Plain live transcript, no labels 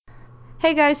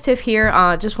Hey guys, Tiff here.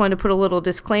 Just wanted to put a little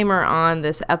disclaimer on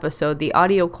this episode. The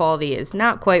audio quality is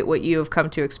not quite what you have come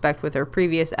to expect with our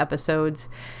previous episodes.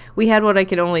 We had what I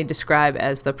can only describe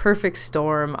as the perfect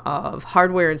storm of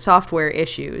hardware and software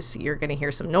issues. You're going to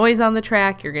hear some noise on the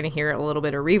track. You're going to hear a little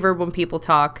bit of reverb when people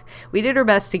talk. We did our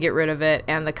best to get rid of it,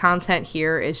 and the content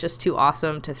here is just too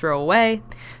awesome to throw away.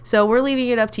 So we're leaving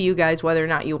it up to you guys whether or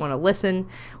not you want to listen.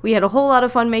 We had a whole lot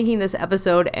of fun making this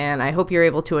episode, and I hope you're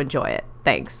able to enjoy it.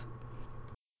 Thanks.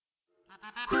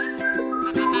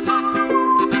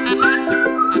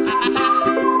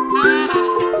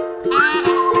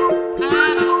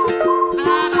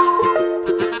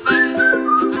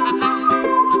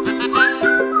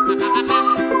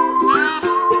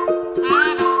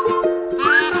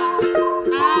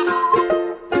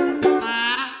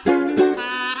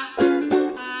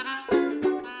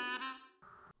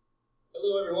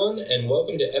 And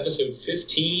welcome to episode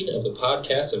 15 of the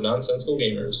podcast of Nonsensical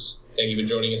Gamers. Thank you for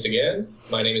joining us again.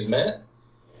 My name is Matt,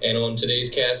 and on today's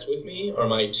cast with me are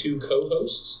my two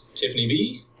co-hosts, Tiffany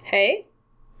B. Hey.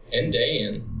 And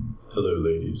Dan. Hello,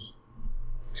 ladies.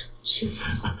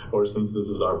 Or since this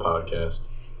is our podcast,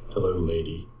 hello,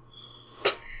 lady.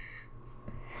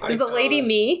 Is the lady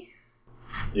me?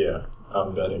 Yeah,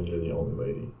 I'm betting you're the only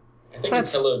lady. I think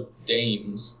it's hello,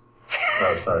 dames.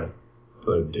 Oh, sorry.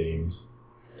 Hello, dames.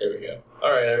 There we go.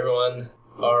 All right, everyone.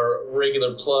 Our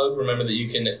regular plug, remember that you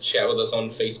can chat with us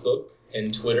on Facebook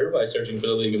and Twitter by searching for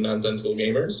the League of Nonsensical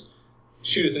Gamers.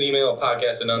 Shoot us an email at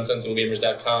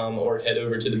podcast@nonsensicalgamers.com or head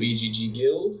over to the BGG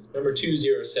Guild, number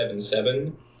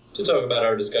 2077, to talk about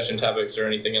our discussion topics or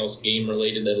anything else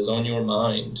game-related that is on your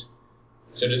mind.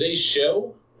 So today's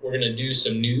show, we're going to do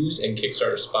some news and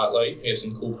Kickstarter Spotlight. We have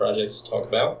some cool projects to talk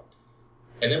about.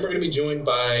 And then we're going to be joined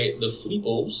by the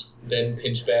Fleeples, Ben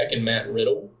Pinchback and Matt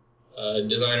Riddle,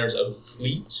 designers of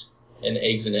Fleet and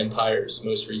Eggs and Empires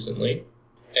most recently.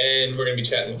 And we're going to be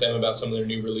chatting with them about some of their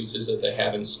new releases that they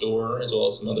have in store, as well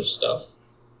as some other stuff.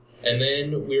 And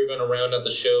then we're going to round out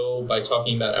the show by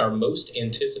talking about our most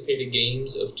anticipated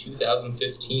games of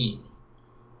 2015.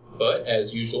 But,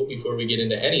 as usual, before we get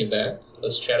into any of that,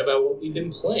 let's chat about what we've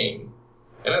been playing.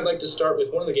 And I'd like to start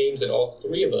with one of the games that all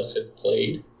three of us have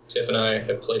played. Tiff and I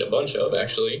have played a bunch of,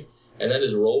 actually, and that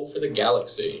is Roll for the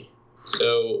Galaxy.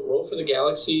 So, Roll for the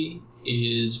Galaxy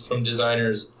is from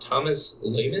designers Thomas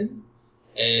Lehman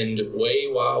and Wei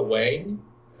Wah Wang,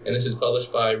 and this is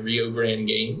published by Rio Grande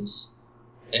Games.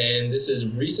 And this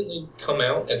has recently come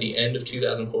out at the end of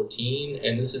 2014,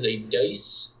 and this is a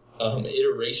DICE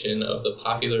iteration of the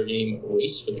popular game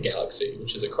Race for the Galaxy,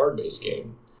 which is a card-based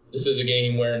game. This is a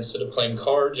game where instead of playing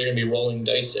cards, you're going to be rolling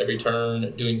dice every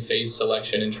turn, doing phase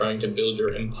selection, and trying to build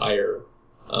your empire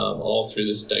all through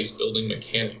this dice building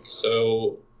mechanic.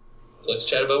 So let's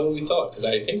chat about what we thought, because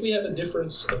I think we have a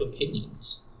difference of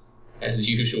opinions, as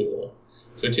usual.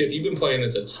 So Tiff, you've been playing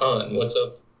this a ton. What's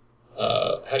up?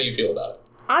 How do you feel about it?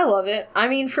 I love it. I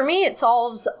mean, for me, it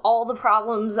solves all the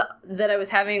problems that I was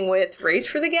having with Race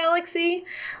for the Galaxy,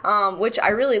 which I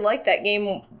really liked that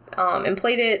game and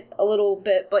played it a little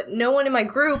bit, but no one in my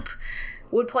group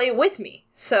would play it with me.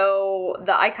 So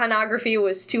the iconography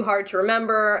was too hard to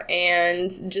remember, and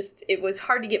just it was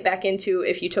hard to get back into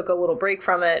if you took a little break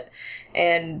from it,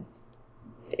 and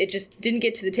it just didn't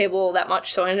get to the table that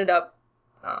much, so I ended up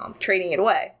trading it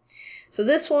away. So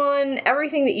this one,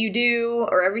 everything that you do,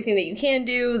 or everything that you can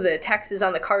do, the text is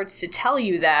on the cards to tell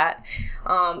you that.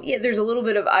 Yeah, there's a little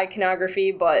bit of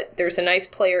iconography, but there's a nice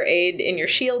player aid in your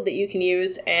shield that you can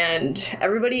use, and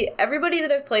everybody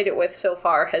that I've played it with so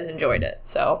far has enjoyed it.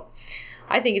 So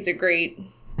I think it's a great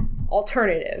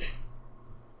alternative.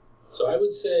 So I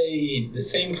would say the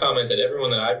same comment that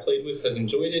everyone that I played with has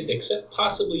enjoyed it, except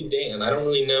possibly Dan. I don't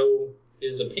really know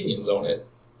his opinions on it.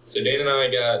 So Dan and I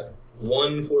got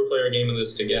one 4-player game of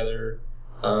this together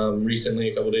recently,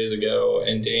 a couple days ago.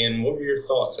 And Dan, what were your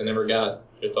thoughts? I never got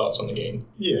your thoughts on the game.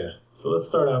 Yeah, so let's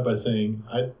start out by saying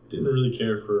I didn't really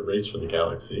care for Race for the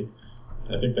Galaxy.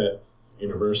 I think that's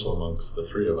universal amongst the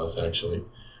three of us, actually.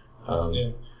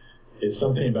 Yeah. It's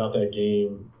something about that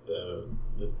game, the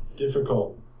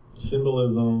difficult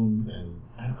symbolism, and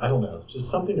I don't know, just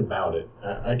something about it.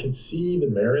 I can see the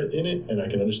merit in it, and I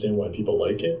can understand why people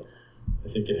like it. I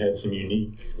think it had some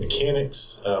unique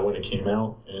mechanics when it came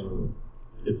out, and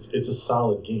it's a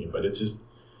solid game, but it was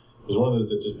one of those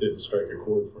that just didn't strike a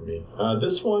chord for me.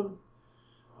 This one,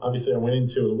 obviously I went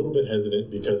into it a little bit hesitant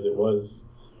because it was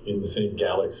in the same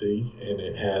galaxy, and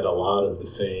it had a lot of the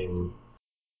same,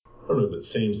 I don't know if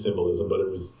it's same symbolism, but it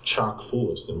was chock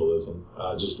full of symbolism.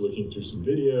 Just looking through some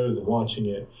videos and watching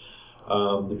it.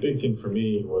 The big thing for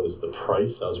me was the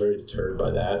price. I was very deterred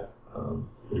by that.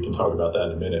 We can talk about that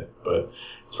in a minute. But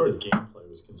as far as gameplay,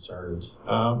 was concerned.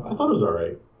 I thought it was all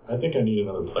right. I think I need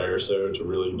another player or so to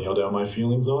really nail down my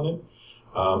feelings on it.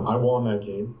 I won that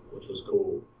game, which was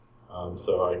cool.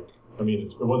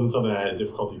 It wasn't something I had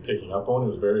difficulty picking up on.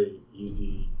 It was very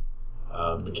easy,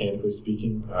 mechanically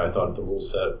speaking. I thought the rule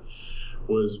set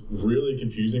was really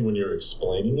confusing when you were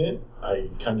explaining it. I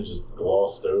kind of just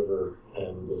glossed over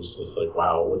and was just like,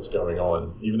 wow, what's going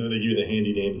on? Even though they give you the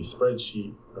handy dandy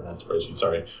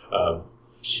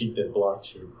sheet that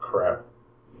blocks your crap.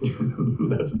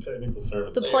 That's a technical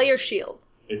term. The player shield.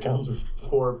 It comes with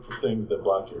 4 things that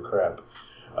block your crap.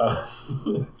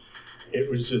 It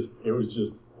was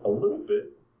just a little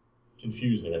bit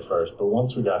confusing at first, but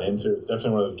once we got into it, it's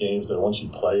definitely one of those games that once you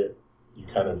play it, you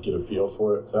kind of get a feel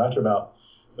for it. So after about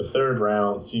the 3rd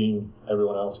round, seeing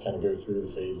everyone else kind of go through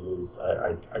the phases,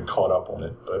 I caught up on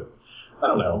it. But I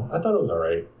don't know. I thought it was all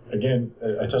right. Again,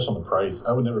 I touched on the price.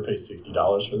 I would never pay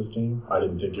 $60 for this game. I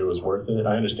didn't think it was worth it.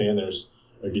 I understand there's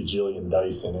a gajillion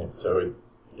dice in it, so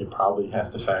it probably has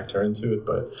to factor into it.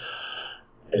 But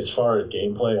as far as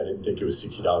gameplay, I didn't think it was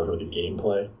 $60 worth of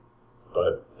gameplay.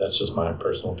 But that's just my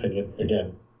personal opinion.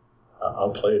 Again,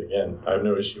 I'll play it again. I have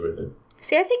no issue with it.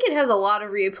 See, I think it has a lot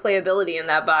of replayability in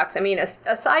that box. I mean,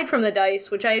 aside from the dice,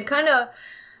 which I had kind of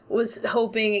was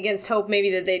hoping against hope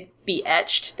maybe that they'd be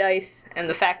etched dice, and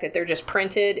the fact that they're just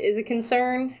printed is a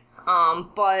concern.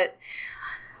 But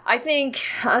I think,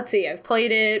 let's see, I've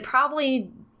played it probably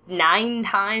 8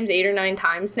 or 9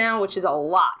 times now, which is a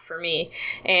lot for me.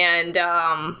 And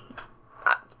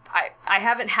I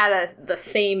haven't had the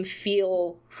same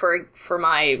feel for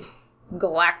my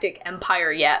Galactic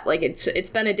Empire yet. Like it's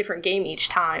been a different game each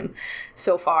time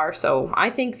so far. So I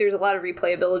think there's a lot of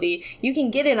replayability. You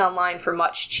can get it online for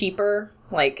much cheaper.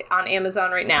 Like on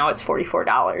Amazon right now, it's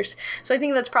 $44. So I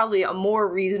think that's probably a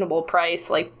more reasonable price.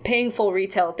 Like paying full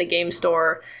retail at the game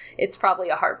store, it's probably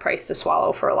a hard price to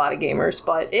swallow for a lot of gamers.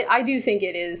 But I do think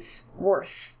it is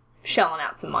worth shelling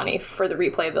out some money for the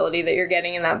replayability that you're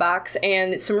getting in that box.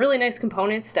 And some really nice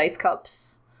components, dice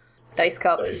cups.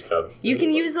 You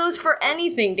can use those for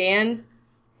anything, Dan.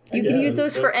 You can use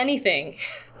those for anything.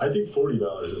 I think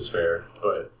 $40 is fair,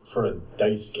 but for a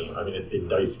dice game, I mean, it's a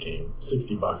dice game.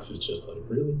 $60 is just like,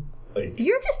 really? Like,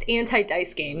 you're just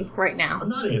anti-dice game right now. I'm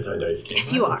not anti-dice game.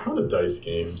 Yes, you are. I have a ton of dice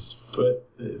games, but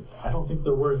I don't think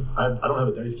they're worth. I don't have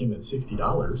a dice game at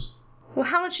 $60. Well,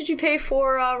 how much did you pay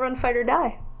for Run, Fight, or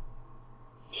Die?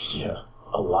 Yeah,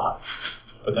 a lot.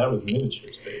 But that was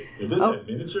miniatures based. If this had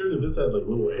miniatures, if this had like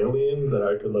little aliens that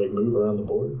I could like move around the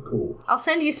board, cool. I'll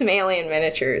send you some alien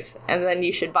miniatures, and then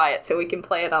you should buy it so we can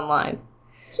play it online.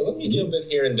 So let me jump in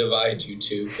here and divide you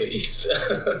two, please.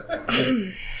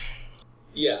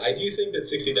 Yeah, I do think that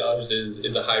 $60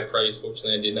 is a high price.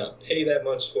 Fortunately, I did not pay that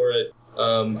much for it.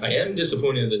 I am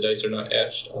disappointed that the dice are not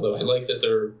etched, although I like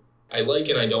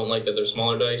and I don't like that they're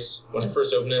smaller dice. When I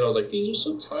first opened it, I was like, these are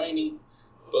so tiny.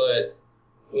 But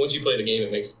once you play the game,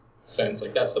 it makes sense.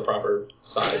 Like, that's the proper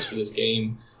size for this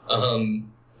game.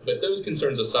 But those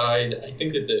concerns aside, I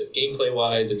think that the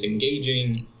gameplay-wise, it's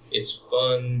engaging, it's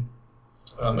fun.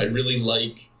 I really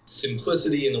like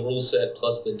simplicity in the rule set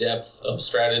plus the depth of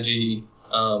strategy.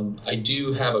 I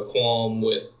do have a qualm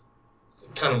with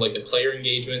kind of like the player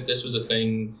engagement. This was a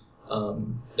thing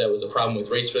that was a problem with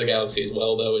Race for the Galaxy as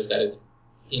well, though, is that it's,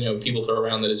 people throw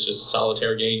around that it's just a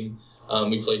solitaire game.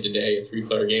 We played today a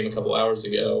 3-player game a couple hours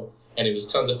ago, and it was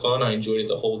tons of fun. I enjoyed it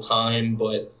the whole time,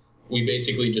 but we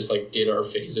basically just like did our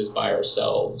phases by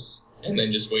ourselves and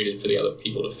then just waited for the other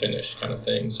people to finish kind of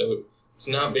thing. So it's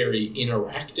not very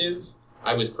interactive.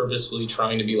 I was purposefully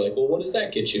trying to be like, well, what does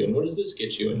that get you? And what does this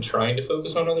get you? And trying to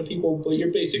focus on other people, but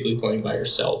you're basically playing by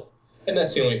yourself. And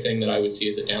that's the only thing that I would see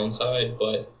as a downside,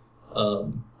 but I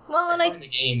find the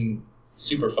game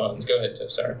super fun. Go ahead,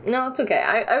 Tiff, sorry. No, it's okay.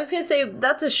 I was going to say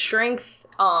that's a strength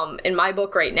in my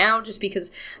book right now, just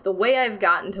because the way I've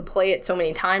gotten to play it so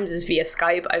many times is via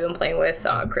Skype. I've been playing with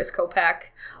Chris Kopak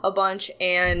a bunch,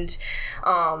 and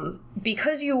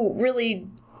because you really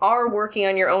are working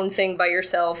on your own thing by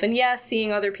yourself, and yes,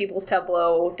 seeing other people's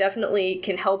tableau definitely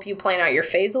can help you plan out your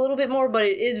phase a little bit more, but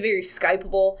it is very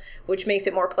Skypeable, which makes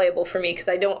it more playable for me because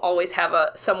I don't always have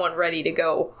someone ready to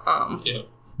go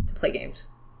to play games.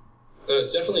 No,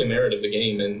 it's definitely a merit of the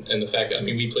game, and the fact that,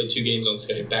 we played 2 games on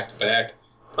Skype back-to-back.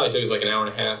 Probably took us like an hour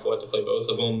and a half. We'll have to play both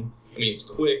of them. It's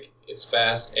quick, it's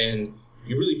fast, and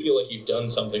you really feel like you've done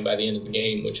something by the end of the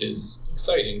game, which is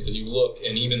exciting because you look,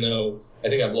 and even though I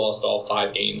think I've lost all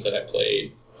 5 games that I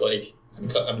played, like,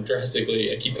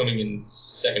 I keep coming in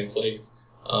second place.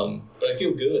 But I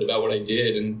feel good about what I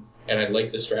did, and I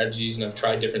like the strategies, and I've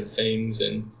tried different things,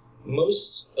 and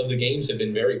most of the games have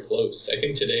been very close. I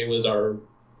think today was our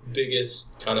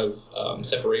biggest kind of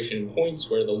separation in points,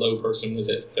 where the low person was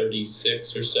at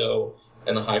 36 or so,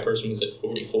 and the high person was at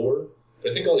 44.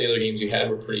 But I think all the other games you had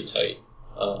were pretty tight.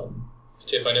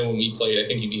 Tiff, I know when we played, I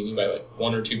think you beat me by like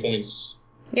 1 or 2 points.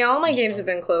 Yeah, all my games have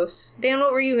been close. Dan,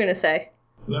 what were you going to say?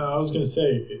 No, I was going to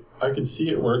say, I could see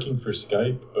it working for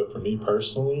Skype, but for me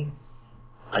personally,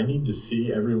 I need to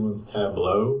see everyone's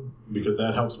tableau because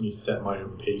that helps me set my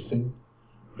own pacing.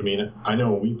 I mean, I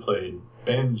know when we played,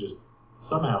 Ben just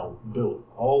somehow built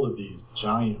all of these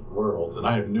giant worlds, and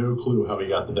I have no clue how he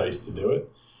got the dice to do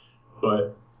it.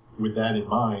 But with that in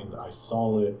mind, I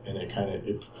saw it, and it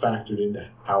factored into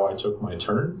how I took my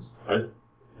turns.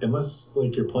 Unless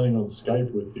like you're playing on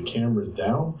Skype with the cameras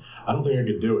down, I don't think I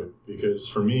could do it because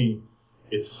for me,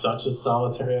 it's such a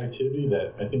solitary activity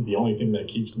that I think the only thing that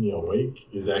keeps me awake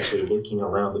is actually looking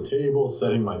around the table,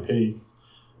 setting my pace,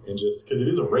 and just because it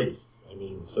is a race. I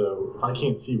mean, so if I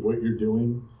can't see what you're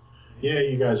doing, yeah,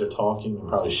 you guys are talking and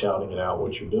probably shouting it out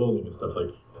what you're building and stuff like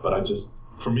that. But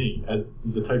for me, as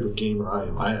the type of gamer I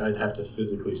am, I'd have to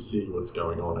physically see what's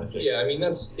going on, I think. Yeah, I mean,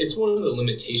 it's one of the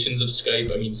limitations of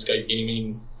Skype. I mean, Skype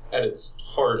gaming at its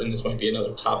heart, and this might be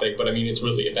another topic, but I mean, it's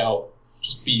really about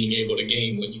just being able to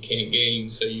game when you can't game,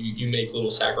 so you make little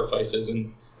sacrifices.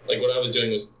 And like what I was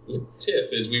doing with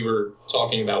Tiff is we were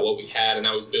talking about what we had, and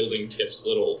I was building Tiff's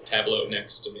little tableau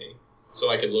next to me so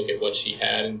I could look at what she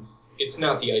had. And it's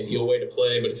not the ideal way to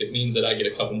play, but if it means that I get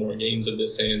a couple more games of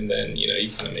this in, then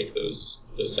you kind of make those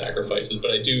sacrifices.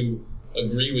 But I do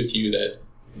agree with you that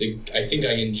I think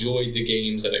I enjoyed the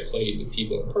games that I played with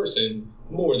people in person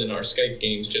more than our Skype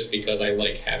games, just because I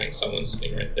like having someone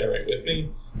sitting right there right with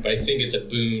me. But I think it's a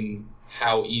boon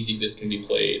how easy this can be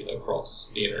played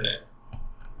across the internet.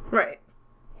 Right.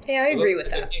 Yeah, I agree with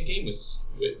that. A game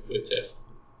with Tiff.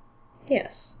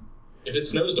 Yes. If it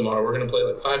snows tomorrow, we're going to play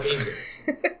like 5 games.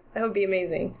 That would be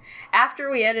amazing.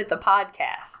 After we edit the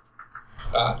podcast.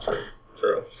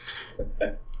 True.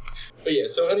 But yeah,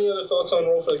 so any other thoughts on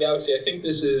Roll for the Galaxy? I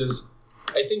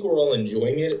think we're all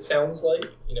enjoying it, it sounds like.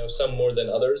 Some more than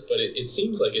others, but it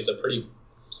seems like it's a pretty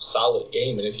solid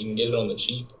game, and if you can get it on the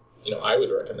cheap, I would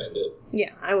recommend it.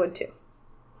 Yeah, I would too.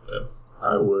 Yeah.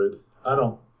 I would. I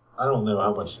don't know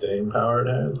how much staying power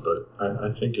it has, but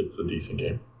I think it's a decent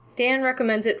game. Dan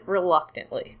recommends it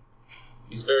reluctantly.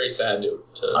 He's very sad to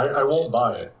I won't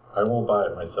buy it. I won't buy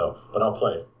it myself, but I'll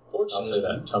play it. Fortunately, I'll say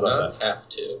that. you How do about not that? have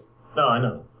to. No, I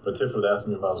know. But Tiff was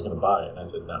asking me if I was going to buy it, and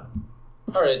I said no.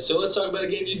 All right, so let's talk about a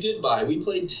game you did buy. We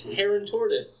played Hare and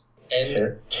Tortoise.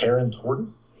 Hare and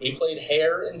Tortoise? We played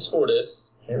Hare and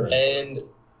Tortoise. And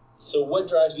so what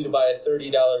drives you to buy a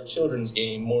 $30 children's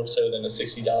game more so than a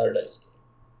 $60 dice game?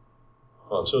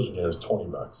 Well, a children's game is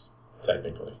 $20,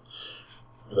 technically,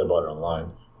 because I bought it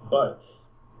online. But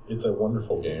it's a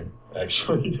wonderful game,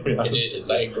 actually, to be honest. It is,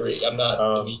 I agree. I'm not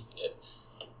demeaning it.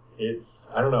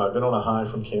 I don't know, I've been on a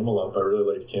high from Camel Up. I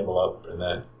really liked Camel Up, and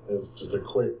that is just a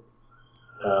quick,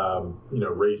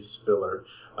 race filler.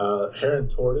 Hare and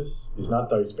Tortoise is not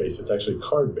dice-based, it's actually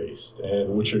card-based. And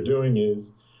what you're doing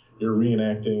is you're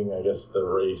reenacting, I guess, the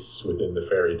race within the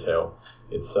fairy tale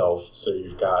itself. So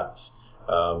you've got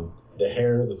the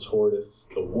hare, the tortoise,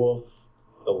 the wolf,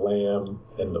 the lamb,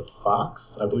 and the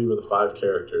fox, I believe, are the 5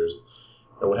 characters.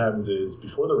 And what happens is,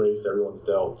 before the race, everyone's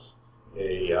dealt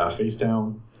a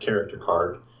face-down character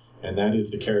card, and that is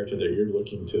the character that you're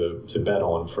looking to bet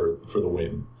on for the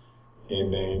win.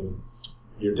 And then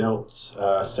you're dealt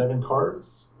 7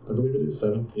 cards, I believe it is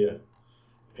 7, yeah.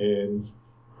 And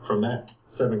from that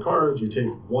 7 cards, you take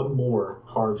 1 more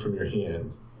card from your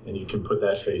hand, and you can put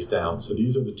that face down. So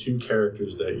these are the 2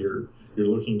 characters that you're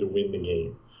looking to win the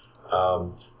game.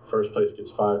 First place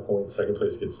gets 5 points, second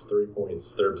place gets 3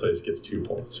 points, third place gets 2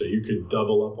 points. So you could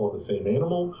double up on the same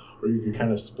animal, or you could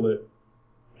kind of split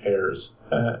hairs.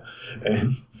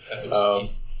 And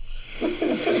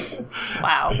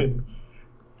wow. And,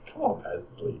 come on, guys,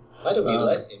 please. Why do we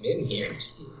let him in here?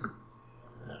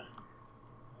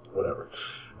 Whatever.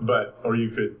 Or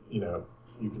you could,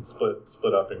 you could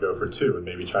split up and go for 2 and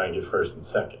maybe try and get first and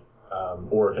second.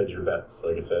 Or hedge your bets,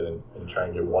 like I said, and try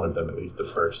and get one of them at least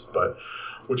to first. But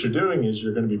what you're doing is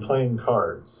you're going to be playing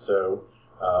cards. So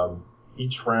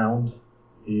each round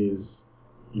is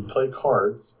you play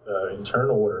cards in turn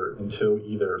order until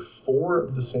either 4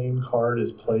 of the same card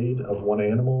is played of one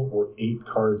animal or 8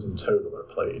 cards in total are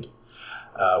played.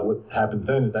 What happens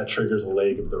then is that triggers a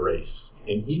leg of the race.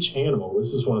 And each animal,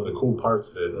 this is one of the cool parts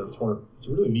of it, and it's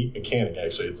a really neat mechanic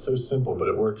actually, it's so simple but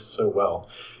it works so well,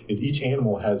 is each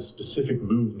animal has specific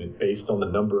movement based on the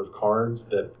number of cards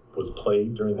that was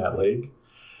played during that leg.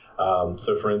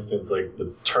 So for instance, like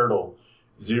the turtle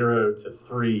 0 to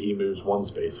 3, he moves 1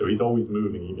 space. So he's always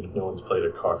moving, even if no one's played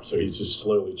a card. So he's just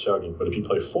slowly chugging. But if you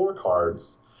play 4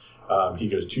 cards, he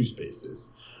goes 2 spaces.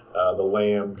 The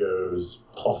lamb goes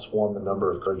 +1 the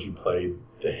number of cards you played.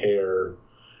 The hare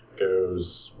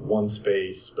goes 1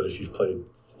 space. But if you've played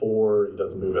 4, he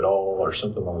doesn't move at all, or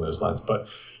something along those lines. But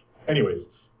anyways,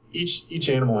 each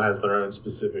animal has their own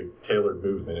specific tailored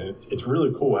movement. And it's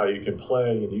really cool how you can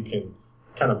play, and you can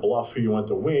kind of bluff who you want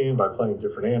to win by playing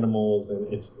different animals, and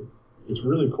it's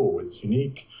really cool. It's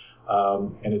unique,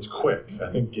 and it's quick. I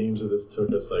think games of this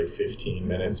took us like 15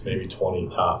 minutes, maybe 20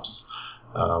 tops,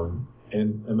 and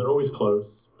they're always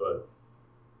close, but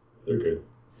they're good.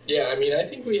 Yeah, I mean, I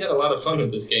think we had a lot of fun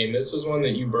with this game. This was one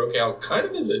that you broke out kind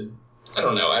of as I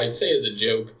don't know, I'd say as a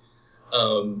joke.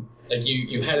 Like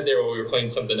you had it there while we were playing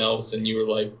something else, and you were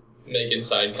like making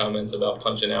side comments about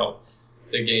punching out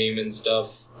the game and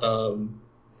stuff.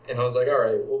 And I was like, all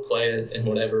right, we'll play it and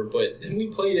whatever. But then we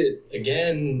played it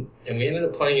again, and we ended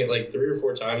up playing it like 3 or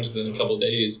 4 times within a couple of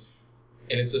days.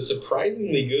 And it's a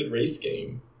surprisingly good race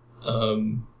game.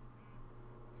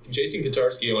 Jason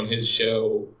Kotarski on his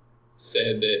show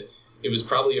said that it was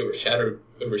probably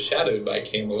overshadowed by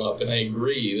Camel Up, and I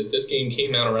agree that this game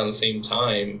came out around the same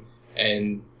time.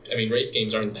 And I mean, race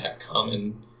games aren't that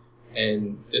common.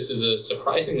 And this is a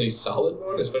surprisingly solid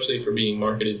one, especially for being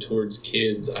marketed towards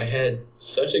kids. I had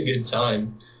such a good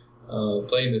time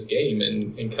playing this game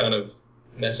and kind of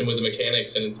messing with the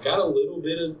mechanics. And it's got a little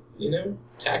bit of,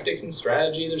 tactics and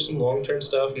strategy. There's some long-term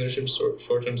stuff, and there's some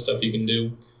short-term stuff you can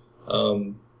do.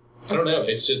 I don't know.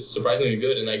 It's just surprisingly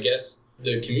good. And I guess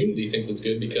the community thinks it's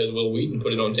good because Will Wheaton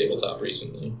put it on tabletop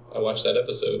recently. I watched that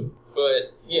episode.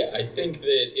 But, yeah, I think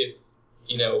that if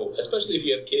especially if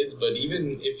you have kids, but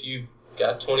even if you've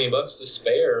got $20 to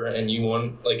spare and you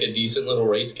want like a decent little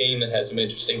race game that has some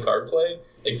interesting card play,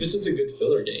 like this is a good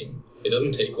filler game. It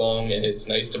doesn't take long, and it's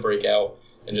nice to break out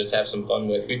and just have some fun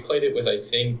with. We played it with, I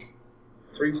think,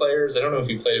 3 players. I don't know if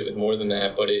you played it with more than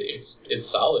that, but it's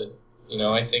solid.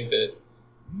 I think that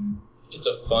it's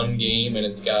a fun game, and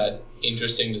it's got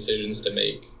interesting decisions to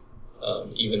make,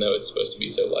 even though it's supposed to be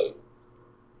so light.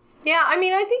 Yeah, I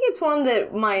mean, I think it's one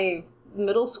that my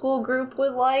middle school group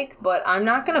would like, but I'm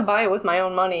not going to buy it with my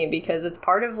own money because it's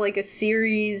part of like a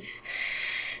series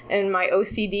and my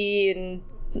OCD, and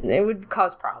it would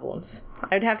cause problems.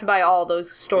 I'd have to buy all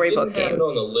those storybook games. We didn't have it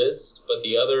on the list, but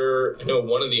I know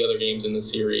one of the other games in the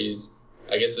series,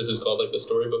 I guess this is called like the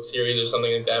storybook series or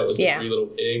something like that, was the 3 Little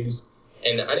Pigs,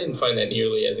 and I didn't find that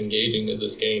nearly as engaging as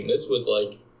this game. This was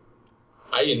like,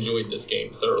 I enjoyed this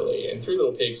game thoroughly, and 3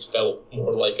 Little Pigs felt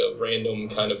more like a random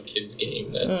kind of kids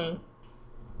game that...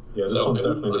 Yeah, this one's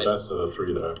definitely the best of the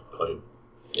 3 that I've played.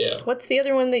 Yeah. What's the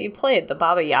other one that you played? The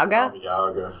Baba Yaga? Baba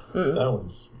Yaga. That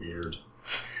one's weird.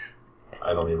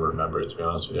 I don't even remember it, to be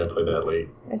honest with you. I played that late.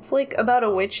 It's like about a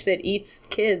witch that eats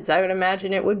kids. I would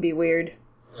imagine it would be weird.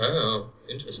 Oh,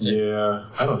 interesting. Yeah,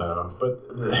 I don't know.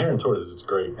 But the Hare and Tortoise is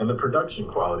great. And the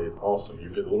production quality is awesome. You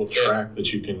get a little track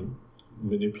that you can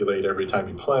manipulate every time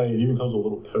you play. It even comes with a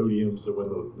little podium, so when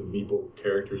the meeple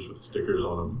characters with stickers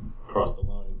on them cross the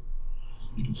line,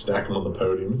 you can stack them on the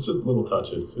podium. It's just little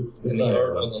touches. And the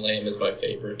art on the lamb is my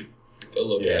favorite. Go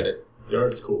look at it. The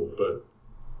art's cool, but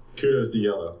kudos to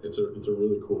Yellow. It's a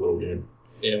really cool little game.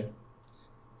 Yeah.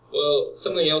 Well,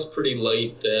 something else pretty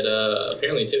light that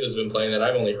apparently Tiff has been playing that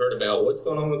I've only heard about. What's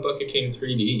going on with Bucket King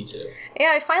 3D, Tiff?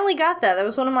 Yeah, I finally got that. That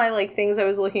was one of my things I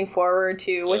was looking forward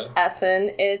to with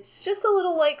Essen. It's just a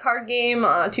little light card game,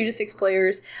 2 to 6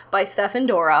 players, by Steph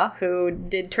Dora, who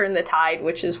did Turn the Tide,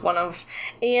 which is one of,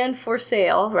 and For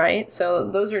Sale, right?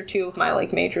 So those are 2 of my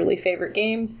majorly favorite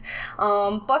games.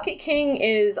 Bucket King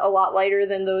is a lot lighter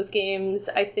than those games,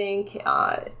 I think.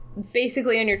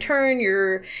 Basically, on your turn,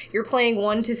 you're playing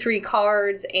 1 to 3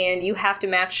 cards, and you have to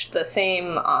match the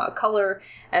same color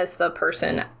as the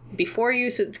person before you,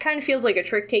 so it kind of feels like a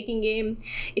trick-taking game.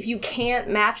 If you can't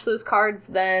match those cards,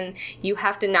 then you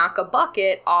have to knock a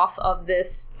bucket off of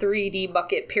this 3D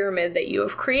bucket pyramid that you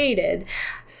have created.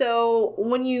 So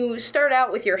when you start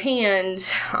out with your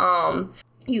hand,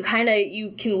 you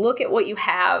can look at what you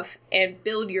have and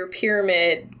build your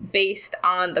pyramid based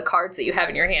on the cards that you have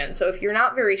in your hand. So if you're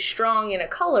not very strong in a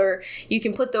color, you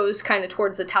can put those kind of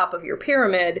towards the top of your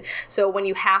pyramid. So when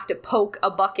you have to poke a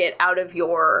bucket out of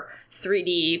your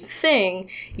 3D thing,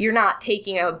 you're not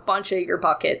taking a bunch of your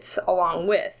buckets along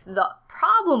with. The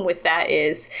problem with that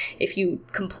is if you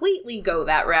completely go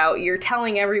that route, you're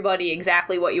telling everybody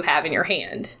exactly what you have in your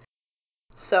hand.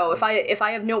 So if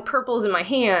I have no purples in my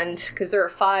hand, because there are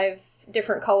 5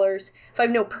 different colors, if I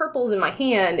have no purples in my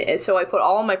hand, so I put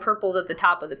all my purples at the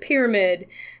top of the pyramid,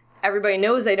 everybody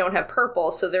knows I don't have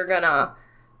purple, so they're gonna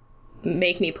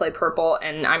make me play purple,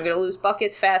 and I'm going to lose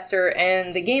buckets faster,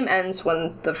 and the game ends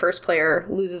when the first player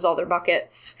loses all their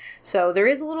buckets. So there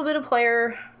is a little bit of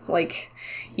player, like,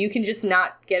 you can just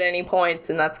not get any points,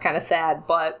 and that's kind of sad.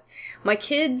 But my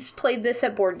kids played this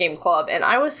at Board Game Club, and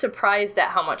I was surprised at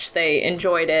how much they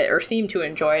enjoyed it, or seemed to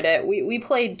enjoy it. We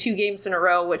played 2 games in a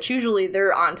row, which usually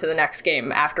they're on to the next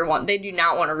game after one. They do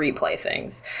not want to replay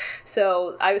things.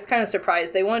 So I was kind of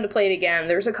surprised. They wanted to play it again.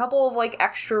 There's a couple of, like,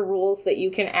 extra rules that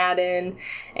you can add in,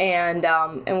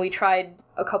 and we tried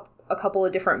a couple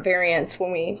of different variants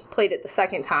when we played it the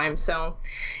second time. So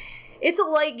it's a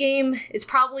light game. It's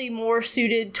probably more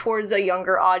suited towards a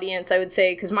younger audience, I would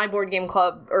say, because my board game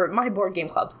group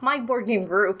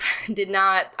did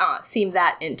not seem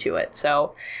that into it.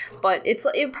 So, but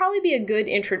it'd probably be a good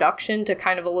introduction to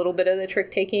kind of a little bit of the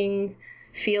trick-taking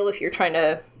feel if you're trying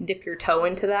to dip your toe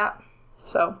into that.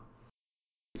 So,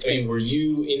 I mean, were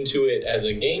you into it as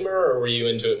a gamer, or were you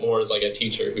into it more as like a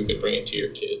teacher who could bring it to your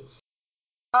kids?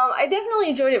 I definitely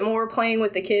enjoyed it more playing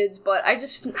with the kids, but I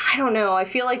don't know. I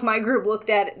feel like my group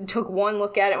took one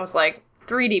look at it and was like,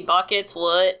 3D buckets,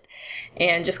 what?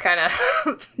 And just kind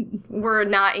of were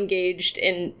not engaged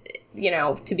in,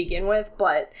 to begin with.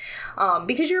 But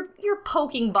because you're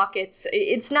poking buckets,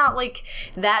 it's not like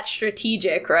that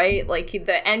strategic, right? Like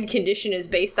the end condition is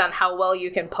based on how well you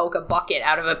can poke a bucket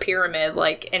out of a pyramid,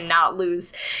 like, and not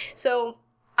lose. So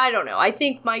I don't know. I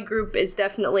think my group is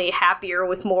definitely happier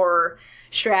with more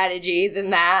strategy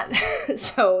than that.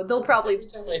 So they'll probably... Every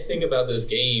time I think about this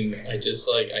game, I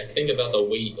think about the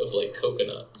weight of, like,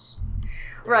 coconuts.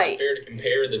 Right. Is it fair to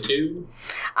compare the two?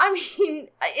 I mean,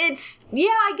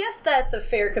 I guess that's a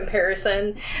fair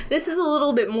comparison. This is a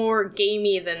little bit more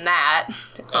gamey than that.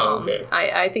 Okay.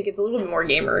 I think it's a little bit more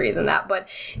gamery than that, but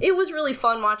it was really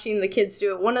fun watching the kids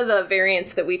do it. One of the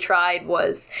variants that we tried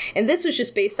was, and this was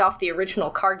just based off the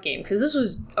original card game, because this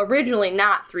was originally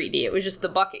not 3D, it was just the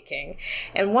Bucket King.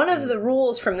 And one of the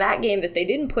rules from that game that they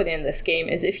didn't put in this game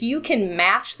is if you can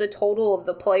match the total of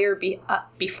the player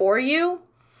before you,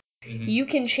 you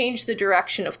can change the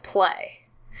direction of play.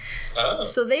 Oh.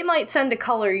 So they might send a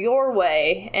color your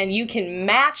way, and you can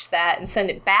match that and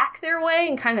send it back their way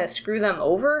and kind of screw them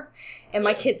over. And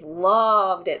my kids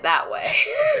loved it that way.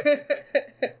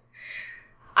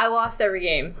 I lost every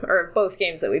game, or both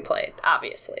games that we played,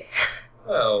 obviously.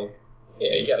 Well,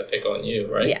 yeah, you gotta pick on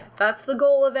you, right? Yeah, that's the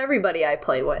goal of everybody I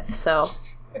play with, so.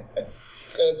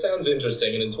 It sounds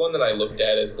interesting, and it's one that I looked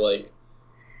at as, like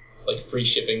free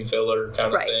shipping filler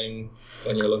kind of thing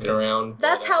when you're looking around.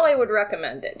 That's how I would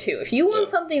recommend it too. If you want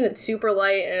something that's super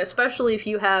light, and especially if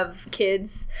you have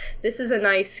kids, this is a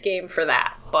nice game for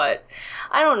that. But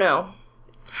I don't know.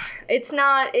 It's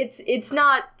not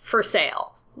for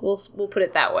sale. We'll put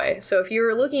it that way. So if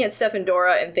you're looking at Steph and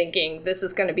Dora and thinking this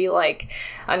is going to be like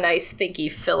a nice thinky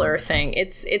filler thing,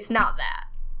 it's not that.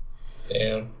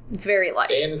 Damn. It's very light.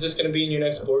 Dan, is this going to be in your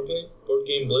next board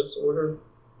game Bliss order?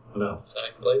 No. So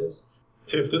I can play this?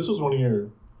 Tiff, this was one of your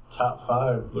top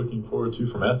 5 looking forward to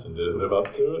from Essen. Did it live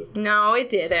up to it? No, it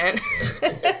didn't.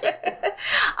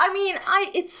 I mean,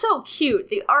 it's so cute.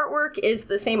 The artwork is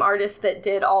the same artist that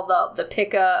did all the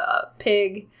pick a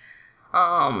pig,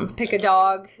 pick a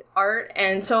dog art,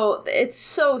 and so it's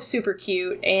so super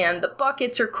cute, and the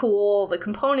buckets are cool. The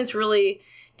components really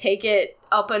take it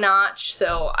up a notch,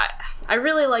 so I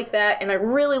really like that, and I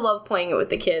really love playing it with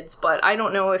the kids, but I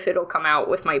don't know if it'll come out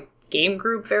with my game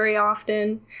group very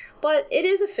often. But it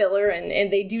is a filler,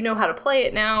 and they do know how to play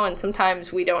it now, and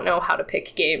sometimes we don't know how to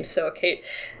pick games, so okay,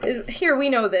 here, we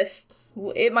know this.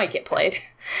 It might get played.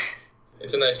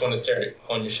 It's a nice one to stare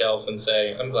on your shelf and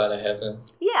say, I'm glad I have that.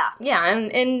 Yeah,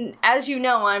 and as you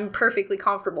know, I'm perfectly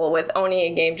comfortable with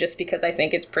owning a game just because I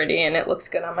think it's pretty and it looks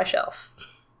good on my shelf.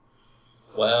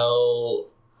 Well,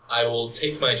 I will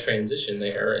take my transition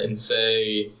there and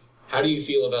say, how do you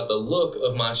feel about the look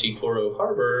of Machikoro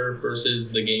Harbor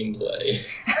versus the gameplay?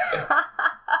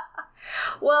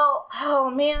 Well, oh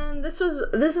man, this is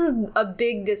a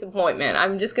big disappointment.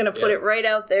 I'm just gonna put it right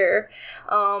out there.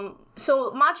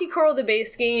 So Machikoro, the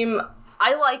base game,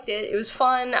 I liked it. It was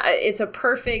fun. It's a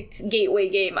perfect gateway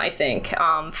game, I think.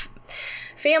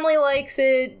 Family likes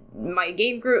it. My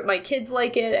game group, my kids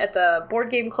like it at the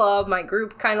board game club. My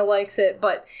group kind of likes it,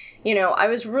 but I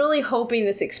was really hoping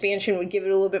this expansion would give it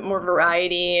a little bit more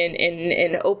variety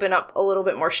and open up a little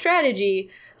bit more strategy.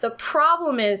 The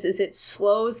problem is it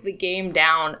slows the game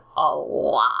down a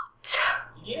lot.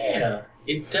 Yeah,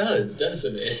 it does,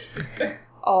 doesn't it?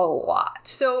 A lot.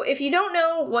 So if you don't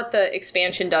know what the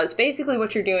expansion does, basically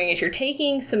what you're doing is you're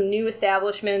taking some new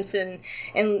establishments and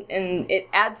it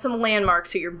adds some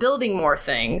landmarks, so you're building more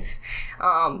things,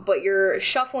 but you're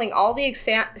shuffling all the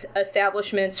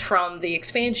establishments from the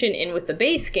expansion in with the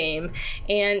base game,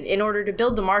 and in order to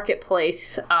build the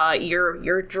marketplace,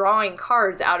 you're drawing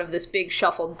cards out of this big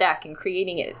shuffled deck and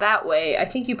creating it that way. I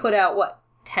think you put out,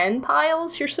 10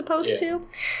 piles you're supposed to?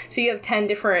 So you have 10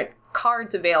 different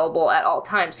cards available at all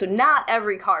times, so not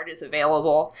every card is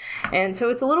available, and so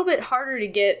it's a little bit harder to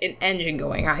get an engine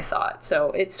going, I thought.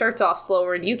 So it starts off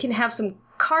slower, and you can have some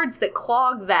cards that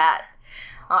clog that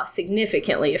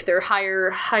significantly. If they're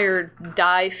higher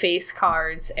die face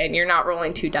cards and you're not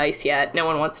rolling 2 dice yet, no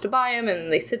one wants to buy them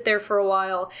and they sit there for a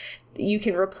while, you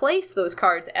can replace those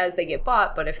cards as they get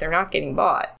bought. But if they're not getting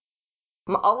bought,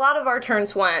 a lot of our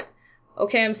turns went,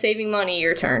 okay, I'm saving money,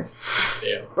 your turn.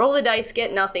 Yeah. Roll the dice,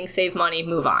 get nothing, save money,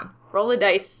 move on. Roll the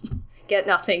dice, get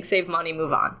nothing, save money,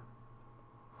 move on.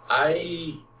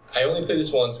 I only played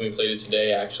this once, and we played it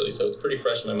today, actually, so it's pretty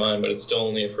fresh in my mind, but it's still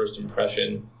only a first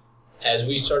impression. As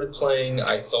we started playing,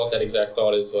 I thought that exact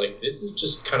thought is, this is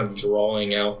just kind of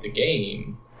drawing out the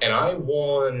game. And I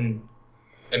won...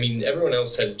 I mean, everyone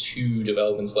else had 2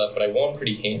 developments left, but I won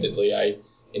pretty handedly. I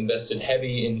invested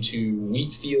heavy into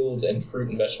wheat fields and fruit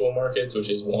and vegetable markets, which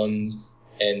is 1s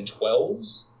and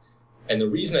 12s. And the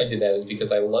reason I did that is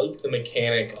because I like the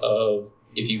mechanic of,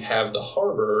 if you have the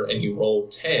harbor and you roll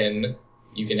 10,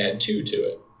 you can add 2 to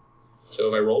it. So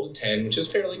if I rolled a 10, which is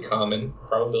fairly common,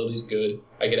 probability is good,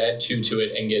 I could add 2 to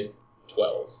it and get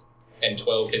 12. And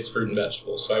 12 hits fruit and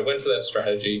vegetables. So I went for that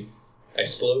strategy. I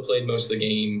slow played most of the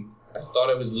game. I thought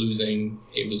I was losing.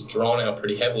 It was drawn out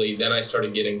pretty heavily. Then I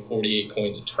started getting 48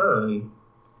 coins a turn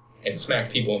and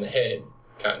smacked people in the head,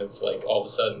 kind of all of a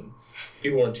sudden.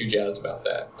 People weren't too jazzed about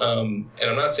that. And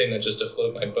I'm not saying that just to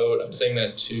float my boat. I'm saying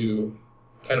that to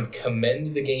kind of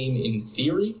commend the game in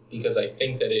theory, because I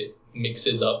think that it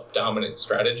mixes up dominant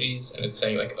strategies, and it's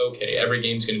saying, okay, every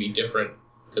game's going to be different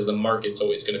because the market's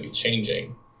always going to be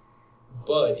changing.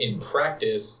 But in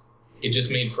practice, it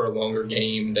just made for a longer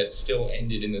game that still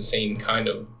ended in the same kind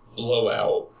of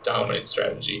blowout dominant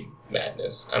strategy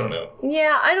madness. I don't know.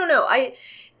 Yeah, I don't know.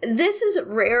 This is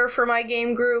rare for my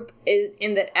game group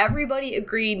in that everybody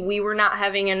agreed we were not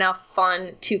having enough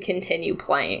fun to continue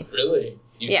playing. Really?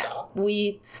 You stopped?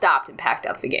 We stopped and packed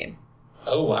up the game.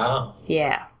 Oh, wow.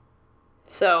 Yeah.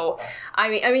 So, I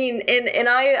mean, and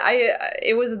I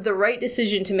it was the right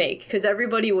decision to make because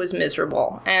everybody was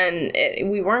miserable and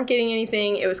we weren't getting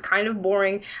anything. It was kind of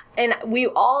boring, and we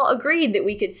all agreed that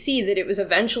we could see that it was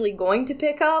eventually going to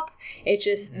pick up. It's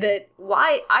just that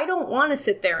I don't want to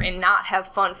sit there and not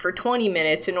have fun for 20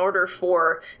 minutes in order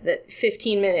for the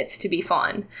 15 minutes to be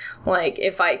fun.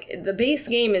 The base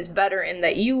game is better in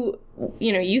that you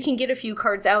can get a few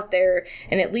cards out there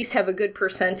and at least have a good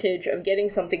percentage of getting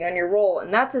something on your roll.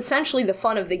 And that's essentially the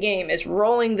fun of the game, is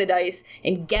rolling the dice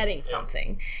and getting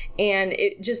something. And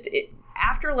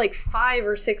after 5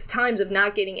 or 6 times of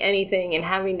not getting anything and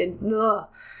having to,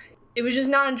 it was just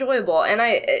not enjoyable.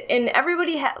 And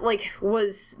everybody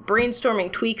was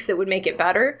brainstorming tweaks that would make it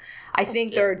better. I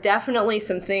think there are definitely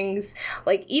some things,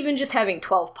 even just having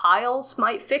 12 piles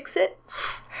might fix it.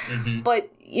 Mm-hmm.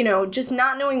 But, just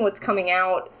not knowing what's coming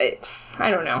out, I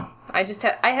don't know.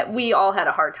 We all had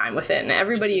a hard time with it, and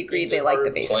everybody agreed they liked the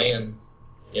base game.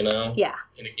 Yeah.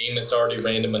 In a game that's already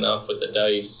random enough with the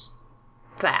dice.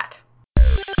 That.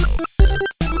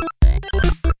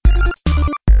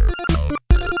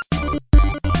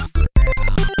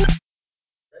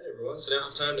 So now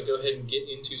it's time to go ahead and get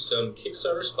into some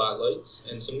Kickstarter spotlights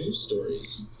and some news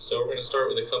stories. So we're going to start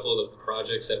with a couple of the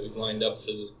projects that we've lined up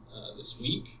for this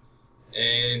week.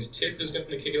 And Tiff is going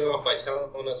to kick it off by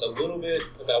telling us a little bit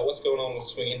about what's going on with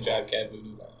Swingin' Jive Cat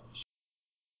Voodoo Lounge.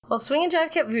 Well, Swingin'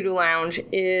 Jive Cat Voodoo Lounge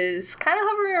is kind of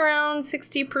hovering around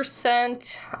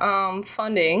 60%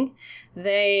 funding.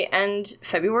 They end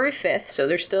February 5th, so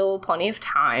there's still plenty of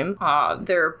time.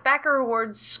 Their backer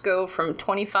rewards go from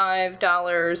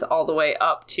 $25 all the way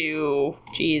up to,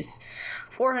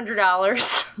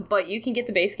 $400, but you can get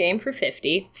the base game for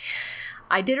 $50.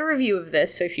 I did a review of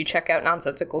this, so if you check out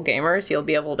Nonsensical Gamers, you'll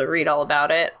be able to read all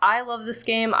about it. I love this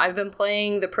game. I've been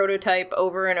playing the prototype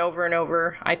over and over and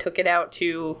over. I took it out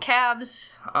to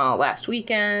Cavs last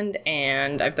weekend,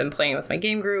 and I've been playing with my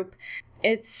game group.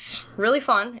 It's really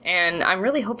fun, and I'm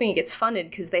really hoping it gets funded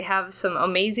because they have some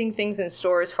amazing things in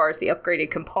store as far as the upgraded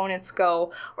components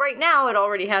go. Right now, it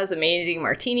already has amazing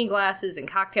martini glasses and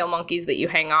cocktail monkeys that you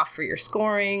hang off for your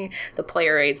scoring. The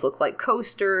player aids look like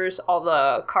coasters. All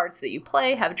the cards that you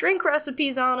play have drink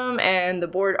recipes on them, and the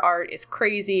board art is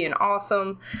crazy and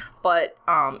awesome. But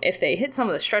if they hit some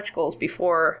of the stretch goals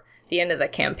before the end of the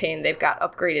campaign, they've got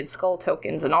upgraded skull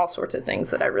tokens and all sorts of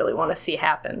things that I really want to see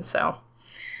happen, so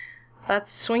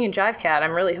that's Swingin' Jive Cat.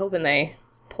 I'm really hoping they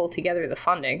pull together the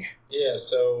funding. Yeah,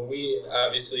 so we,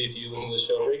 obviously, if you listen to the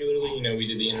show regularly, you know we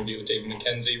did the interview with David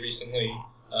McKenzie recently.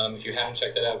 If you haven't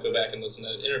checked that out, go back and listen to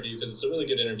that interview, because it's a really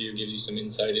good interview. It gives you some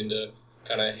insight into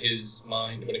kind of his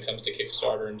mind when it comes to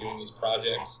Kickstarter and doing these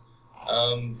projects.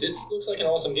 This looks like an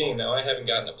awesome game. Now, I haven't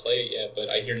gotten to play it yet, but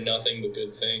I hear nothing but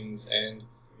good things, and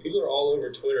people are all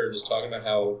over Twitter just talking about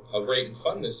how great and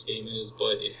fun this game is,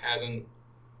 but it hasn't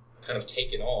kind of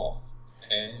taken off.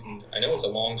 And I know it's a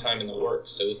long time in the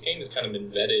works, so this game has kind of been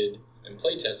vetted and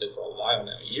play tested for a while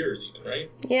now, years even,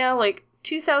 right? Yeah, like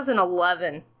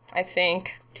 2011, I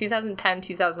think. 2010,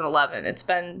 2011. It's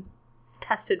been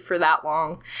tested for that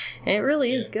long, and it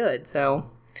really is good, so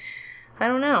I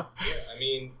don't know. Yeah, I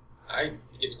mean,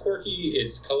 it's quirky,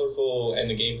 it's colorful, and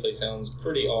the gameplay sounds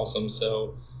pretty awesome,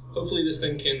 so hopefully this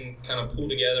thing can kind of pull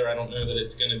together. I don't know that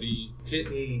it's going to be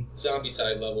hitting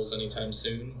zombie-side levels anytime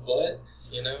soon, but,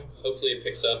 you know, hopefully it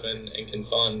picks up and can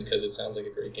fund, because it sounds like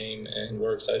a great game, and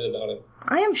we're excited about it.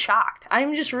 I am shocked.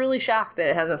 I'm just really shocked that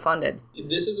it hasn't funded.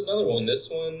 This is another one. This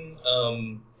one,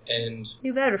 and...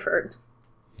 New Bedford.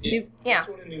 Yeah. This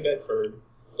one and New Bedford,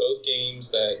 both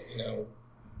games that, you know,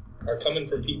 are coming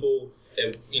from people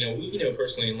that, you know, we know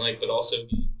personally and like, but also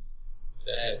games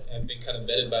that have been kind of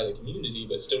vetted by the community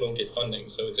but still don't get funding.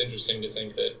 So it's interesting to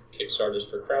think that Kickstarter's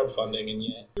for crowdfunding, and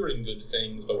yet we're hearing good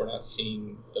things, but we're not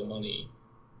seeing the money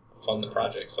fund the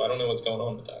project. So I don't know what's going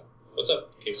on with that. What's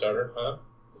up, Kickstarter? Huh?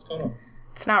 What's going on?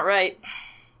 It's not right.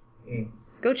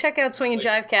 Go check out Swingin'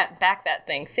 Like, Jive Cat and back that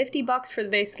thing. $50 for the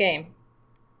base game.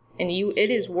 And it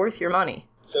is worth your money.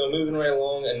 So moving right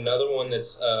along, another one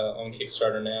that's on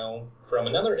Kickstarter now, from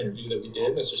another interview that we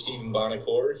did, Mr. Stephen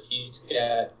Bonacore. He's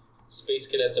got Space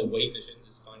Cadets Away Missions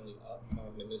is finally up,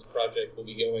 and this project will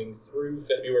be going through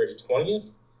February 20th,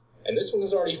 and this one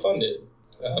is already funded.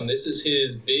 This is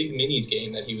his big minis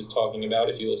game that he was talking about,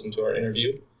 if you listen to our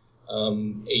interview. A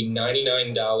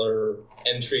 $99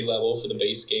 entry level for the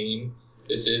base game.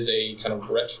 This is a kind of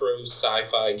retro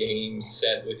sci-fi game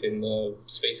set within the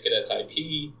Space Cadets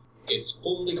IP. It's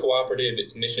fully cooperative,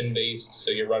 it's mission-based,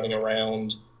 so you're running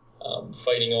around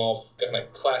fighting off kind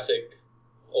of classic,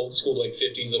 old-school, like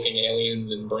 50s-looking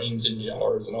aliens and brains in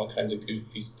jars and all kinds of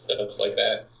goofy stuff like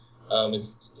that.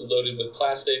 It's loaded with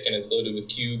plastic, and it's loaded with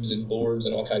cubes and boards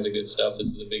and all kinds of good stuff. This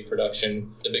is a big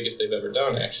production, the biggest they've ever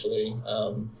done, actually.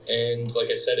 And like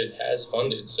I said, it has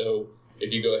funded, so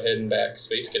if you go ahead and back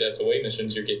Space Cadets Away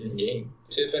Missions, you're getting your game.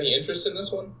 Tiff, any interest in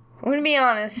this one? I'm going to be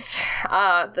honest.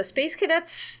 The Space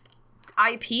Cadets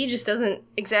IP just doesn't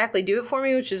exactly do it for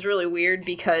me, which is really weird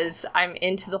because I'm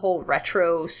into the whole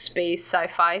retro space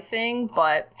sci-fi thing,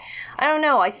 but I don't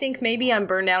know. I think maybe I'm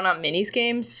burned out on minis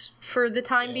games for the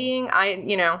time being.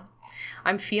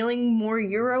 I'm feeling more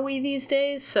Euro-y these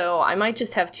days, so I might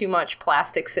just have too much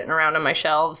plastic sitting around on my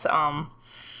shelves. I'm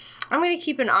going to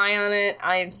keep an eye on it.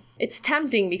 It's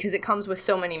tempting because it comes with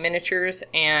so many miniatures,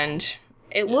 and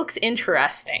it looks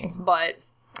interesting, but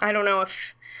I don't know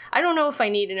if I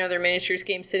need another miniatures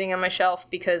game sitting on my shelf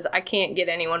because I can't get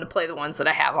anyone to play the ones that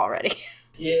I have already.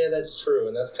 Yeah, that's true,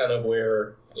 and that's kind of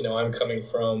where, you know, I'm coming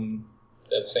from,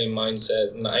 that same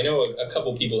mindset. And I know a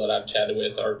couple people that I've chatted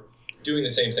with are doing the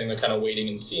same thing. They're kind of waiting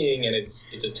and seeing, and it's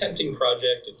a tempting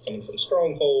project. It's coming from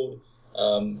Stronghold.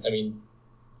 I mean,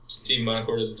 Steve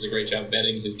Monacourt does a great job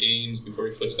vetting his games before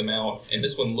he puts them out, and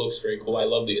this one looks very cool. I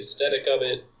love the aesthetic of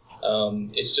it.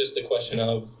 It's just the question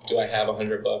of, do I have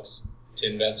 $100 to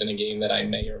invest in a game that I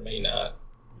may or may not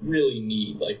really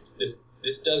need? Like, this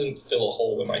doesn't fill a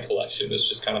hole in my collection. This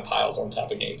just kind of piles on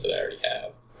top of games that I already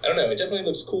have. I don't know. It definitely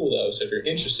looks cool, though, so if you're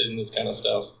interested in this kind of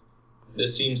stuff,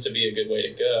 this seems to be a good way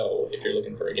to go if you're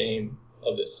looking for a game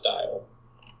of this style.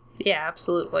 Yeah,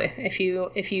 absolutely. If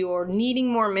you are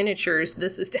needing more miniatures,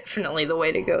 this is definitely the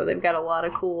way to go. They've got a lot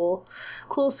of cool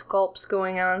sculpts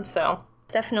going on, so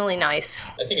it's definitely nice.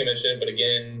 I think I mentioned it, but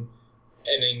again,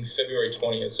 ending February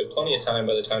 20th, so plenty of time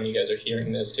by the time you guys are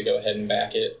hearing this to go ahead and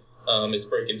back it. It's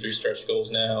breaking through stretch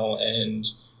goals now, and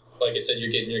like I said,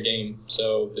 you're getting your game,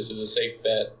 so this is a safe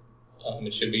bet.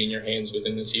 It should be in your hands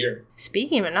within this year.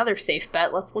 Speaking of another safe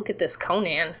bet, let's look at this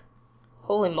Conan.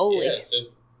 Holy moly. Yeah, so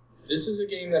this is a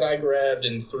game that I grabbed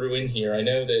and threw in here. I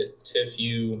know that, Tiff,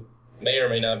 you may or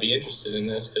may not be interested in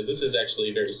this, because this is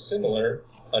actually very similar.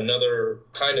 Another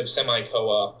kind of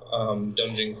semi-co-op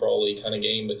dungeon crawly kind of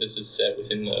game, but this is set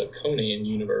within the Conan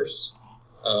universe.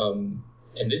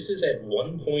 And this is at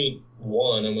 1.1,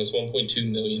 almost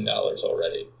 $1.2 million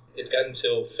already. It's got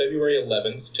until February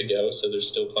 11th to go, so there's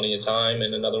still plenty of time,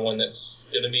 and another one that's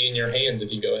going to be in your hands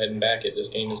if you go ahead and back it. This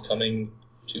game is coming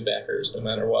to backers no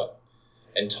matter what.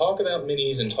 And talk about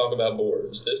minis and talk about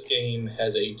boards. This game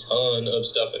has a ton of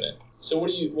stuff in it. So what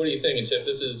do you think, Tiff?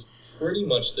 This is pretty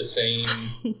much the same,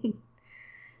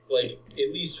 like,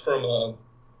 at least from a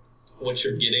what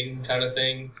you're getting kind of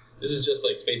thing. This is just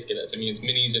like Space Cadets. I mean, it's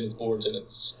minis and it's boards and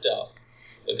it's stuff.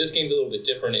 But this game's a little bit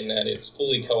different in that it's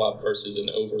fully co-op versus an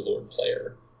Overlord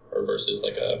player, or versus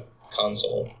like a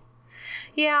console.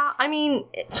 Yeah, I mean,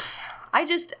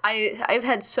 I've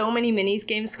had so many minis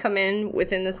games come in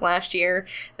within this last year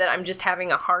that I'm just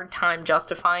having a hard time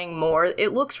justifying more.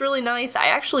 It looks really nice. I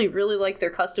actually really like their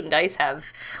custom dice have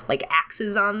like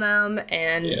axes on them,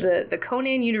 and the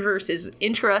Conan universe is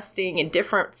interesting and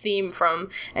different theme from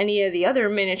any of the other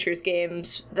miniatures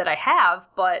games that I have,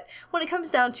 but when it comes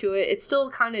down to it, it's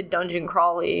still kind of dungeon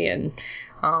crawly, and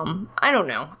I don't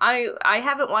know. I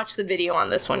haven't watched the video on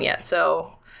this one yet,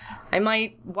 so I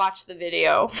might watch the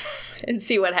video and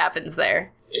see what happens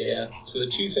there. Yeah, so the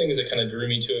two things that kind of drew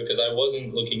me to it, because I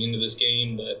wasn't looking into this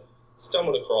game, but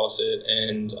stumbled across it,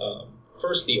 and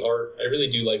first the art. I really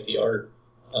do like the art.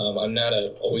 I'm not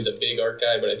always a big art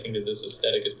guy, but I think that this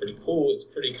aesthetic is pretty cool. It's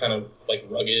pretty kind of like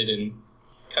rugged and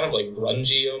kind of like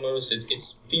grungy almost. It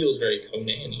feels very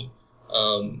Conan-y.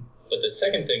 But the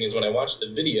second thing is when I watched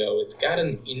the video, it's got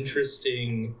an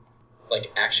interesting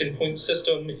like action point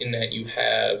system in that you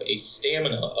have a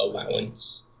stamina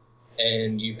allowance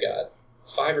and you've got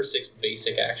 5 or 6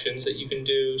 basic actions that you can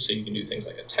do. So you can do things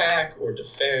like attack or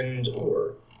defend,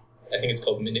 or I think it's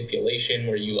called manipulation,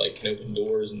 where you like can open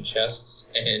doors and chests,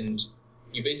 and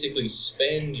you basically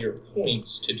spend your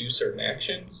points to do certain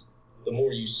actions. The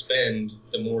more you spend,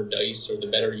 the more dice or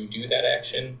the better you do that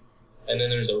action. And then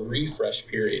there's a refresh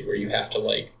period where you have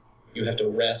to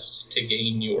rest to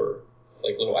gain your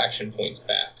like little action points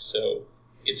back. So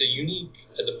it's a unique,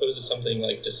 as opposed to something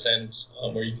like Descent,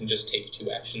 where you can just take 2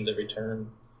 actions every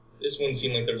turn. This one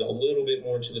seemed like there was a little bit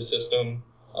more to the system,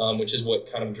 which is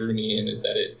what kind of drew me in, is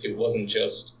that it wasn't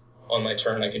just on my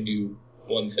turn I can do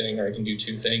one thing or I can do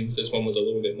 2 things. This one was a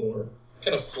little bit more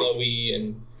kind of flowy,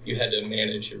 and you had to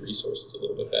manage your resources a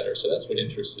little bit better. So that's what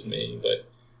interested me. But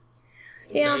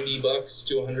 $90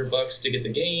 to $100 to get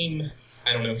the game,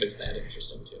 I don't know if it's that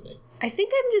interesting to me. I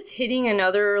think I'm just hitting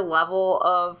another level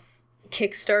of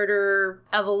Kickstarter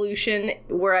evolution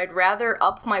where I'd rather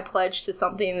up my pledge to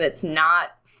something that's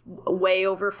not way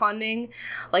overfunding.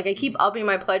 Like, I keep upping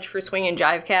my pledge for Swing and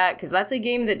Jive Cat because that's a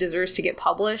game that deserves to get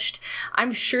published.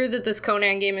 I'm sure that this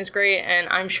Conan game is great, and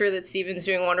I'm sure that Steven's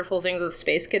doing wonderful things with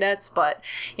Space Cadets, but,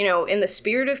 you know, in the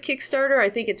spirit of Kickstarter, I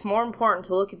think it's more important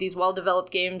to look at these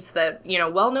well-developed games that, you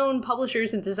know, well-known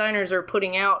publishers and designers are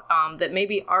putting out that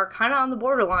maybe are kind of on the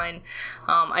borderline.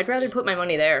 I'd rather put my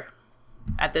money there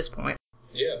at this point.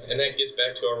 Yeah, and that gets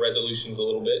back to our resolutions a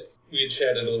little bit. We had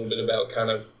chatted a little bit about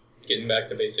kind of getting back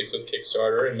to basics with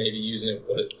Kickstarter and maybe using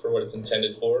it for what it's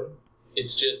intended for.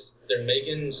 It's just, they're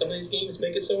making, some of these games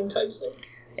make it so enticing.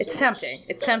 It's tempting.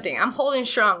 It's tempting. I'm holding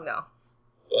strong, though.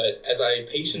 But as I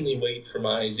patiently wait for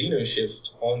my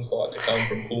Xenoshift Onslaught to come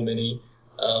from Cool Mini,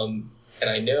 and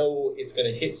I know it's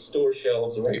going to hit store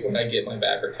shelves right when I get my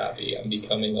backer copy, I'm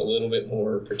becoming a little bit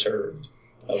more perturbed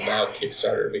about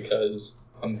Kickstarter, because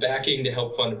I'm backing to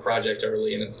help fund a project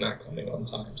early and it's not coming on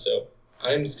time. So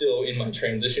I'm still in my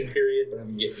transition period, but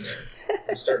I'm getting there.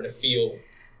 I'm starting to feel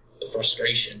the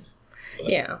frustration.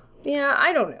 But Yeah,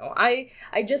 I don't know. I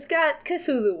just got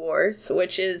Cthulhu Wars,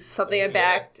 which is something I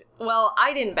backed. Yes. Well,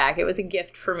 I didn't back. It was a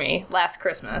gift for me last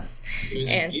Christmas. It was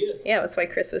a gift? Yeah, it was my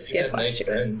Christmas gift last year.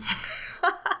 Friends.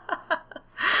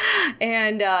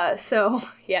 And so,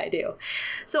 yeah, I do.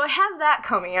 So I have that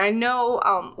coming. I know,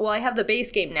 I have the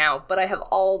base game now, but I have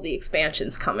all the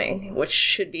expansions coming, which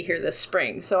should be here this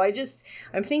spring. So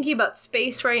I'm thinking about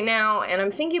space right now, and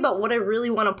I'm thinking about what I really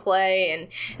want to play.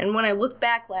 And when I look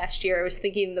back last year, I was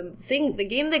thinking the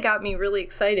game that got me really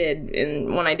excited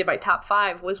when I did my top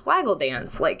 5 was Waggle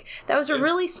Dance. Like, that was a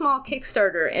really small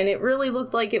Kickstarter, and it really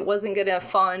looked like it wasn't going to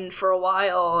fund for a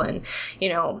while. And, you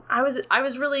know, I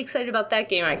was really excited about that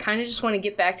game. I kind of just want to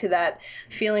get back to that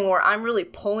feeling where I'm really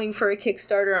pulling for a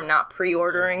Kickstarter. I'm not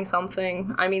pre-ordering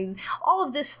something. I mean, all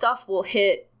of this stuff will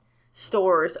hit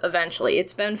stores eventually.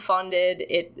 It's been funded.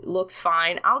 It looks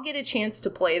fine. I'll get a chance to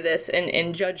play this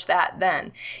and judge that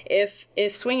then. If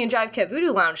Swing and Jive Cat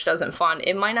Voodoo Lounge doesn't fund,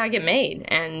 it might not get made,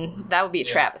 and that would be a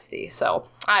travesty. So,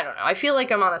 I don't know. I feel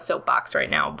like I'm on a soapbox right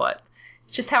now, but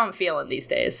it's just how I'm feeling these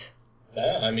days.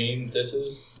 Yeah, I mean, this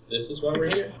is why we're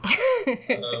here.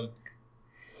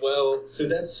 Well, so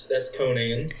that's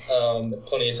Conan.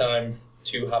 Plenty of time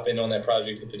to hop in on that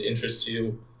project. If it interests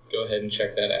you, go ahead and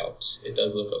check that out. It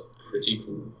does look pretty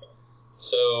cool.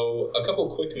 So a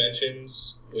couple quick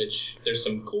mentions, which there's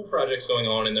some cool projects going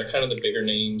on, and they're kind of the bigger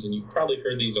names, and you've probably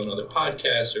heard these on other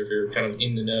podcasts, or if you're kind of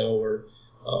in the know, or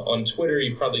on Twitter,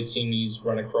 you've probably seen these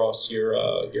run across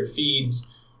your feeds.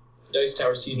 Dice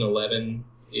Tower Season 11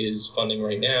 is funding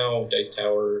right now. Dice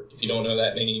Tower, if you don't know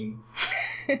that name,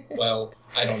 well,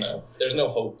 I don't know. There's no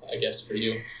hope, I guess, for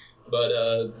you. But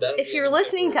if you're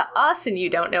listening to us and you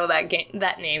don't know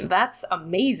that name, that's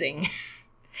amazing.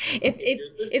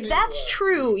 If that's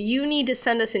true, you need to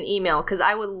send us an email because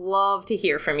I would love to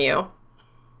hear from you.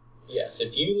 Yes,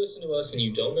 if you listen to us and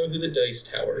you don't know who the Dice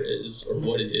Tower is or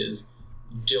what it is,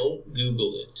 don't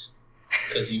Google it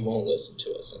because you won't listen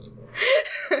to us anymore.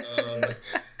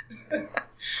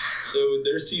 So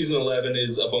their season 11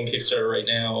 is up on Kickstarter right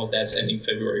now. That's ending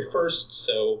February 1st.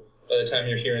 So by the time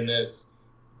you're hearing this,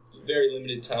 very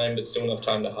limited time, but still enough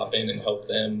time to hop in and help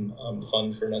them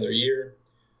fund for another year.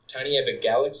 Tiny Epic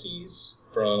Galaxies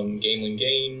from Gameling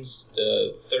Games,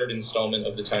 the third installment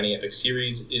of the Tiny Epic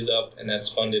series, is up, and that's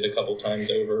funded a couple times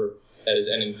over. That is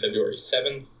ending February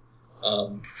 7th.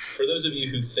 For those of you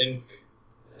who think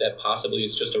that possibly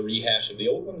it's just a rehash of the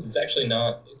old ones, it's actually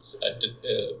not. It's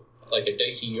like a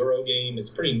dicey Euro game.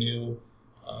 It's pretty new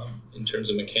in terms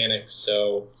of mechanics,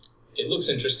 so it looks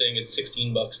interesting. It's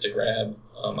 $16 to grab.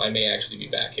 I may actually be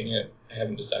backing it. I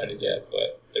haven't decided yet,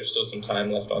 but there's still some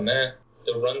time left on that.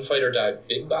 The Run Fight or Die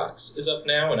Big Box is up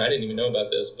now, and I didn't even know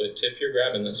about this, but Tiff, you're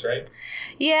grabbing this, right?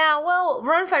 Yeah, well,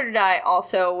 Run Fight or Die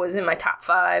also was in my top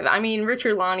 5. I mean,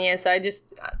 Richard Lanius,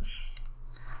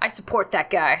 I support that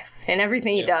guy and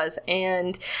everything he does.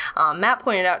 And Matt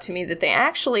pointed out to me that they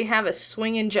actually have a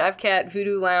Swing and Jive Cat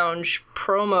Voodoo Lounge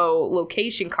promo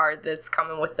location card that's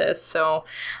coming with this. So,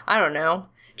 I don't know.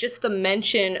 Just the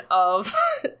mention of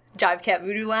Jive Cat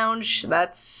Voodoo Lounge,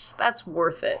 that's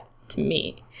worth it to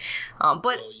me.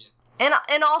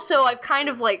 And also, I've kind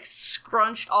of like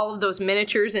scrunched all of those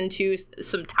miniatures into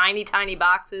some tiny, tiny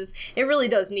boxes. It really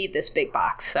does need this big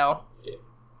box, so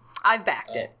I've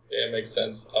backed it. Yeah, it makes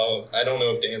sense. I don't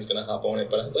know if Dan's gonna hop on it,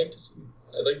 but I'd like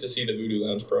to see the Voodoo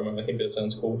Lounge promo. I think that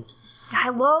sounds cool. I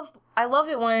love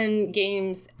it when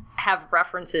games have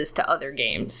references to other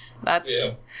games.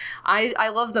 I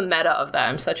love the meta of that.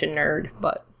 I'm such a nerd,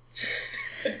 but.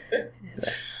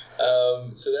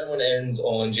 So that one ends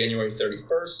on January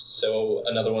 31st, so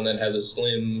another one that has a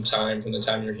slim time from the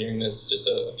time you're hearing this, just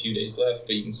a few days left,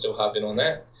 but you can still hop in on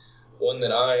that. One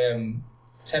that I am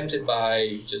tempted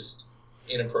by just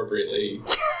inappropriately.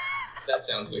 That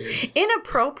sounds weird.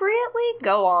 Inappropriately?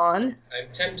 Go on.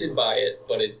 I'm tempted by it,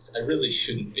 but I really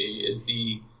shouldn't be, is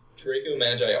the Draco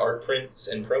Magi art prints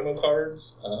and promo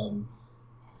cards.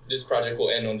 This project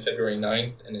will end on February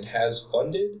 9th, and it has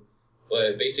funded.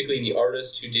 But basically, the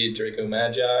artist who did Draco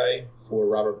Magi for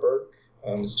Robert Burke,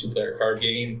 this 2-player card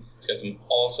game, it's got some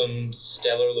awesome,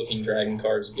 stellar-looking dragon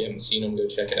cards. If you haven't seen them, go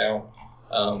check it out.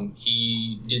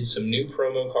 He did some new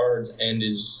promo cards and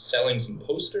is selling some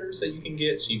posters that you can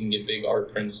get, so you can get big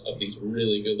art prints of these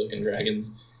really good-looking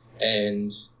dragons.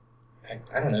 And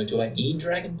I don't know, do I need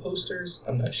dragon posters?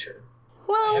 I'm not sure.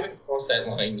 Well, I haven't crossed that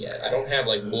line yet. I don't have,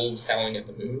 like, wolves howling at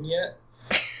the moon yet,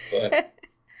 but...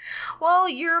 Well,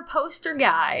 you're a poster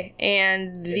guy,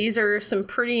 and these are some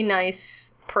pretty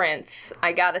nice prints,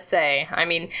 I gotta say. I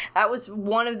mean, that was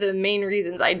one of the main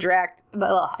reasons I backed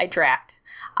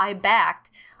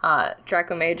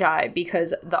Draco Magi,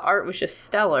 because the art was just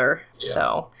stellar. Yeah.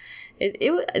 So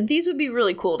these would be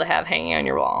really cool to have hanging on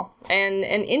your wall and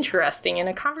interesting and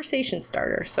a conversation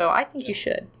starter. So I think you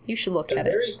should look at it.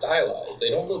 They're very stylized.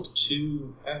 They don't look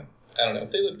too, I don't know,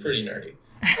 they look pretty nerdy.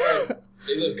 But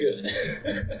they look good.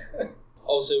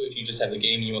 Also, if you just have the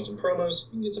game and you want some promos, you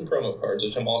can get some promo cards,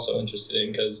 which I'm also interested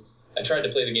in because I tried to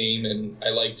play the game and I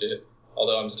liked it.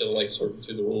 Although I'm still like sorting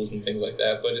through the rules and things like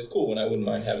that, but it's cool, and I wouldn't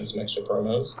mind having some extra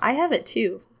promos. I have it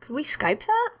too. Could we Skype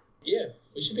that? Yeah,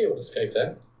 we should be able to Skype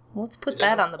that. Let's put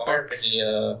that on the books.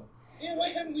 Yeah, why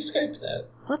haven't we Skyped that?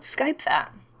 Let's Skype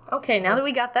that. Okay, now that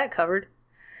we got that covered.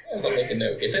 Yeah, I'll make a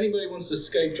note. If anybody wants to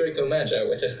Skype Draco Magi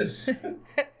with us, just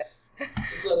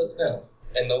let us know.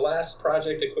 And the last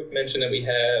project, a quick mention that we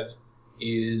have,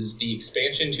 is the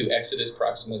expansion to Exodus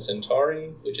Proxima Centauri,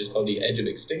 which is called the Edge of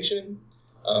Extinction.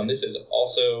 This is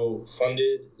also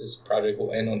funded. This project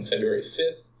will end on February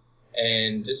 5th.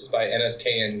 And this is by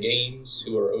NSKN Games,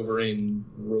 who are over in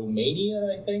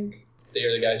Romania, I think. They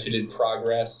are the guys who did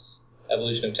Progress,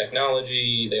 Evolution of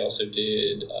Technology. They also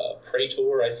did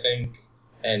Praetor, I think,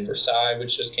 and Versailles,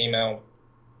 which just came out.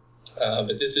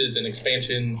 But this is an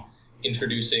expansion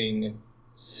introducing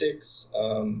 6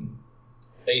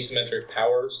 asymmetric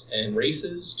powers and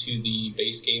races to the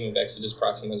base game of Exodus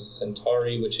Proximus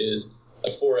Centauri, which is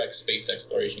a 4X space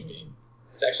exploration game.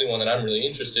 It's actually one that I'm really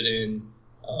interested in.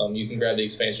 You can grab the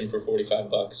expansion for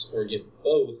 $45 or get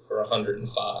both for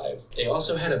 $105. They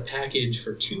also had a package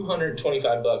for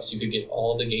 $225. You could get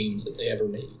all the games that they ever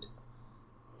made,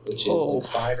 which is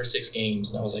like 5 or 6 games.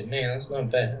 And I was like, man, that's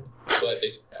not bad. But they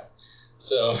scrapped.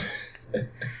 So,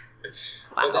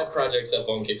 but that project's up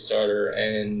on Kickstarter,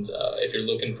 and if you're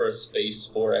looking for a space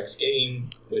 4X game,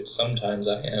 which sometimes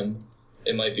I am,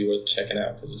 it might be worth checking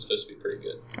out because it's supposed to be pretty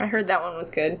good. I heard that one was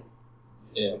good.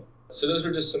 Yeah. So those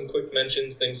were just some quick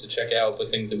mentions, things to check out,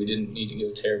 but things that we didn't need to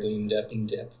go terribly in depth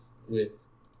with.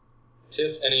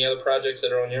 Tiff, any other projects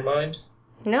that are on your mind?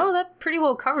 No, that pretty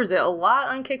well covers it. A lot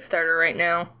on Kickstarter right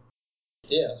now.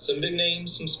 Yeah, some big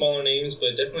names, some smaller names,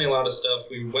 but definitely a lot of stuff.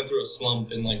 We went through a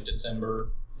slump in like December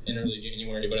and early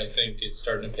January, but I think it's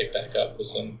starting to pick back up with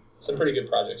some pretty good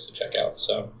projects to check out.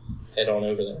 So head on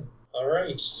over there. All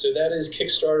right, so that is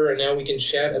Kickstarter, and now we can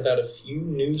chat about a few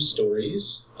news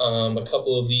stories. A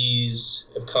couple of these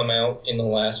have come out in the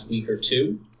last week or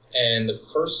two, and the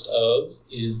first of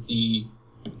is the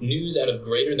news out of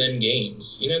Greater Than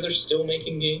Games. You know, they're still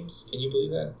making games. Can you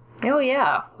believe that? Oh,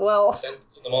 yeah. Well,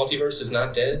 Sentinels in the Multiverse is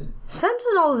not dead.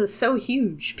 Sentinels is so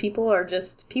huge.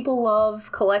 People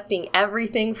love collecting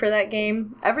everything for that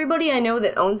game. Everybody I know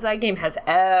that owns that game has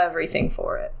everything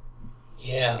for it.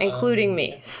 Yeah. Including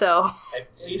me, so. I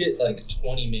played it like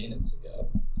 20 minutes ago.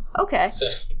 Okay. So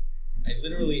I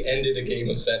literally ended a game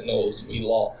of Sentinels. We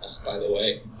lost, by the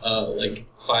way, like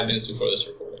 5 minutes before this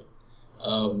recording.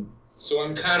 So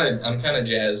I'm kind of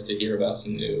jazzed to hear about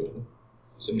some new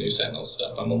Sentinels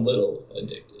stuff. I'm a little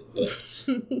addicted, but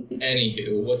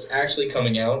anywho, what's actually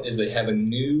coming out is they have a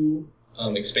new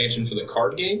expansion for the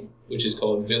card game, which is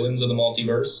called Villains of the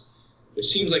Multiverse, which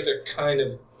seems like they're kind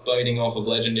of biting off of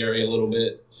Legendary a little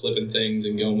bit, flipping things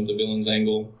and going with the villains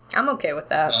angle. I'm okay with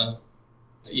that.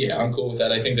 Yeah, I'm cool with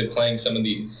that. I think that playing some of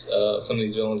these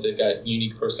villains, they've got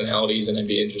unique personalities, and I'd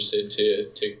be interested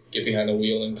to get behind the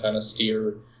wheel and kind of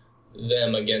steer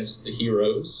them against the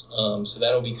heroes. So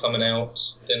that'll be coming out.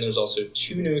 Then there's also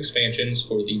 2 new expansions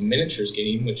for the miniatures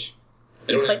game, which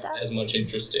I don't have as much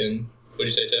interest in. What did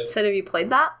you say, Tiff? Said, have you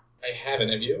played that? I haven't.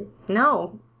 Have you?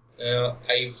 No.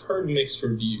 I've heard mixed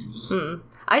reviews.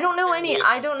 I don't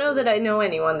know that I know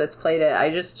anyone that's played it. I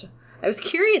was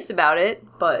curious about it,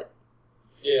 but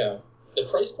yeah, the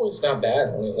price point's not bad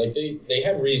on it. Like they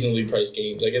have reasonably priced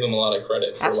games. I give them a lot of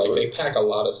credit for Absolutely. Like they pack a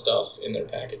lot of stuff in their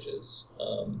packages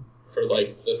for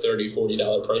like the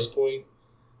 $30-$40 price point.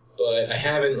 But I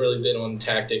haven't really been on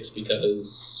Tactics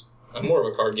because I'm more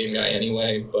of a card game guy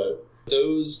anyway. But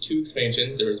those 2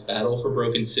 expansions, there is Battle for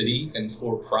Broken City and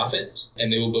For Profit,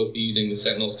 and they will both be using the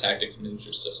Sentinels Tactics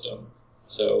miniature system.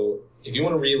 So if you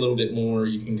want to read a little bit more,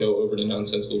 you can go over to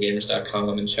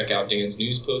nonsensicalgamers.com and check out Dan's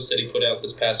news post that he put out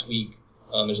this past week.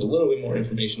 There's a little bit more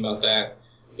information about that,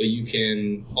 but you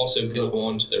can also go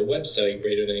on to their website,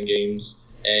 Greater Than Games,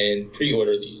 and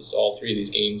pre-order these. All 3 of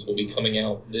these games will be coming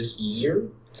out this year,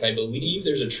 and I believe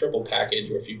there's a triple package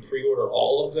where if you pre-order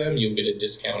all of them, you'll get a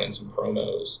discount and some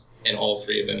promos, and all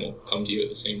 3 of them will come to you at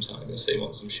the same time and save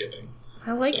on some shipping.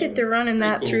 I like that they're running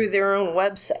that through their own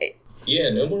website.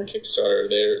 Yeah, no more Kickstarter.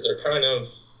 They're kind of,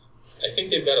 I think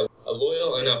they've got a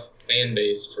loyal enough fan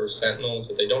base for Sentinels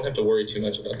that they don't have to worry too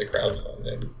much about the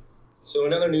crowdfunding. So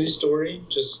another news story,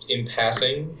 just in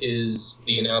passing, is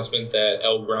the announcement that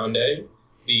El Grande,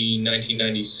 the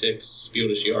 1996 Spiel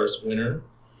des Jahres winner,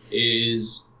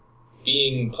 is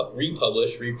being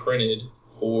reprinted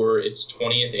for its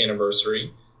 20th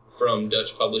anniversary from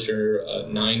Dutch publisher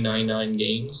 999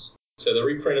 Games. So the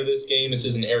reprint of this game, this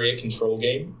is an area control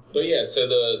game. But yeah, so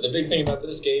the big thing about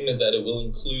this game is that it will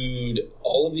include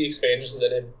all of the expansions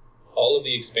that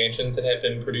have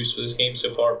been produced for this game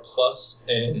so far, plus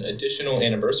an additional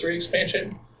anniversary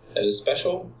expansion that is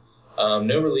special.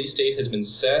 No release date has been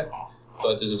set,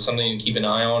 but this is something to keep an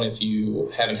eye on if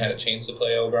you haven't had a chance to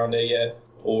play El Grande yet,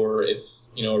 or if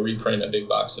a reprint, a big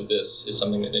box of this is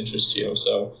something that interests you.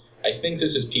 So I think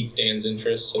this has piqued Dan's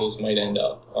interest, so this might end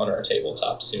up on our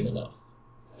tabletop soon enough.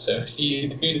 So you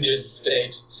can just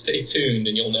stay tuned,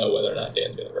 and you'll know whether or not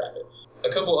Dan's going to grab it.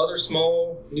 A couple other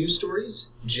small news stories.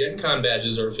 Gen Con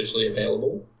badges are officially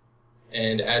available,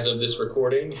 And as of this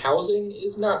recording, housing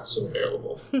is not so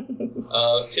available. Tiff,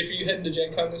 are you heading to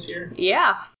Gen Con this year?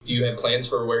 Yeah. Do you have plans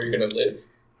for where you're going to live?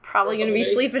 Probably going to be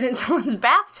sleeping in someone's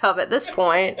bathtub at this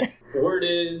point. Word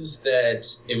is that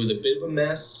it was a bit of a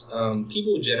mess.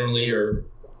 People generally are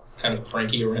kind of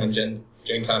cranky around Gen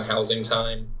Con housing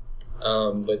time.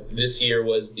 But this year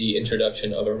was the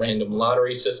introduction of a random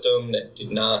lottery system that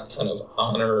did not kind of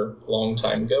honor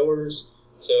long-time goers.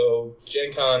 So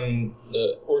Gen Con,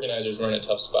 the organizers were in a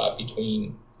tough spot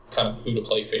between kind of who to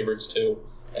play favorites to,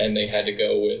 and they had to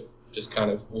go with just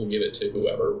kind of, we'll give it to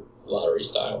whoever, lottery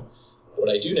style. What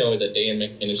I do know is that Dan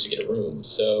managed to get a room,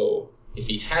 so if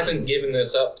he hasn't given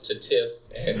this up to Tiff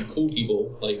and cool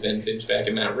people like Ben Finchback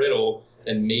and Matt Riddle,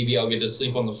 then maybe I'll get to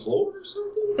sleep on the floor or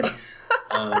something?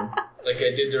 Like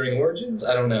I did during Origins?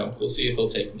 I don't know. We'll see if he'll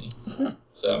take me.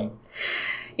 So...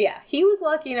 Yeah, he was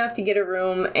lucky enough to get a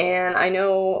room, and I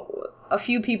know a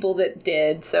few people that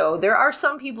did, so there are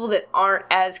some people that aren't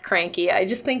as cranky. I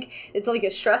just think it's like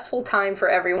a stressful time for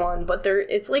everyone, but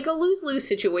it's like a lose-lose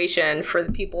situation for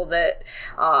the people that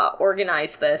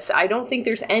organize this. I don't think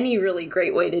there's any really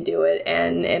great way to do it,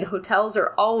 and hotels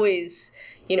are always,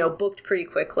 booked pretty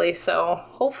quickly, so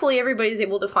hopefully everybody's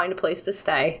able to find a place to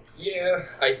stay. Yeah,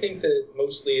 I think that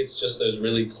mostly it's just those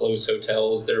really close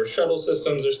hotels. There are shuttle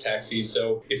systems, there's taxis,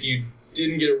 so if you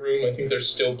didn't get a room, I think there's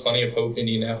still plenty of hope.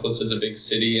 Indianapolis is a big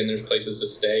city and there's places to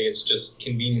stay. It's just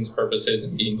convenience purposes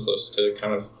and being close to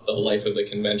kind of the life of the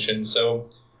convention. So,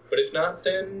 but if not,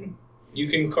 then you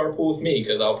can carpool with me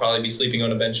because I'll probably be sleeping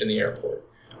on a bench in the airport.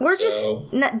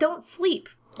 Don't sleep.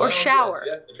 Or shower.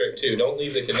 Yes, that's the trick, too. Don't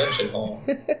leave the convention hall.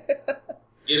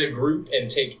 Get a group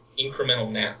and take incremental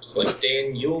naps. Like,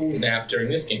 Dan, you'll nap during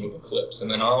this game of Eclipse,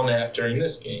 and then I'll nap during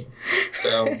this game.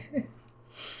 So,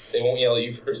 they won't yell at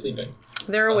you for sleeping.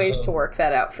 There are ways to work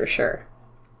that out, for sure.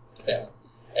 Yeah.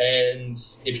 And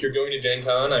if you're going to Gen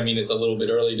Con, I mean, it's a little bit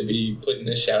early to be putting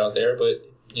this shout out there, but,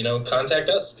 contact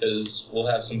us, because we'll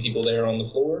have some people there on the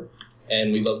floor,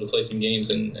 and we'd love to play some games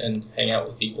and hang out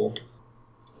with people.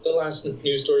 The last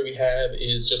news story we have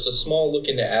is just a small look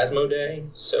into Asmodee.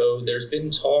 So there's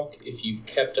been talk, if you've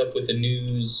kept up with the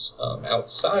news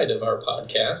outside of our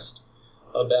podcast,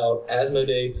 about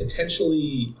Asmodee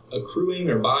potentially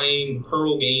accruing or buying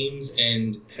Pearl Games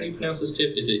and, how do you pronounce this,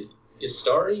 Tiff? Is it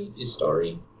Istari?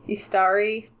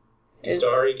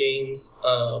 Istari Games.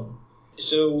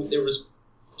 So there was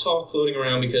talk floating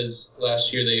around because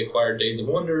last year they acquired Days of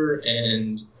Wonder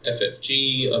and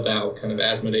FFG about kind of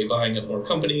Asmodee buying up more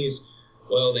companies.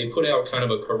 Well, they put out kind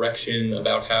of a correction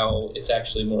about how it's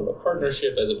actually more of a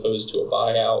partnership as opposed to a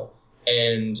buyout.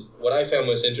 And what I found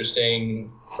most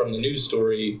interesting from the news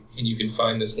story, and you can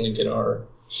find this link in our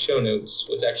show notes,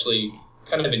 was actually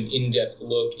kind of an in-depth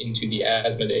look into the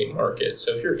Asmodee market.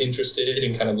 So if you're interested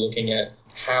in kind of looking at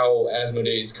how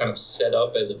Asmodee is kind of set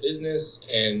up as a business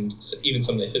and even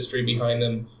some of the history behind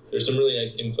them, there's some really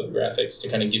nice infographics to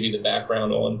kind of give you the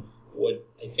background on what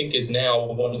I think is now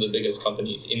one of the biggest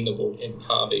companies in the board game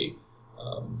hobby.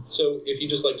 So if you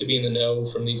just like to be in the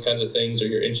know from these kinds of things, or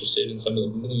you're interested in some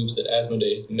of the moves that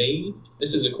Asmodee has made,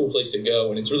 this is a cool place to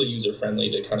go, and it's really user-friendly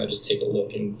to kind of just take a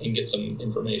look and get some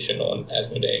information on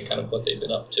Asmodee and kind of what they've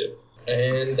been up to.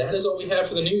 And that is all we have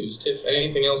for the news. Tiff,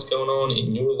 anything else going on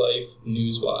in your life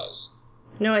news-wise?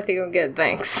 No, I think I'm good,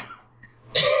 thanks.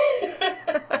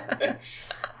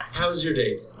 How's your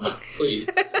day? Please.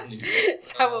 Is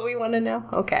that what we want to know?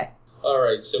 Okay. All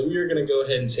right, so we are going to go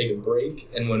ahead and take a break,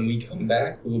 and when we come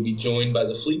back, we will be joined by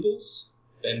the Fleeples,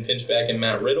 Ben Finchback and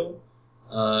Matt Riddle,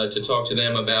 to talk to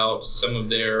them about some of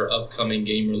their upcoming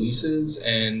game releases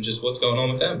and just what's going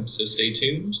on with them. So stay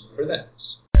tuned for that.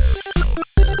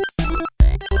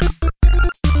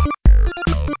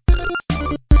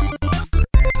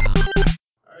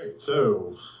 All right,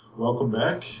 so welcome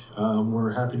back.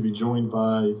 We're happy to be joined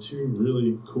by two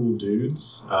really cool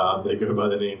dudes. They go by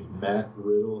the names Matt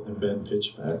Riddle and Ben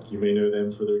Pitchback. You may know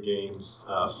them for their games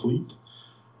Fleet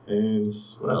and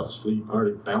what else? Fleet,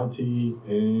 Arctic Bounty,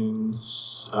 and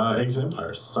Eggs and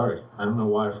Empires. Sorry, I don't know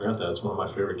why I forgot that. It's one of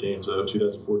my favorite games of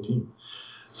 2014.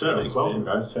 So, Thanks, welcome,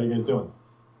 man. guys. How you guys doing?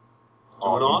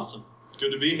 Doing awesome.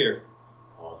 Good to be here.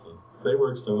 Awesome. They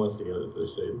work so much together that they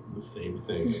say the same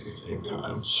thing at the same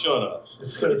time. Shut up.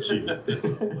 It's so cute. I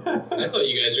thought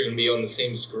you guys were going to be on the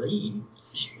same screen.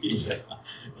 Yeah.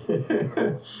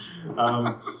 So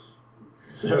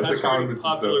That's a very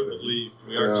popular belief.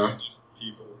 We are two different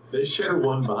people. they share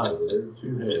one body. They're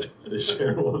two heads. They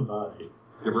share one body.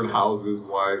 Different houses,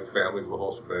 wives, families, the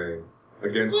whole shebang.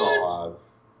 Against all odds.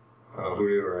 Who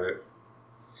knew, right?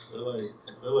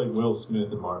 They're like Will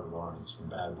Smith and Martin Lawrence from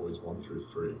Bad Boys 1 through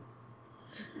 3.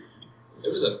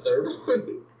 There was a third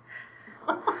one?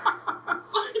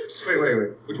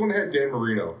 Wait. Which one had Dan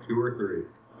Marino? 2 or 3?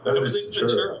 That was Ace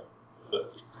Ventura.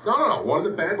 No. One of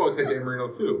the bad boys had Dan Marino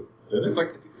too. It's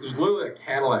like there's literally a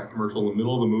Cadillac commercial in the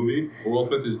middle of the movie where Will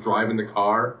Smith is driving the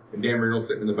car and Dan Marino's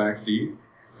sitting in the back seat.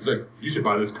 He's like, "You should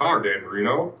buy this car, Dan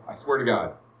Marino." I swear to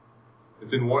God,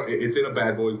 it's in a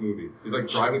Bad Boys movie. He's like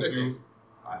driving through.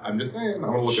 I'm just saying. I'm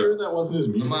gonna look sure that wasn't his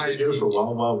music video for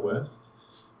Wild Wild West.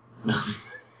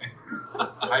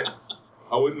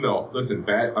 I wouldn't know. Listen,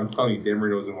 I'm telling you, Dan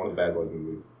Marino's in one of the Bad Boys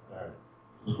movies.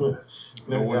 Alright.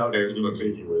 No one cares about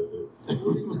Biggie with it.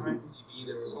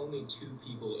 There was only 2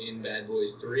 people in Bad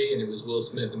Boys 3, and it was Will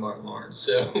Smith and Martin Lawrence,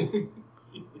 so...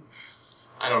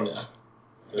 I don't know.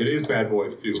 It is Bad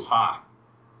Boys 2. Ha!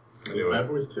 It's Bad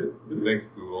Boys 2? Thanks,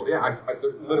 Google. Yeah,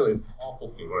 literally, it's an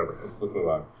awful scene. Whatever. Let's move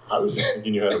on. I was just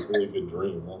thinking you had a really good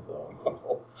dream, that's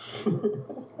all.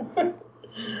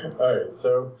 Alright,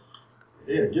 so...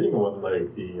 Yeah, getting on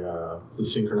like the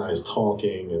synchronized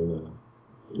talking and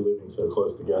the living so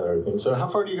close together, everything. So how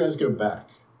far do you guys go back?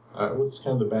 What's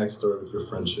kind of the backstory with your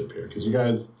friendship here? Because you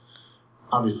guys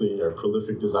obviously are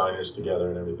prolific designers together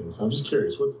and everything. So I'm just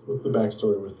curious, what's the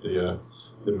backstory with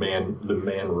the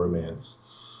man romance?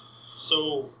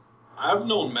 So I've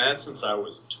known Matt since I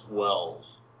was 12.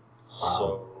 Wow.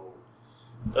 So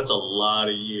that's a lot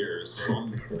of years. So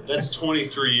that's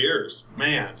 23 years,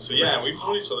 man. So yeah, we've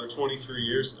known each other 23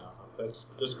 years now.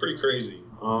 That's pretty crazy.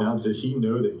 Now, did he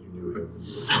know that you knew him?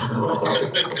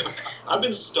 I've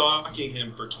been stalking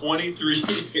him for 23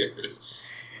 years.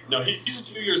 No, he's a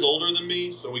few years older than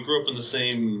me, so we grew up in the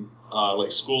same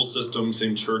like school system,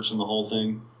 same church, and the whole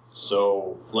thing.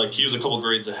 So like he was a couple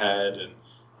grades ahead, and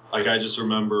like I just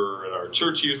remember at our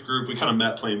church youth group, we kind of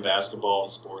met playing basketball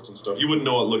and sports and stuff. You wouldn't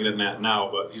know it looking at Matt now,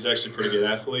 but he's actually a pretty good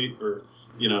athlete, or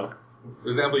you know.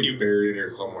 There's an athlete buried in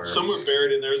here somewhere. Somewhere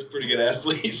buried in there is a pretty good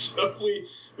athlete. So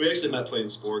we actually met playing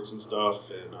sports and stuff,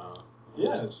 and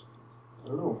yeah, it's, I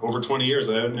don't know, over 20 years.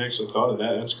 I hadn't actually thought of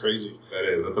that. That's crazy.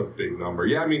 That's a big number.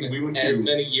 Yeah, I mean, we went as to...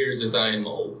 many years as I am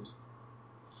old.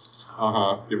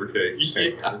 Give or take.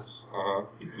 Yeah.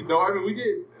 No, I mean, we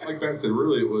did, like Ben said,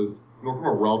 really it was, from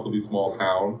a relatively small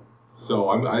town. So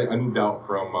I moved out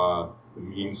from the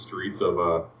mean streets of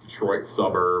a Detroit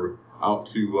suburb out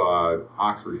to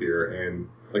Oxford here, and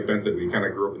like Ben said, we kind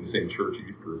of grew up in the same church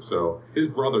youth group. So his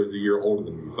brother is a year older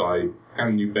than me, so I kind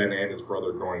of knew Ben and his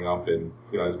brother growing up, and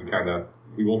as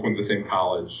we both went to the same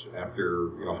college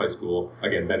after high school.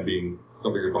 Again, Ben being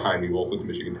some years behind me, both went to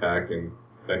Michigan Tech, and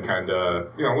then kind of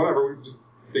whatever, we just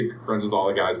stayed friends with all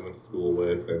the guys we went to school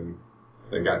with, and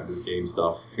then got into this game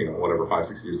stuff,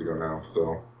 5-6 years ago now.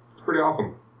 So it's pretty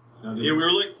awesome. Yeah, we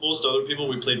were like most other people.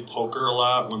 We played poker a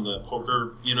lot when the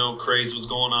poker, craze was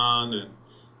going on, and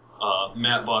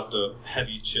Matt bought the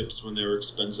heavy chips when they were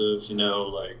expensive,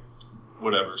 like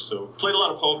whatever. So played a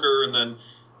lot of poker, and then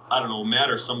I don't know,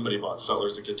 Matt or somebody bought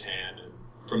Settlers of Catan, and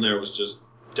from there it was just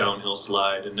downhill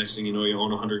slide. And next thing you know, you own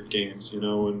 100 games, and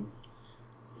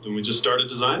then we just started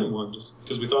designing one just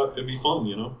because we thought it'd be fun,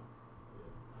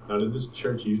 Now, did this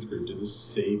church youth group, did this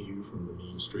save you from the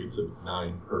mean streets of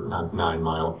 8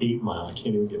 Mile? I can't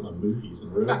even get my movies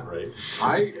and road right.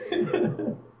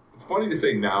 It's funny to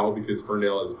say now because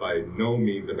Ferndale is by no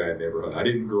means a bad neighborhood. I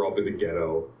didn't grow up in the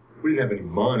ghetto. We didn't have any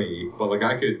money, but like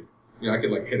I could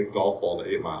like hit a golf ball to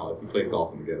 8 Mile if we played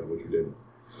golf in the ghetto, which we didn't.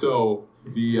 So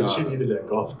you needed that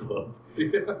golf club.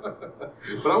 Yeah.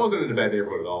 But I wasn't in a bad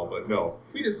neighborhood at all. But no,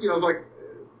 we just I was like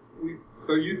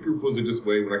the youth group was just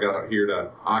way when I got out here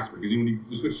to Oxford, because when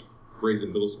you switch grades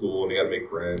in middle school and you got to make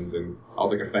friends, and I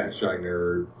was like a fat shy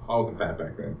nerd. I wasn't fat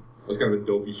back then. I was kind of a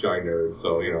dopey shy nerd,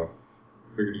 so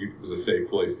figured youth was a safe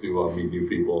place to meet new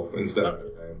people instead of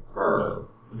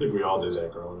I think we all did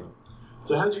that growing up.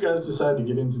 So how did you guys decide to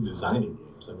get into designing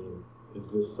games? I mean, is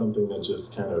this something that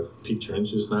just kind of piqued your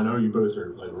interest? And I know you both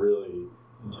are like really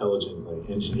intelligent, like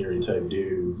engineering type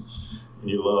dudes, and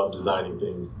you love designing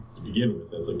things to begin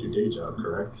with. That's like your day job,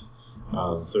 correct?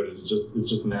 So it's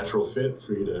just a natural fit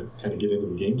for you to kind of get into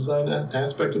the game design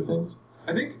aspect of things?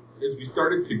 I think as we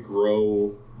started to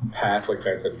grow past, like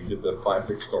Ben said, we did the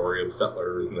classic story of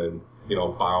Settlers, and then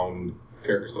found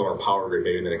characters on our Power Grid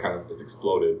game, and then it kind of just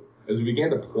exploded. As we began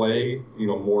to play,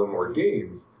 more and more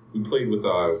games, we played with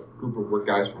a group of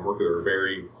guys from work that are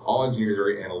all engineers,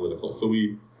 very analytical. So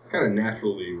we kind of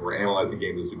naturally were analyzing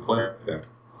games as we played them.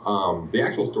 The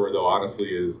actual story, though, honestly,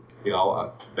 is,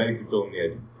 Ben could fill in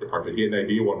the department. He had an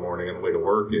idea one morning on the way to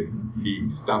work, and he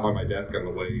stopped by my desk on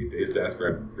the way to his desk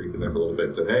after he'd been there for a little bit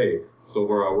and said, "Hey, so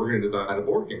we're going to design a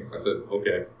board game." I said,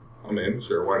 "Okay, I'm in,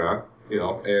 sure, why not?"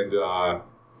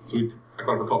 So I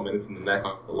caught him for a couple minutes, and then at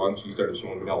lunch, he started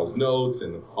showing me all his notes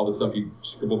and all the stuff he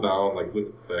scribbled down, like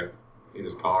with the in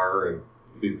his car, and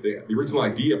the original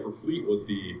idea for Fleet was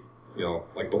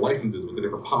like the licenses with the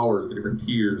different powers, the different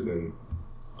tiers, and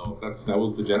that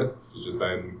was the genesis. It's just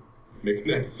been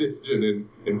making that decision and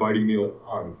inviting me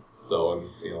on. So, and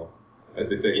as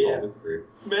they say, yeah. it's great.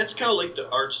 Matt's kind of like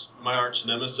my arch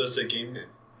nemesis at game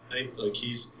night. Like,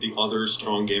 he's the other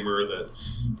strong gamer that,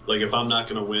 like, if I'm not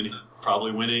going to win, he's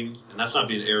probably winning. And that's not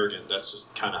being arrogant. That's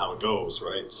just kind of how it goes,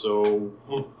 right? So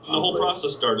when the whole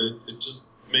process started, it just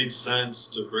made sense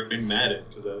to bring Matt in,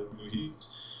 because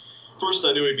first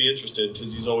I knew he'd be interested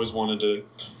because he's always wanted to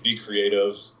be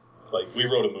creative. Like, we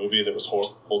wrote a movie that was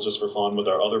horrible just for fun with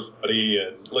our other buddy,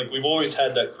 and like, we've always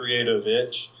had that creative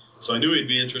itch. So I knew he'd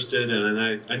be interested,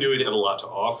 and I knew he'd have a lot to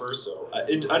offer. So I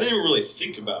didn't even really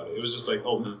think about it. It was just like,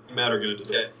 oh, Matt are going to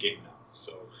design a game now.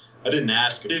 So I didn't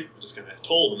ask him. I just kind of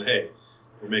told him, hey,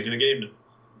 we're making a game now.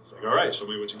 It's like, all right, show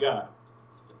me what you got.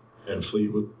 And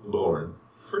Fleet was born.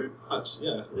 Pretty much,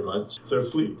 yeah. Pretty much.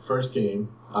 So Fleet, first game,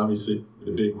 obviously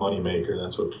the big money maker.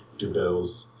 That's what pays your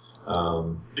bills.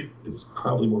 It's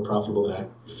probably more profitable than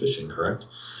active fishing, correct?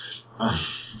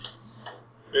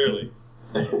 Barely.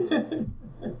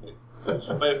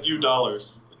 By a few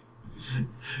dollars.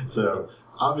 So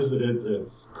obviously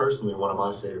it's personally one of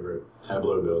my favorite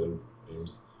tableau building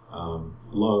games.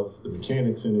 Love the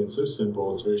mechanics in it. It's so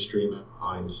simple. It's very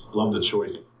streamlined. Love the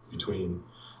choice between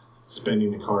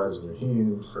spending the cards in your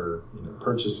hand for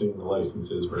purchasing the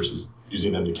licenses versus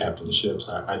using them to captain the ships.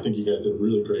 I think you guys did a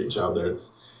really great job there.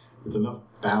 It's enough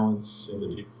balance in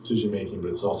the decision making, but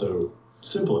it's also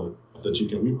simple enough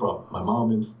that we brought my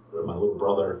mom in, my little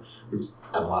brother. We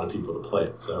had a lot of people to play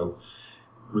it. So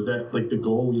was that like the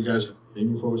goal you guys were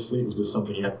aiming for with Fleet? Was this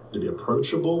something you had to be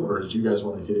approachable, or did you guys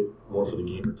want to hit it more for the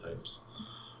gamer types?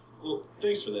 Well,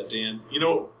 thanks for that, Dan.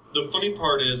 The funny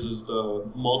part is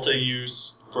the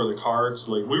multi-use for the cards.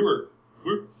 Like, we were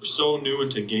so new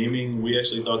into gaming, we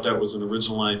actually thought that was an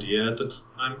original idea at the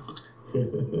time.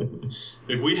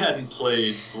 Like, we hadn't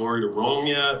played Glory to Rome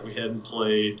yet. We hadn't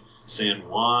played San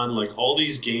Juan. Like, all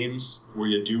these games where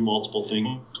you do multiple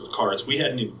things with cards, we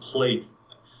hadn't even played.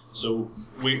 So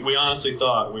we honestly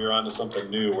thought we were onto something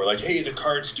new. We're like, hey, the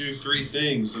cards do 3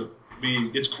 things.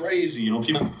 It's crazy.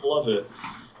 People love it.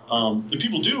 And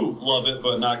people do love it,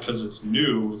 but not because it's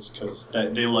new. It's because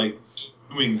they like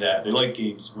doing that. They like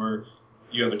games where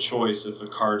you have a choice if a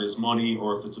card is money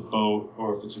or if it's a boat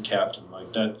or if it's a captain.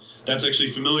 Like that. That's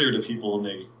actually familiar to people,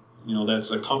 and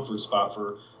that's a comfort spot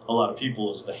for a lot of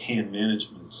people, is the hand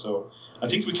management. So I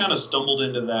think we kind of stumbled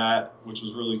into that, which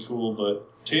was really cool.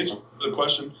 But to answer the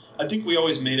question, I think we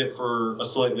always made it for a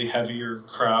slightly heavier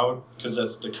crowd, because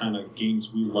that's the kind of games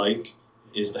we like,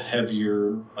 is the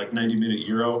heavier, like 90-minute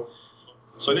Euro.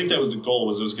 So I think that was the goal,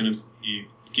 was it was going to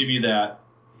give you that,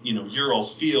 Euro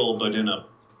feel, but in a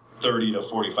 30 to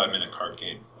 45-minute card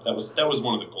game. That was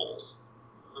one of the goals.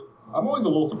 I'm always a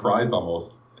little surprised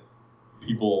almost.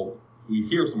 People, we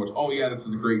hear so much, oh yeah, this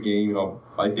is a great game,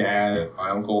 my dad, my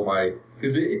uncle,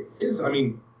 because it is,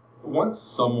 once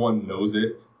someone knows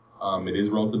it, it is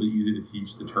relatively easy to teach.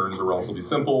 The turns are relatively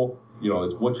simple.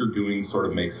 It's what you're doing sort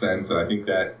of makes sense, and I think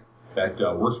that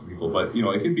works for people. But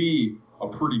it can be a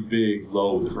pretty big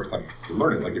load the first time you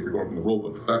learn it, like if you're going from the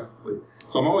rulebook, especially.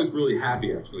 So I'm always really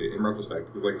happy, actually, in retrospect,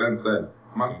 because like Ben said,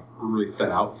 I'm not really set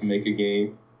out to make a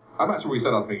game. I'm not sure we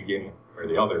set out to make a game or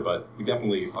the other, but we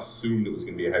definitely assumed it was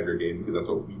going to be a heavier game because that's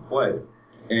what we play.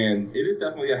 And it is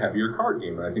definitely a heavier card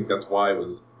game, and I think that's why it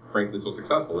was, frankly, so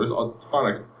successful. There's a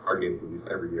ton of card games released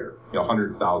every year,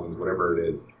 hundreds, thousands, whatever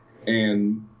it is.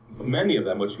 And many of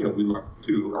them, which, we love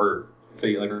too, are,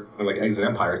 say, like Eggs and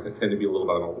Empires, that tend to be a little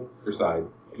bit on the older side.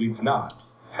 It's not.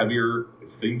 Heavier,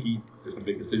 it's thinky, there's some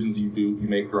big decisions you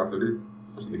make throughout the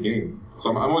course of the game. So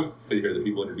I'm always happy to hear that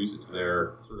people introduce it to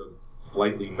their sort of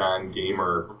slightly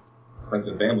non-gamer friends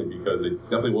and family, because it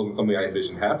definitely wasn't something I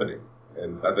envisioned happening.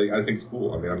 And I think it's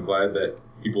cool. I'm glad that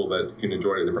people that can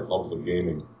enjoy it at different levels of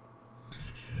gaming.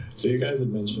 So you guys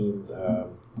had mentioned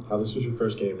how this was your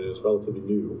first game, and it was relatively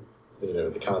new.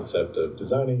 The concept of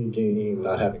designing a game,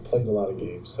 not having played a lot of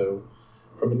games. So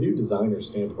from a new designer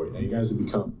standpoint, now you guys have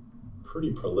become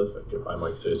pretty prolific, if I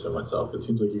might say so myself. It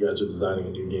seems like you guys are designing a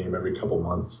new game every couple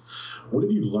months. What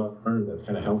have you learned that's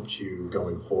kind of helped you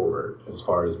going forward, as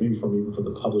far as maybe even from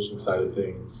the publishing side of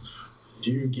things?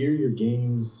 Do you gear your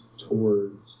games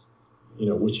towards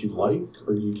what you like,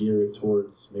 or do you gear it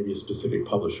towards maybe a specific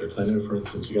publisher? Because I know, for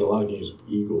instance, you got a lot of games with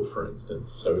Eagle, for instance.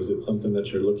 So is it something that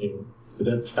you're looking? Does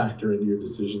that factor into your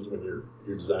decisions when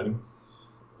you're designing?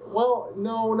 Well,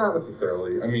 no, not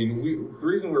necessarily. The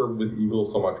reason we're with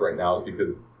Eagle so much right now is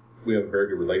because we have a very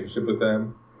good relationship with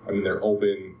them. They're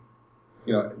open.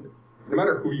 No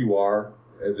matter who you are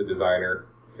as a designer,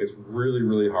 it's really,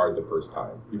 really hard the first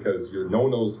time because no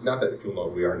one knows, not that people know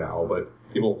who we are now, but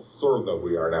people sort of know who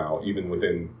we are now, even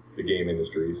within the game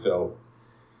industry. So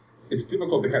it's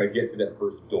difficult to kind of get to that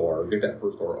first door, get that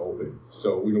first door open.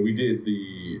 So, we did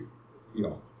the,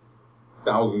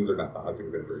 thousands, or not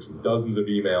thousands, exaggeration, dozens of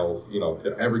emails,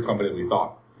 to every company that we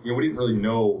thought. We didn't really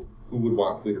know who would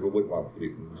want Fleet or who wouldn't want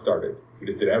Fleet when we started. We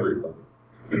just did everybody.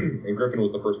 And Griffin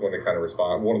was the first one to kind of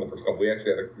respond, one of the first companies. We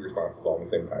actually had a few responses all in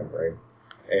the same time frame.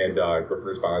 And Griffin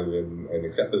responded and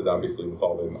accepted it, obviously, and it's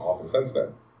all been awesome since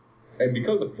then. And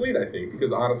because of Fleet, I think,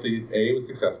 because honestly, A, it was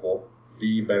successful,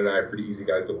 B, Ben and I are pretty easy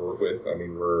guys to work with. I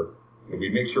mean, we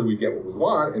make sure we get what we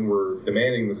want, and we're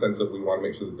demanding in the sense that we want to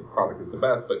make sure that the product is the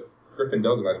best, but Griffin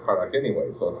does a nice product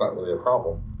anyway, so it's not really a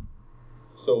problem.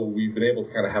 So we've been able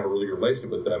to kind of have a really good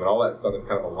relationship with them, and all that stuff has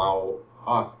kind of allow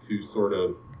us to sort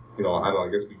of, I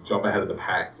guess we jump ahead of the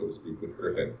pack, so to speak, with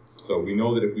Griffin. So we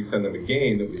know that if we send them a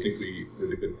game that we think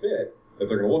is a good fit, that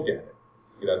they're going to look at it.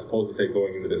 As opposed to, say,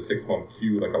 going into this 6-month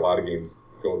queue like a lot of games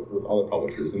go with other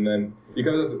publishers. And then,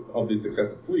 because of the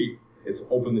success of Fleet, it's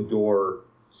opened the door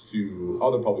to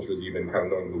other publishers even kind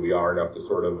of knowing who we are enough to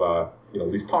sort of, at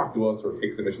least talk to us or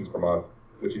take submissions from us,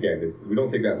 which, again, we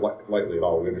don't take that lightly at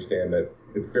all. We understand that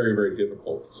it's very, very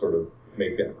difficult to sort of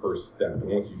make that first step. And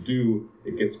once you do,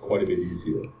 it gets quite a bit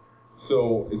easier.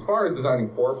 So as far as designing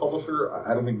for a publisher,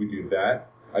 I don't think we do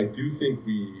that. I do think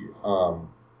we,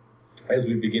 as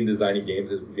we begin designing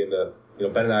games, as we begin to,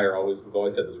 Ben and I we've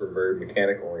always said this, we're very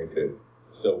mechanic oriented.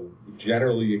 So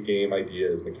generally a game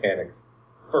idea is mechanics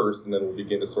first, and then we'll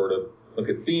begin to sort of look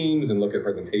at themes and look at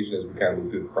presentation as we kind of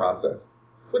move through the process.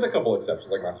 With a couple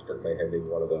exceptions, like Master Stroke Mayhem being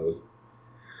one of those.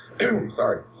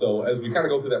 Sorry. So as we kind of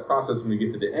go through that process and we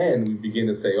get to the end, we begin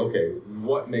to say, okay,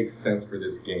 what makes sense for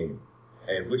this game?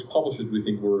 And which publishers do we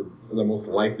think were the most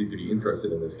likely to be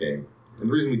interested in this game? And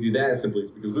the reason we do that is simply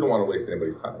because we don't want to waste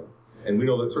anybody's time. And we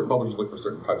know that certain publishers look for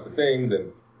certain types of things,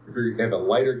 and if you have a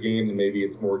lighter game, then maybe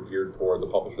it's more geared towards a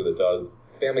publisher that does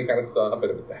family kind of stuff, and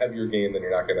if it's a heavier game, then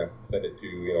you're not going to send it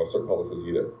to, certain publishers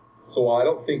either. So while I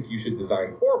don't think you should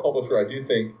design for a publisher, I do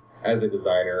think as a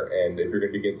designer, and if you're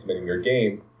going to begin submitting your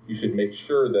game, you should make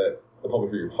sure that the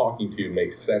publisher you're talking to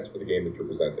makes sense for the game that you're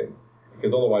presenting.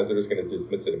 Because otherwise, they're just going to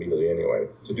dismiss it immediately anyway.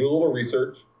 So do a little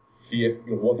research, see if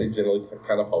what they generally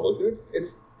kind of publish.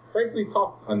 It's frankly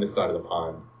tough on this side of the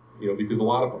pond. Because a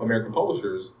lot of American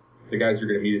publishers, the guys you're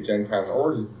going to meet at Gen Con and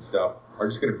Origins and stuff, are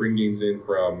just going to bring games in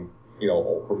from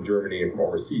Germany and from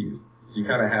overseas. So you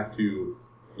kind of have to,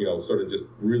 sort of just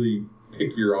really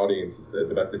pick your audience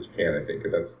the best that you can, I think.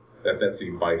 And that's the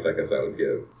advice, I guess, I would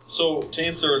give. So to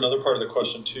answer another part of the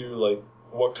question, too, like,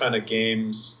 what kind of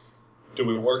games do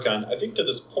we work on? I think to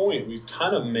this point, we've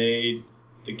kind of made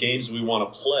the games we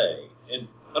want to play. And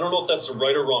I don't know if that's the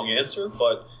right or wrong answer,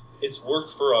 but it's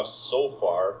worked for us so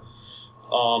far.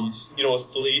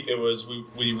 With Fleet, it was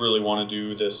we really want to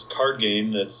do this card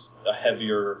game that's a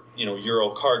heavier,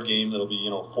 Euro card game that'll be,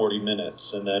 40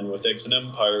 minutes. And then with Eggs and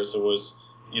Empires, it was,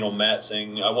 Matt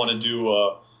saying, I want to do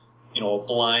a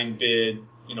blind bid,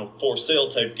 for sale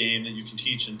type game that you can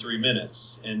teach in 3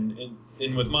 minutes. And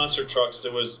with Monster Trucks,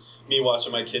 it was me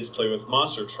watching my kids play with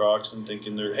Monster Trucks and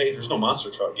thinking, there's no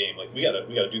Monster Truck game. Like, we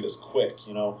gotta do this quick,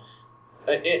 And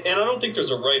I don't think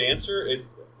there's a right answer.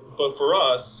 But for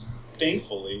us,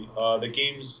 thankfully, the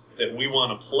games that we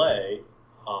want to play,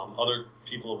 other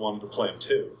people have wanted to play them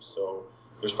too. So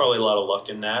there's probably a lot of luck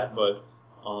in that. But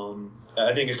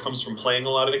I think it comes from playing a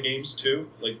lot of the games too.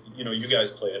 Like, you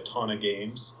guys play a ton of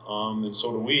games, and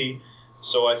so do we.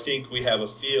 So I think we have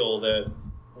a feel that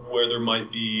where there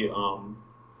might be,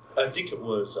 I think it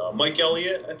was Mike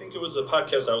Elliott. I think it was a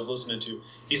podcast I was listening to.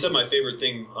 He said my favorite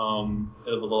thing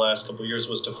over the last couple of years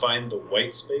was to find the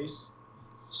white space.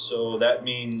 So that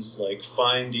means, like,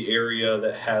 find the area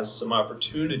that has some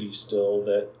opportunity still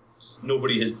that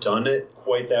nobody has done it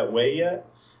quite that way yet.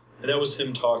 And that was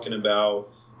him talking about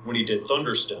when he did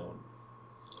Thunderstone.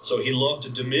 So he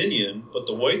loved Dominion, but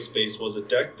the white space was a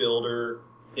deck builder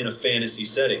in a fantasy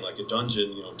setting, like a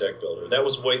dungeon, deck builder. That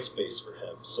was white space for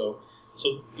him. So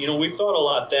we've thought a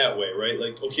lot that way, right?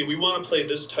 Like, okay, we want to play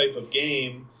this type of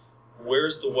game.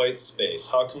 Where's the white space?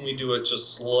 How can we do it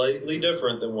just slightly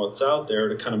different than what's out there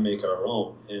to kind of make our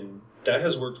own? And that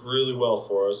has worked really well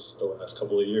for us the last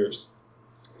couple of years.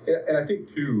 Yeah, and I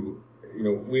think, too,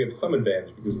 we have some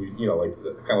advantage because we,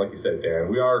 like you said,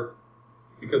 Dan,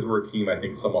 because we're a team, I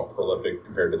think, somewhat prolific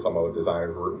compared to some other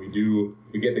designers.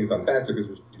 We get things done faster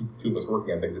because there's two of us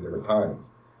working on things at different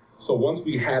times. So once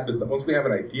we have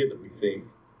an idea that we think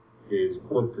is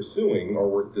worth pursuing or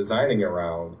worth designing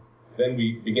around, then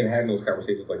we begin having those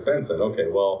conversations like Ben said. Okay,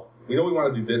 well, we know we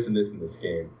want to do this and this in this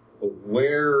game, but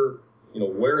where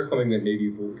where is something that maybe,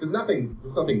 because there's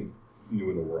nothing new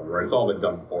in the world, right? It's all been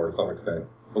done before to some extent.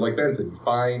 But like Ben said, you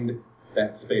find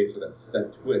that space or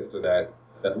that twist or that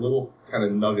little kind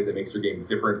of nugget that makes your game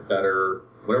different, better,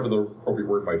 whatever the appropriate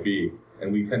word might be,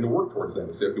 and we tend to work towards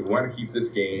them. So if we want to keep this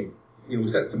game, we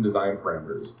set some design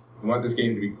parameters. We want this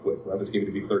game to be quick. We want this game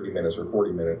to be 30 minutes or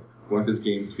 40 minutes. We want this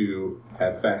game to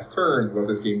have fast turns. We want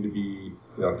this game to be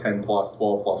 10 plus,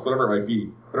 12 plus, whatever it might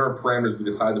be. Whatever parameters we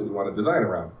decide that we want to design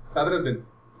around. Now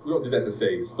we don't do that to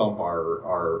say stump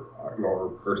or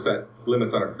set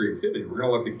limits on our creativity. We're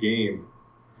going to let the game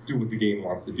do what the game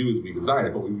wants to do as we design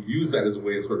it, but we use that as a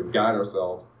way to sort of guide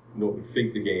ourselves into what we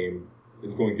think the game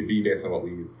is going to be based on what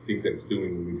we think that it's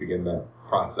doing when we begin that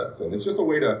process. And it's just a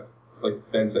way to, like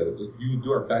Ben said, you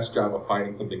do our best job of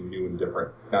finding something new and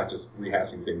different, not just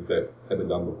rehashing things that have been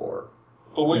done before.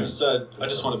 But what you said, I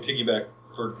just want to piggyback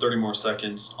for 30 more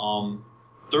seconds.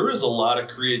 There is a lot of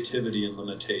creativity and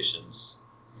limitations.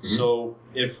 Mm-hmm. So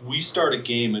if we start a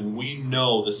game and we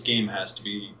know this game has to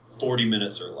be 40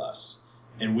 minutes or less,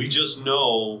 and we just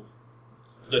know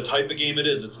the type of game it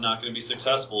is, it's not going to be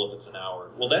successful if it's an hour.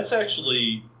 Well, that's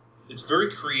actually, it's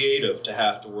very creative to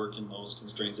have to work in those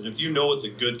constraints. And if you know it's a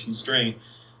good constraint,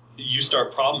 you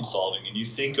start problem solving and you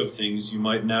think of things you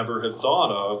might never have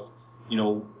thought of,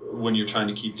 when you're trying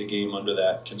to keep the game under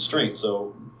that constraint.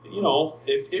 So,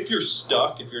 if you're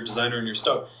stuck, if you're a designer and you're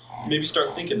stuck, maybe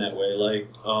start thinking that way. Like,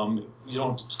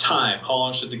 time. How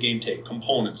long should the game take?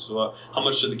 Components. How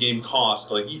much should the game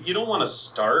cost? Like, you don't want to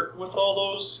start with all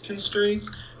those constraints,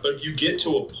 but if you get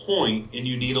to a point and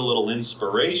you need a little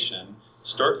inspiration,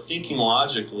 start thinking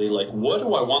logically, like, what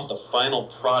do I want the final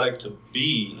product to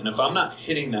be? And if I'm not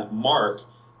hitting that mark,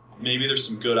 maybe there's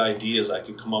some good ideas I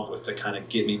could come up with to kind of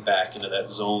get me back into that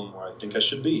zone where I think I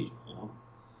should be.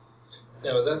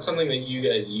 Now, is that something that you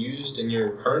guys used in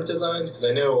your current designs? Because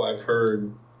I know I've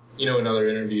heard, in other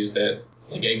interviews that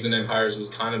like Eggs and Empires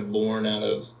was kind of born out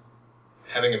of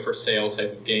having a for sale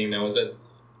type of game. Now,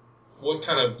 what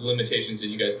kind of limitations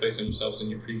did you guys place on yourselves in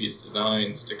your previous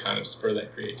designs to kind of spur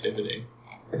that creativity?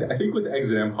 I think with Eggs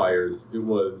and Empires, it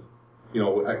was,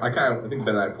 I think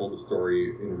Ben and I told the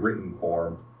story in written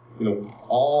form.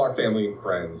 All our family and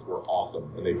friends were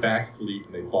awesome, and they backed Fleet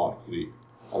and they bought Fleet.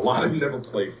 A lot of them never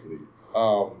played Fleet.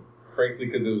 Frankly,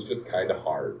 because it was just kind of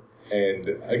hard. And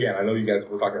again, I know you guys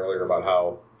were talking earlier about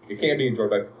how it can be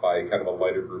enjoyed by kind of a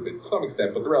lighter group to some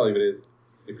extent, but the reality of it is,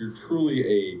 if you're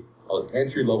truly an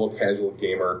entry-level casual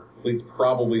gamer, Fleet's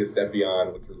probably a step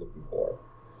beyond what you're looking for.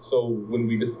 So when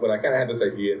I kind of had this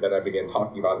idea that I began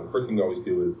talking about it, the first thing we always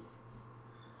do is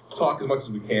talk as much as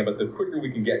we can, but the quicker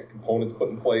we can get components put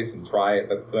in place and try it,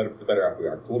 the better off we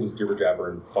are. We'll just jibber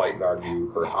jabber and fight and argue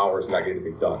for hours and not get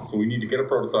anything done. So we need to get a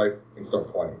prototype and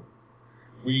start playing.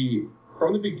 We,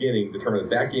 from the beginning, determined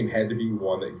that game had to be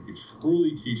one that you could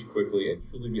truly teach quickly and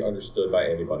truly be understood by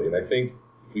anybody. And I think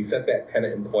we set that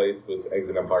tenet in place with Eggs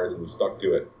and Empires and we stuck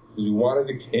to it. Because we wanted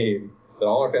a game that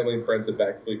all our family and friends that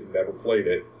backed Fleet and never played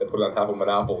it, that put it on top of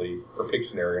Monopoly or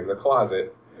Pictionary in their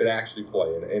closet, could actually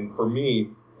play. And for me,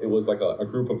 it was like a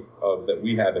group of that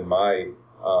we have in my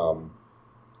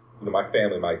my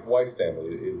family. My wife's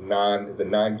family is a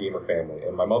non-gamer family,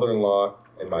 and my mother-in-law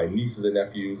and my nieces and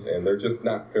nephews, and they're just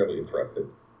not fairly interested.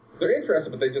 They're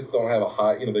interested, but they just don't have a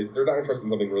high. They're not interested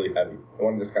in something really heavy. They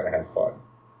want to just kind of have fun.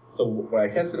 So when I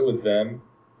tested it with them,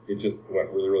 it just went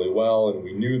really, really well, and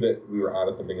we knew that we were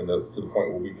onto something to the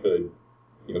point where we could,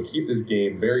 keep this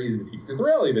game very easy to teach. Because the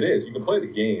reality of it is, you can play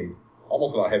the game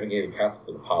almost without having any concept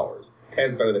of the powers.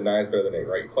 10's better than 9's better than 8,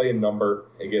 right? You play a number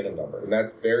and get a number. And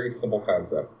that's a very simple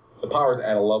concept. The powers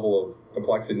add a level of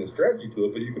complexity and strategy to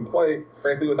it, but you can play,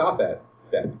 frankly, without that.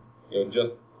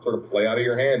 Just sort of play out of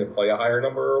your hand and play a higher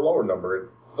number or a lower number and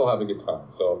still have a good time.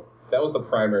 So that was the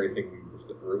primary thing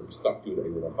we stuck to with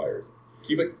Eggs and Empires.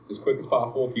 Keep it as quick as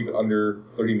possible, keep it under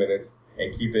 30 minutes,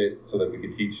 and keep it so that we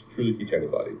can truly teach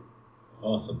anybody.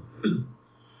 Awesome.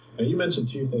 Now, you mentioned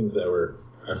two things that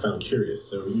I found curious.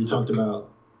 So you talked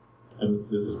about, and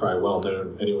this is probably well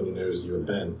known, anyone who knows you and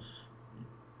Ben,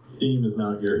 theme is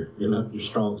not your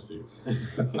strong suit.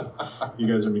 You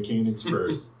guys are mechanics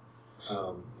first,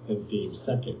 and theme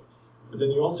second. But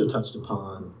then you also touched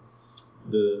upon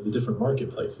the different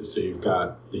marketplaces. So you've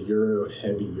got the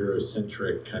Euro-heavy,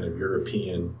 Eurocentric kind of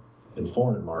European and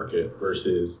foreign market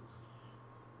versus,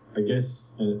 I guess,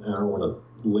 and I don't want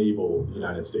to label the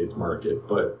United States market,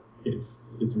 but it's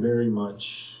very much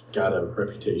got a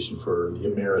reputation for the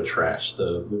Ameritrash,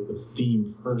 the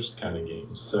theme first kind of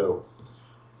games. So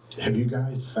have you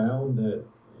guys found that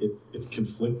it's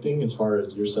conflicting as far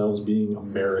as yourselves being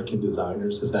American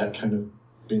designers? Has that kind of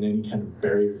been any kind of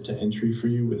barrier to entry for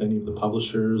you with any of the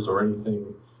publishers or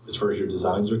anything as far as your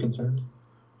designs are concerned?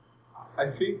 I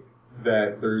think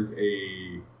that there's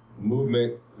a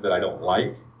movement that I don't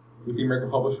like with the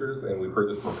American publishers, and we've heard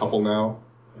this from a couple now,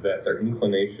 that their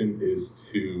inclination is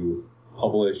to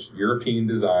publish European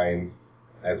designs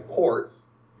as ports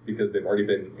because they've already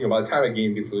been, by the time a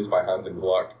game gets released by Hans and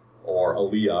Gluck or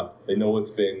Alea, they know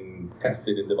it's been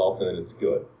tested and developed and it's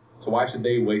good. So why should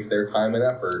they waste their time and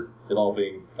effort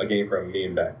developing a game from me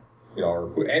and Ben,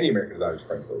 or any American designers,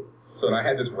 frankly. So and I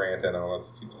had this rant, and I know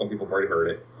some people have already heard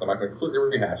it, so I'm not going to completely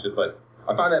rehash it, but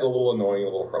I find that a little annoying,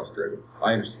 a little frustrating.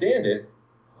 I understand it,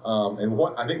 and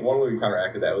I think one way we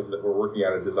counteracted that was that we're working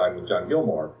on a design with John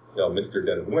Gilmore, Mr.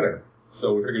 Dead of Winter.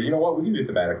 So we figured, we can do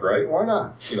thematic, right? Why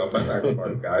not? Ben's not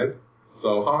smart guys.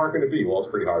 So how hard can it be? Well,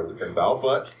 it's pretty hard as it turns out,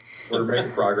 but we're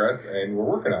making progress and we're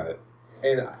working on it.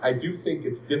 And I do think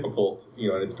it's difficult,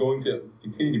 and it's going to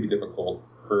continue to be difficult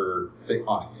for, say,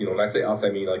 us. When I say us, I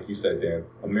mean, like you said, Dan,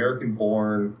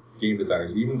 American-born game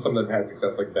designers, even some that have had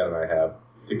success like Ben and I have,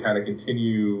 to kind of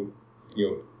continue,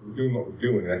 doing what we're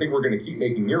doing. And I think we're going to keep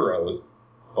making Euros,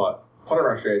 but part of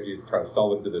our strategy is to try to sell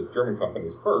them to the German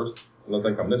companies first, and let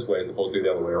them come this way as opposed to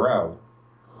the other way around.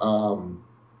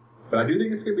 But I do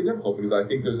think it's going to be difficult because I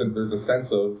think there's a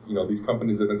sense of, these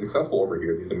companies that have been successful over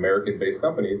here, these American-based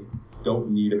companies,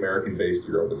 don't need American-based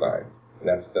Euro designs. And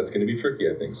that's going to be tricky,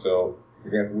 I think. So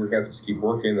we're going to have to just keep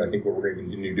working. I think what we're going to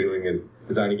continue doing is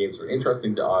designing games that are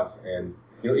interesting to us. And,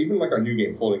 even like our new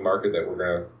game, Floating Market, that we're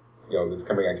going to, that's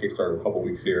coming on Kickstarter in a couple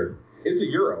weeks here, is a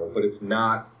Euro, but it's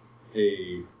not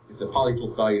it's a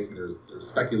polytool dice, and there's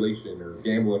speculation or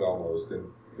gambling almost. And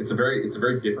it's a very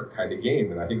different kind of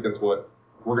game. And I think that's what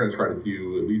we're going to try to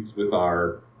do, at least with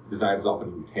our designs as often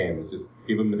as we can, is just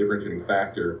give them a differentiating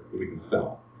factor that we can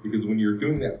sell. Because when you're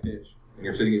doing that pitch and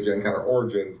you're sitting at Gen Con or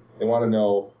Origins, they want to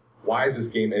know, why is this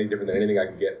game any different than anything I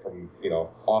can get from,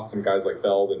 awesome guys like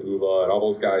Feld and Uva and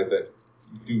all those guys that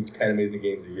do 10 amazing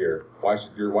games a year? Why is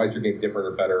your game different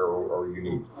or better or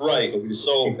unique? Right.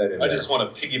 So I just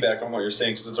want to piggyback on what you're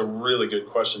saying because it's a really good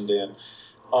question, Dan.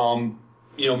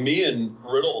 Me and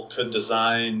Riddle could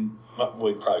design.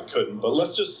 We probably couldn't, but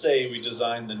let's just say we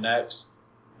design the next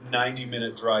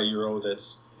 90-minute dry Euro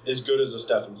that's as good as a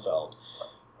Stefan Feld.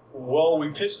 Well, we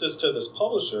pitched this to this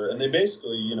publisher, and they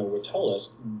basically, would tell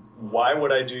us, why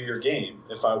would I do your game?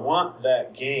 If I want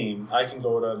that game, I can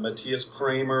go to Matthias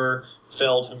Kramer,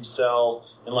 Feld himself,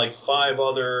 and like 5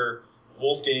 other,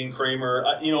 Wolfgang Kramer,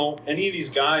 any of these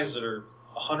guys that are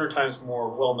 100 times more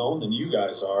well-known than you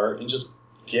guys are, and just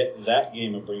get that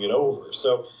game and bring it over.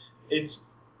 So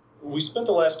we spent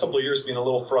the last couple of years being a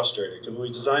little frustrated because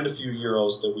we designed a few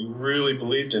Euros that we really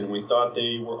believed in. We thought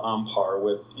they were on par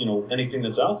with, anything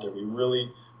that's out there. We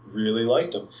really, really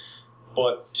liked them.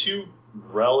 But 2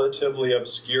 relatively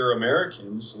obscure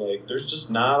Americans, there's just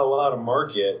not a lot of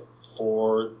market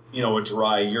for, a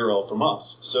dry Euro from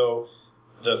us. So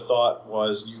the thought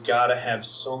was, you got to have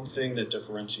something that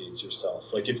differentiates yourself.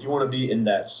 If you want to be in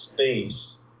that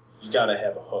space, you got to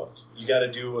have a hook. You got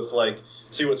to do with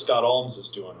see what Scott Alms is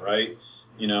doing, right?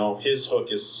 His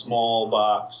hook is small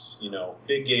box,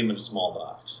 big game in a small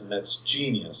box, and that's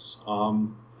genius.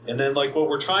 And then what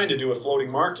we're trying to do with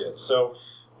Floating Market. So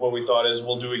what we thought is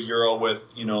we'll do a Euro with,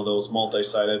 those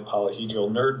multi-sided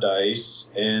polyhedral nerd dice,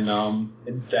 and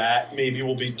that maybe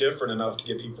will be different enough to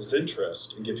get people's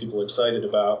interest and get people excited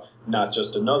about not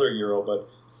just another Euro, but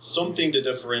something to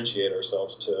differentiate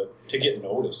ourselves to get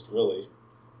noticed, really.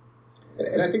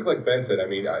 And I think, like Ben said, I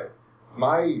mean,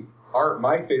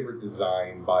 my favorite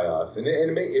design by us, and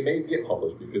it may get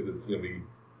published because it's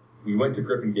we went to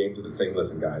Griffin Games with it saying,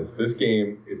 listen guys, this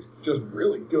game it's just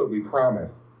really good, we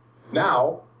promise.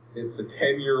 Now it's a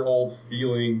 10-year-old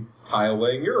feeling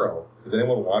tile-laying Euro. Does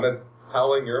anyone want a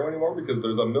tile-laying Euro anymore? Because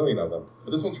there's a million of them.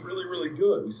 But this one's really, really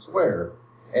good, we swear.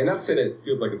 And not to say that it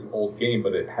feels like it's an old game,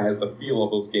 but it has the feel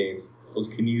of those games, those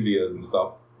Kinesias and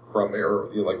stuff. From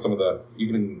some of the,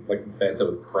 even like Ben said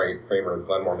with Kramer and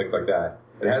Glenmore, things like that.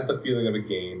 It has the feeling of a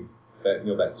game that,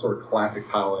 that sort of classic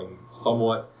tiling,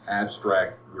 somewhat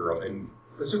abstract Euro. And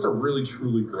it's just a really,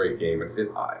 truly great game.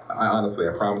 I honestly,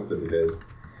 I promise that it is.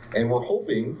 And we're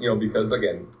hoping, because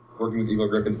again, working with Eagle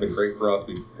Griffin's been great for us.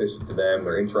 We've pitched it to them.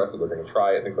 They're interested. They're going to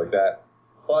try it, things like that.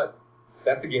 But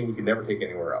that's a game we can never take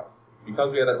anywhere else.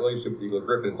 Because we have that relationship with Eagle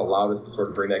Griffin, it's allowed us to sort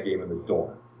of bring that game in the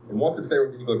door. And once it's there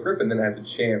with Eagle Griffin, then it has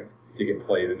a chance to get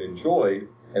played and enjoyed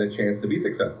and a chance to be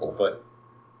successful. But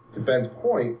to Ben's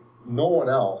point, no one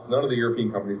else, none of the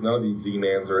European companies, none of these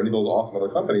Z-Mans or any of those awesome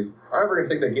other companies are ever going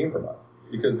to take that game from us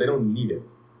because they don't need it.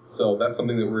 So that's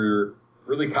something that we're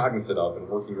really cognizant of and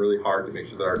working really hard to make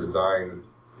sure that our designs,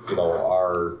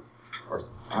 are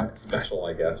special,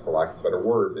 I guess, for lack of a better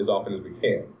word, as often as we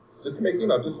can. just to make,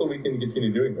 just so we can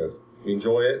continue doing this. We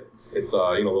enjoy it. It's, a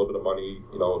little bit of money,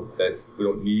 that we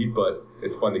don't need, but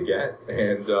it's fun to get.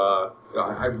 And,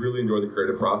 I really enjoy the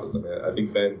creative process of it. I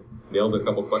think Ben nailed it a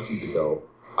couple questions ago.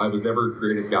 I was never a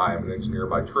creative guy. I'm an engineer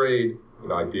by trade.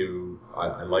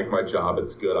 I like my job.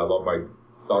 It's good. I love my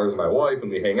daughters and my wife,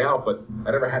 and we hang out, but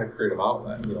I never had a creative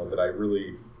outlet, that I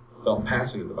really felt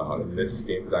passionate about. And this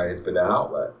game design has been that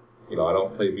outlet. I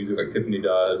don't play music like Tiffany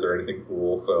does or anything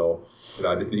cool, so,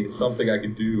 I just needed something I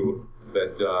could do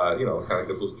that, kind of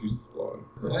get those juices flowing.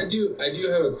 I do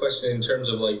have a question in terms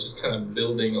of, like, just kind of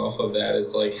building off of that.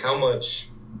 It's like, how much,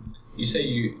 you say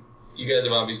you guys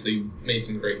have obviously made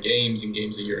some great games and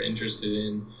games that you're interested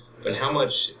in, but how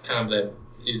much kind of that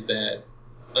is that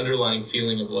underlying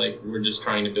feeling of, like, we're just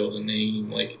trying to build a name?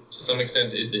 Like, to some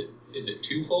extent, is it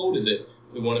twofold? Is it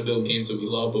we want to build games that we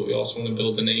love, but we also want to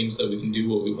build the names so that we can do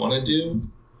what we want to do?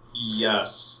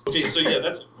 Yes. Okay, so yeah,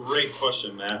 that's a great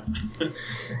question, Matt.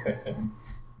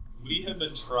 We have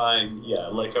been trying,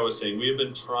 like I was saying, we have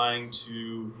been trying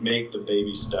to make the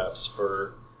baby steps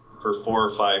for 4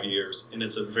 or 5 years, and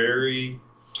it's a very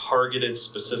targeted,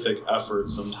 specific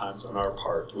effort sometimes on our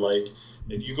part. Like,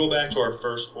 if you go back to our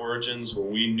first Origins where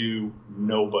we knew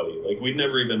nobody, like we'd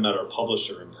never even met our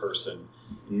publisher in person,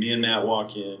 and me and Matt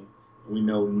walk in, we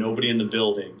know nobody in the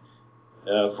building.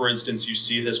 For instance, you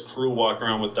see this crew walk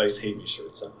around with Dice Hate Me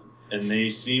shirts on, and they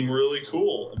seem really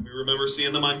cool. And we remember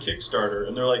seeing them on Kickstarter,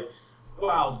 and they're like,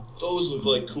 wow, those look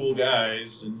like cool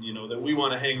guys, and that we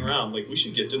want to hang around. Like, we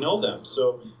should get to know them.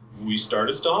 So we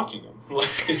started stalking them.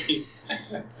 Like,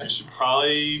 I should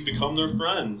probably become their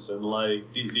friends, and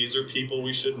like these are people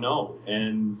we should know,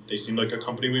 and they seem like a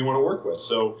company we want to work with.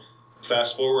 So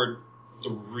fast forward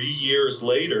 3 years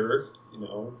later,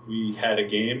 we had a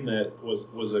game that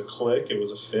was a click, it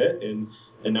was a fit, and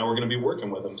now we're going to be working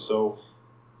with them. So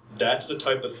that's the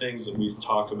type of things that we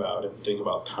talk about and think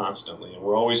about constantly, and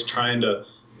we're always trying to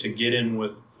get in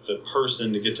with the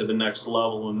person to get to the next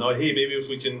level and know, hey, maybe if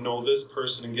we can know this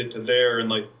person and get to there. And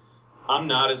like, I'm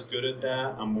not as good at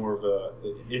that. I'm more of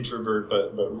an introvert,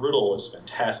 but Riddle is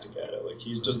fantastic at it. Like,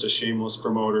 he's just a shameless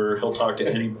promoter. He'll talk to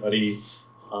anybody.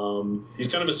 He's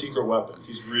kind of a secret weapon.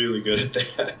 He's really good at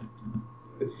that.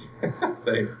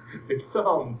 Thanks.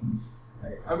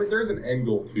 There's an end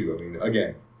goal too.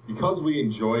 Again, because we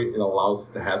enjoy it, it allows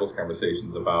us to have those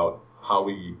conversations about how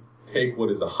we take what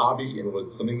is a hobby and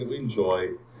what's something that we enjoy,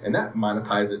 and not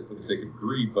monetize it for the sake of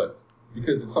greed, but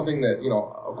because it's something that,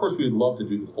 of course we would love to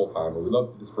do this full time, or we'd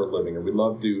love to do this for a living, or we'd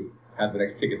love to have the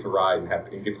next ticket to ride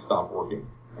and get to stop working.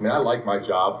 I like my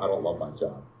job. I don't love my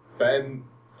job. Ben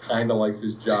kind of likes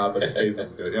his job, but it pays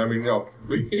him good.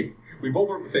 We both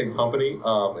work at the same company,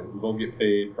 and we both get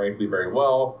paid, frankly, very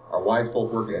well. Our wives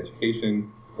both work in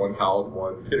education, one college,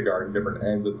 one kindergarten, different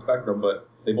ends of the spectrum, but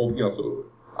they both, so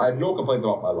I have no complaints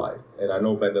about my life, and I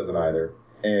know Ben doesn't either.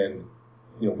 And,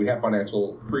 we have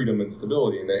financial freedom and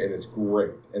stability, and it's great.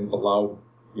 And it's allowed,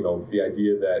 the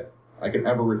idea that I can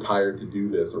ever retire to do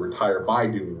this or retire by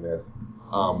doing this,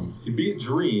 to be a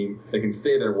dream that can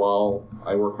stay there while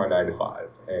I work my 9 to 5.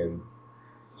 And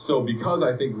so because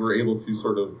I think we're able to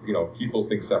sort of, keep those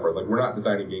things separate, like we're not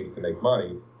designing games to make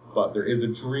money, but there is a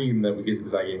dream that we get to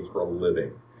design games for a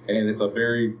living. And it's a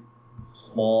very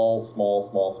small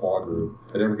group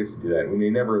that ever gets to do that. We may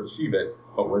never achieve it,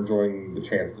 but we're enjoying the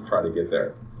chance to try to get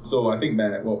there. So I think,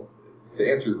 Matt, to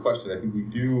answer your question, I think we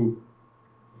do,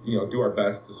 do our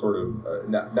best to sort of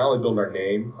not only build our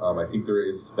name. I think there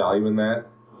is value in that,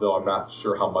 though I'm not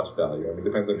sure how much value. It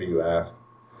depends on who you ask.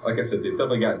 Like I said, it's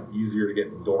definitely gotten easier to get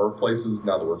in the door of places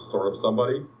now that we're sort of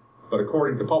somebody. But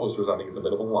according to publishers, I think it's a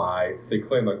bit of a lie. They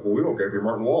claim, like, well, we don't care if you're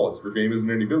Martin Wallace. If your game isn't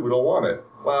any good, we don't want it.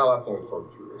 Well, that's only sort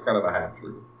of true. It's kind of a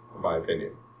half-truth, in my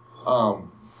opinion.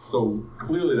 So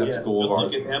clearly that's the goal of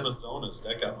ours. Look at Amazonas.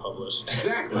 That got published.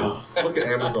 Exactly. Look at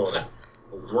Amazonas.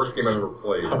 The worst game I've ever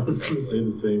played. I was going to say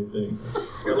the same thing.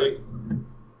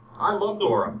 I love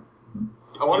Dora.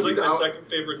 He's like my second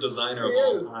favorite designer of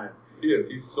all time. He is.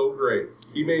 He's so great.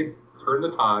 He made Turn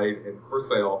the Tide and For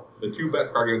Sale the 2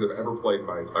 best card games I've ever played in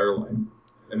my entire life.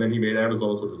 And then he made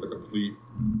Amazonas, which is a complete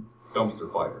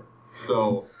dumpster fire.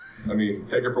 So,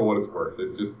 take it for what it's worth.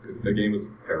 The game is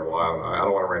terrible. I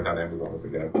don't want to rant on Amazonas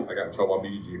again. I got in trouble on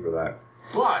BGG for that.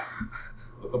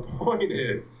 But the point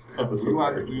is, we would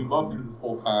love to do this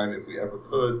full time if we ever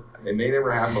could. It may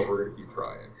never happen, but we're going to keep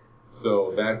trying.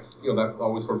 So that's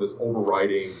always sort of this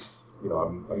overriding.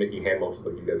 I'm making hand motions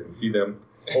like you guys can see them.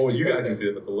 Oh, you guys can see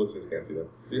them, but the listeners can't see them.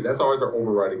 That's always our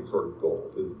overriding sort of goal,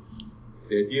 is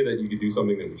the idea that you can do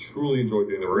something that we truly enjoy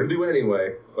doing, that we're going to do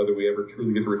anyway, whether we ever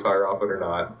truly get to retire off it or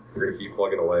not. We're going to keep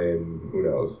plugging away, and who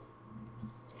knows.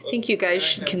 I think you guys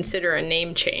should consider a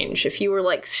name change. If you were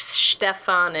like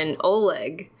Stefan and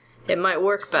Oleg, it might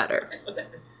work better.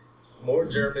 More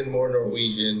German, more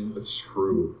Norwegian. That's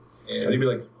true. And I'd be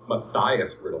like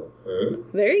Matthias Riddle.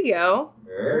 There you go.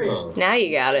 Yeah. Now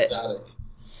you got it. exotic.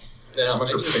 Now, I'm not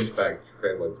I sure just- pinchback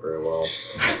translates very well.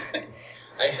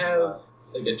 I have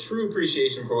like a true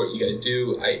appreciation for what you guys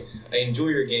do. I enjoy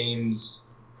your games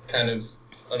kind of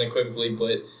unequivocally,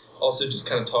 but also just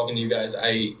kind of talking to you guys,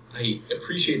 I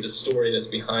appreciate the story that's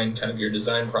behind kind of your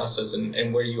design process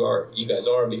and where you guys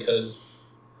are, because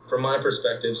from my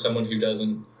perspective, someone who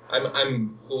doesn't,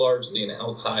 I'm largely an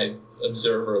outside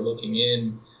observer looking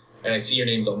in, and I see your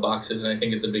names on boxes and I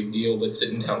think it's a big deal, but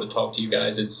sitting down to talk to you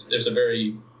guys, there's a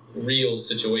very real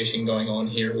situation going on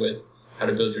here with how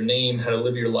to build your name, how to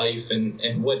live your life,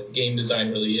 and what game design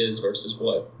really is versus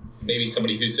what maybe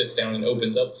somebody who sits down and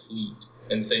opens up Fleet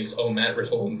and thinks, oh, Matt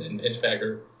Riddle and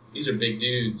Pinchbacker, these are big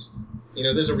dudes. You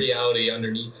know, there's a reality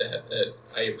underneath that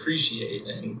I appreciate,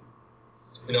 and,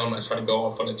 you know, I'm not trying to go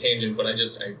off on a tangent, but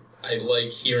I like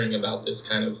hearing about this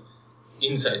kind of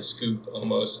inside scoop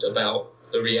almost about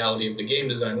the reality of the game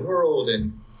design world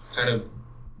and kind of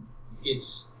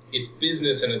it's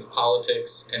business and it's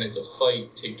politics and it's a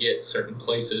fight to get certain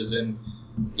places, and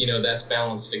you know that's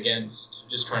balanced against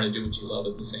just trying to do what you love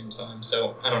at the same time.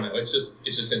 So I don't know, it's just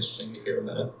interesting to hear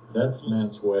about. That's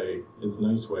Matt's way. It's a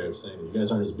nice way of saying it. You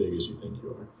guys aren't as big as you think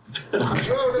you are.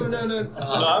 No. No,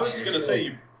 I was just gonna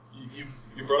say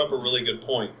you brought up a really good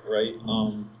point, right?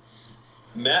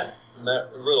 Matt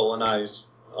Riddle and I's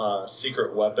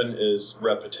secret weapon is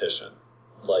repetition.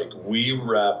 Like, we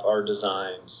rep our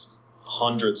designs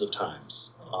hundreds of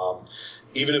times.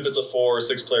 Even if it's a 4 or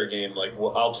 6 player game, like,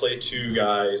 I'll play 2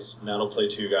 guys, Matt will play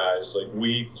 2 guys. Like,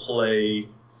 we play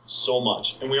so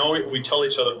much, and we tell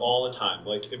each other all the time.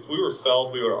 Like, if we were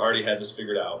Feld, we would already had this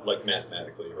figured out, like,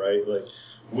 mathematically, right? Like,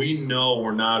 we know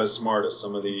we're not as smart as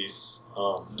some of these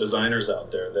designers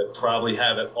out there that probably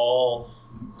have it all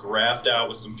graphed out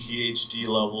with some PhD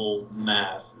level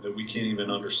math that we can't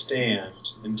even understand,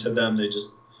 and to them they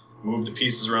just move the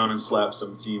pieces around and slap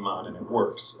some theme on and it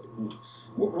works. Like,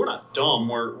 we're not dumb,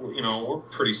 we're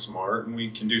pretty smart and we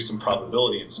can do some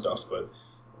probability and stuff, but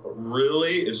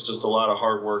really it's just a lot of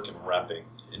hard work and repping,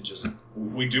 and just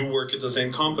we do work at the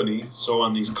same company, so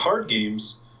on these card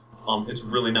games it's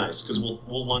really nice because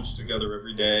we'll lunch together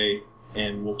every day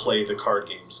and we'll play the card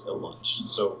games at lunch.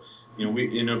 So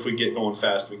if we get going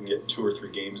fast, we can get 2 or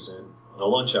 3 games in a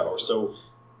lunch hour. So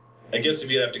I guess if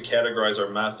you have to categorize our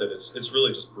method, it's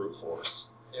really just brute force.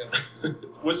 Yeah.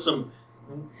 With some,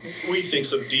 we think,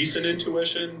 some decent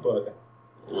intuition, but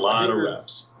a lot of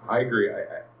reps. I agree.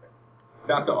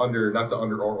 Not to under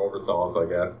or oversell us, I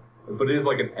guess, but it is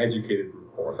like an educated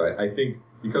brute force. I think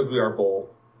because we are both,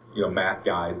 math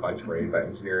guys by trade, by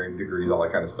engineering degrees, all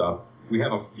that kind of stuff, we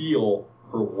have a feel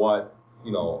for what,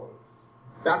 we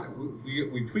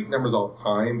tweak numbers all the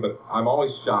time, but I'm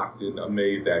always shocked and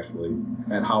amazed, actually,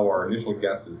 at how our initial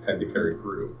guesses tend to carry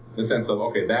through. In the sense of,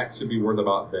 okay, that should be worth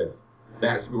about this.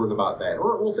 That should be worth about that.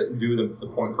 Or we'll sit and do the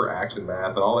point per action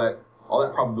math and all that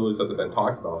probability stuff that Ben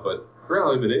talks about. But the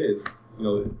reality of it is,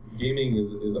 gaming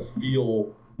is a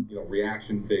feel,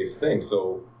 reaction-based thing.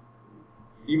 So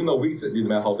even though we sit and do the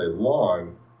math all day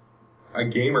long, a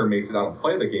gamer may sit down and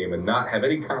play the game and not have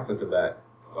any concept of that,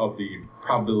 of the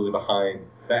probability behind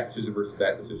that decision versus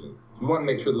that decision. We want to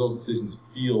make sure that those decisions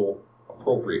feel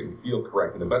appropriate and feel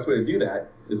correct. And the best way to do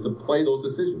that is to play those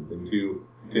decisions and to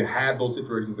have those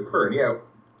situations occur.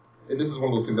 And this is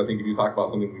one of those things I think if you talk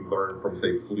about something we learned from,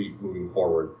 say, Fleet moving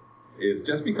forward, is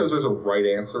just because there's a right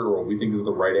answer or what we think is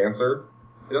the right answer,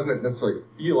 it doesn't necessarily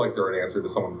feel like the right answer to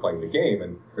someone playing the game.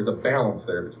 And there's a balance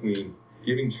there between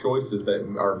giving choices that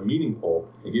are meaningful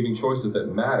and giving choices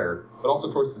that matter, but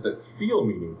also choices that feel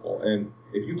meaningful. And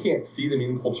if you can't see the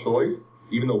meaningful choice,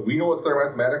 even though we know it's there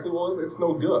mathematically, well, it's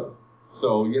no good.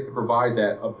 So you have to provide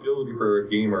that ability for a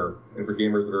gamer and for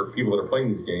gamers that are people that are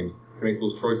playing these games to make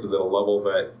those choices at a level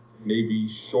that may be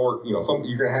short. You're going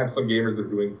to have some gamers that are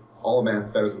doing all the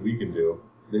math better than we can do.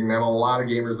 Then you're going to have a lot of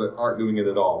gamers that aren't doing it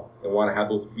at all and want to have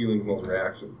those feelings and those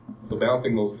reactions. So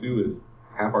balancing those two is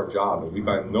half our job, and we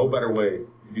find no better way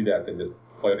to do that than just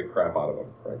play the crap out of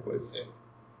them, frankly. Yeah.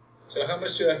 So how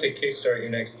much do you have to kickstart your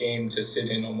next game to sit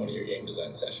in on one of your game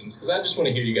design sessions? Because I just want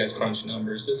to hear you guys crunch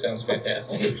numbers. This sounds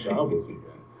fantastic. Good job with you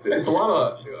guys. It's a lot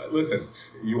of, listen,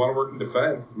 you want to work in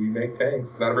defense, we make tanks.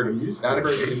 Not a very good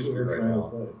industry right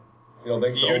now.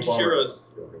 Thanks to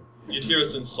Obama. You'd hear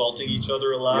us insulting each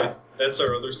other a lot. Yeah. That's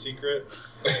our other secret.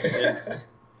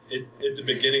 At the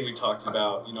beginning we talked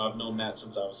about, I've known Matt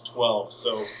since I was 12,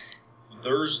 so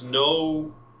there's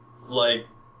no,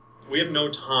 we have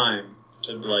no time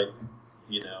to like,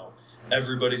 you know,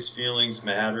 everybody's feelings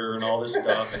matter and all this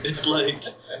stuff. It's like,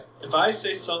 if I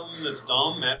say something that's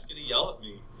dumb, Matt's gonna yell at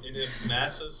me. And if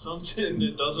Matt says something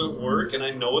that doesn't work and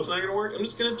I know it's not gonna work, I'm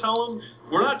just gonna tell him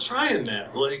we're not trying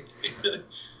that. Like, and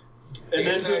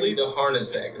then I need to harness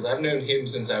that because I've known him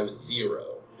since I was 0.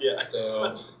 Yeah.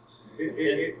 So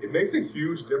it makes a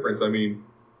huge difference. I mean,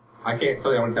 I can't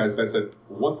tell you how many times Ben said,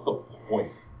 "What's the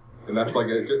point?" And that's like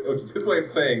it's just a good way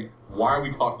of saying, "Why are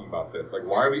we talking about this? Like,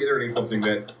 why are we iterating something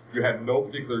that you have no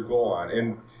particular goal on?"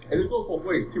 And it goes both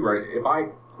ways too, right? If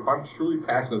I'm truly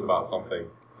passionate about something,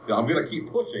 you know, I'm gonna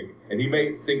keep pushing. And he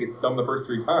may think it's dumb the first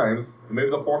 3 times, and maybe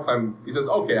the 4th time he says,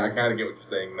 "Okay, I kind of get what you're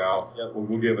saying now. Yep.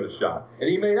 We'll give it a shot." And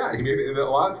he may not. And a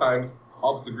lot of times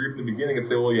I'll just agree from the beginning and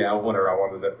say, "Well, yeah, whatever. I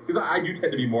wanted to." Because I do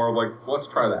tend to be more of like, well, "Let's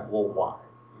try that." Well, why?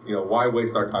 You know, why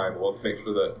waste our time? Well, let's make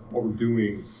sure that what we're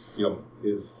doing, you know,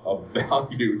 is of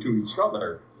value to each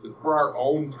other for our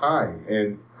own time.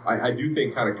 And I do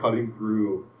think kind of cutting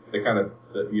through the kind of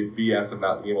the BS of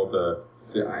not being able to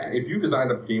if you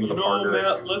designed a game with a partner,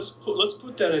 Matt, let's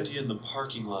put that idea in the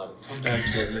parking lot and come back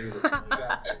to it later.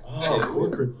 Oh,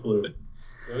 corporate sleuth.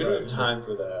 We don't have time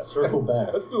for that. Circle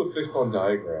back. let's do a fishbone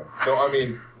diagram. So I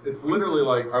mean, it's literally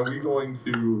like, are we going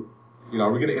to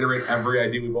iterate every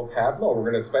idea we both have? No, we're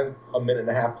going to spend a minute and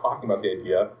a half talking about the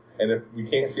idea, and if we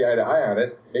can't see eye to eye on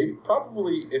it,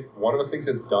 probably if one of us thinks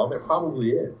it's dumb, it probably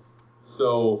is.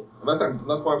 So that's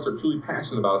why I'm so truly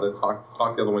passionate about it.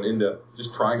 Talk the other one into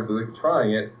just trying it for the sake of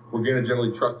trying it. We're going to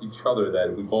generally trust each other that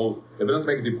if it doesn't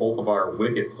make it to both of our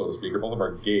wickets, so to speak, or both of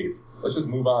our gates, let's just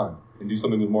move on and do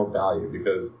something with more value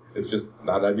because it's just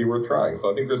not an idea worth trying.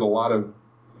 So I think there's a lot of,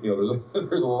 you know,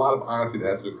 there's a lot of honesty that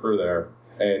has to occur there.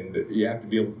 And you have to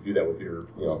be able to do that with your,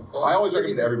 you know. I always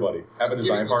recommend to everybody, have a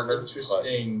design partner.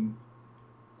 Interesting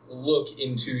look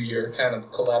into your kind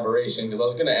of collaboration, because I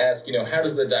was going to ask, you know, how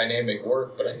does the dynamic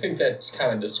work? But I think that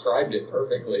kind of described it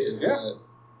perfectly. I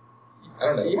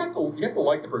don't know. You have to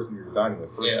like the person you're designing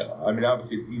with. First of all. I mean,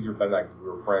 obviously it's easier for that because we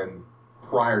were friends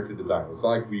prior to designing. It's not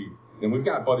like we've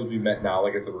got buddies we've met now.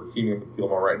 Like I said, we're teaming up with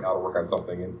Fieldmore right now to work on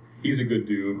something, and he's a good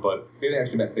dude, but we haven't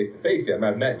actually met face to face yet. I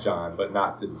mean, I've met John, but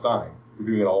not to design. We're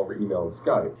doing it all over email and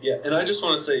Skype. Yeah, and I just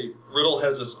want to say, Riddle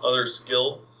has this other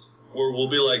skill where we'll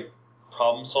be like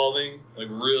problem solving, like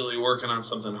really working on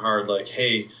something hard, like,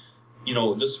 hey, you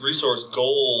know, this resource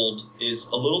gold is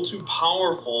a little too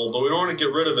powerful, but we don't want to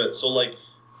get rid of it. So like,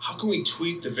 how can we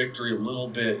tweak the victory a little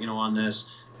bit, you know, on this?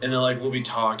 And then like we'll be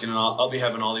talking, and I'll be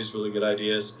having all these really good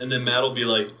ideas, and then Matt will be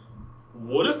like,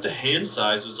 what if the hand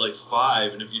size is like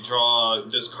 5, and if you draw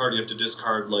this card, you have to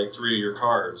discard like 3 of your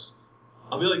cards?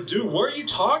 I'll be like, dude, what are you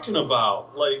talking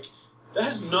about? Like, that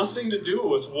has nothing to do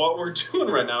with what we're doing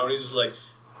right now. And he's just like,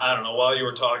 I don't know, while you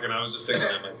were talking, I was just thinking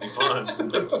that might be fun.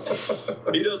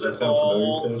 He does that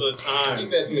all the time. I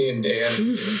think that's me and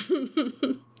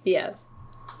Dan. Yes.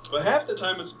 But half the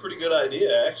time it's a pretty good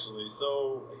idea, actually.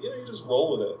 So, you know, you just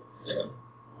roll with it.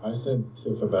 Yeah. I sent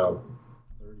Tiff about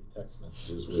 30 text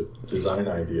messages with design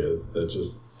ideas that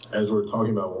just, as we're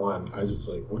talking about one, I just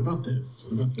like, what about this?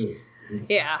 What about this?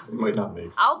 Yeah. It might not make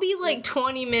sense. I'll be like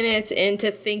 20 minutes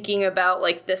into thinking about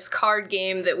like this card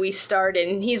game that we started,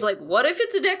 and he's like, what if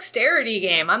it's a dexterity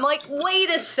game? I'm like, wait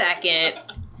a second.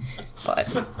 But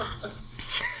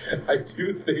I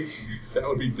do think that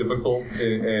would be difficult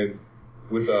and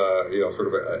with a, you know, sort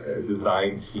of a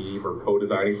design team or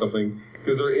co-designing something,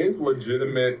 because there is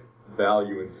legitimate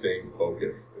value in staying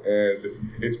focused. And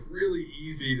it's really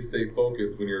easy to stay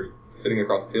focused when you're sitting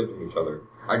across the table from each other.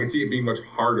 I can see it being much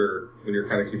harder when you're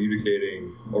kind of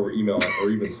communicating over email or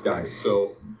even Skype.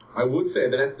 So I would say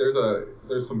that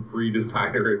there's some free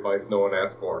designer advice no one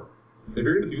asked for. If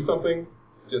you're going to do something,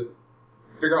 just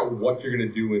figure out what you're going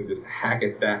to do and just hack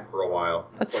at that for a while.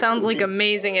 that sounds like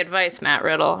amazing advice, Matt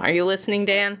Riddle. Are you listening,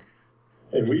 Dan?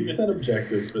 Hey, we set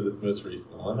objectives for this most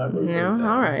recent one. No?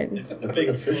 All right. It's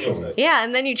official. Yeah,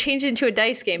 and then you change it into a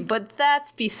dice game, but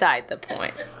that's beside the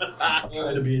point. I'm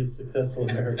trying to be a successful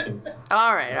American.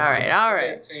 All right.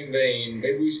 In that same vein,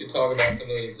 maybe we should talk about some of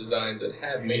those designs that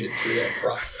have made it through that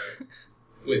process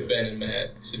with Ben and Matt.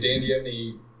 So, Dan, do you have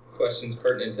any questions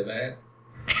pertinent to that?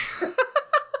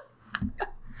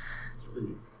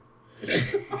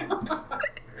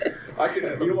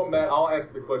 You know what, Matt? I'll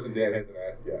ask the question Dan hasn't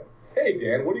asked yet. Hey,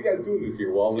 Dan, what are you guys doing this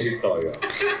year? Well, let me tell you.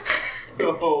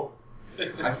 So,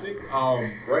 I think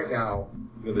right now,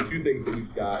 you know, the 2 things that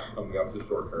we've got coming up in the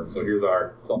short term, so here's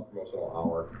our self-promotional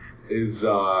hour, is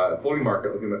Floating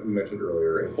Market, like we mentioned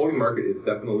earlier. And Floating Market is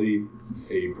definitely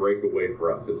a breakaway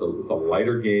for us. It's a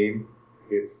lighter game.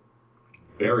 It's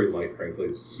very light, frankly.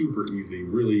 It's super easy.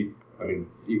 Really, I mean,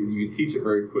 you can teach it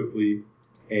very quickly,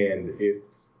 and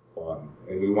it's fun.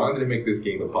 And we wanted to make this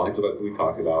game with Polyglot that we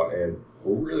talked about, and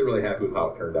we're really, really happy with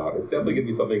how it turned out. It's definitely going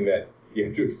to be something that you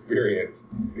have to experience,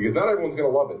 because not everyone's going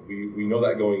to love it. We know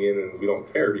that going in, and we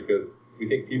don't care, because we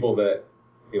think people that,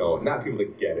 not people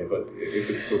that get it, but if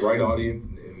it's the right audience,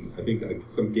 and I think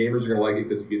some gamers are going to like it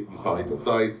because you get these Polyglot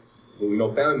dice. But we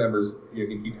know family members,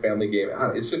 can keep family game.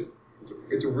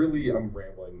 It's really, I'm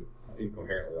rambling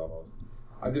incoherently almost.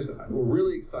 We're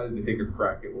really excited to take a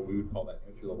crack at what we would call that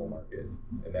entry-level market,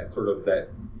 and that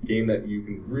game that you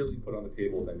can really put on the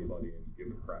table with anybody and give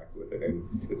a crack with it. And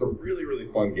it's a really,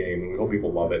 really fun game, and we hope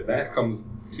people love it. That comes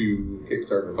to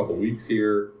Kickstarter in a couple weeks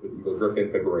here with Eagle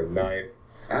Griffin, February 9th.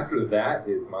 After that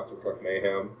is Monster Truck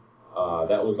Mayhem.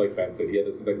 That was like Ben said. He had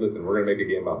this. He's like, listen, we're gonna make a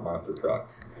game about monster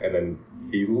trucks, and then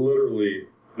he literally,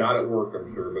 not at work,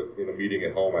 I'm sure, but in a meeting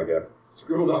at home, I guess,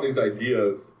 scribbled out these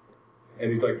ideas. And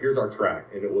he's like, here's our track.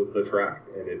 And it was the track.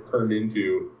 And it turned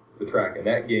into the track. And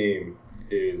that game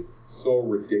is so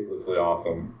ridiculously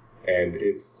awesome. And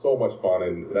it's so much fun.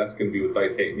 And that's going to be with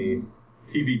Dice Hate Me.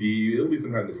 TBD. It'll be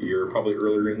sometime this year, probably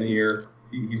earlier in the year.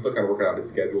 He's still kind of working out his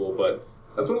schedule. But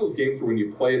that's one of those games where when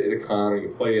you play it at a con or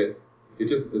you play it,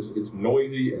 it's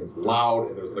noisy and it's loud.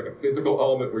 And there's like a physical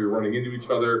element where you're running into each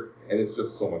other. And it's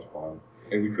just so much fun.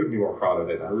 And we couldn't be more proud of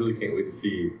it. And I really can't wait to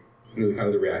see kind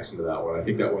of the reaction to that one. I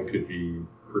think that one could be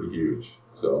pretty huge.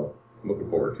 So I'm looking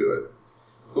forward to it.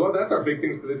 So that's our big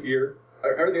things for this year.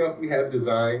 Everything else we have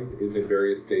designed is in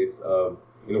various states of,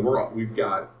 we've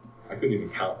got, I couldn't even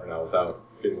count right now without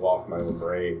getting lost in my own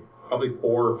brain, probably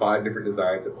 4 or 5 different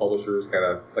designs at publishers. Kind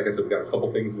of, like I said, we've got a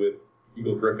couple things with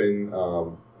Eagle Griffin,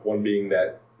 one being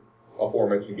that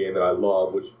aforementioned game that I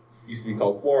love, which used to be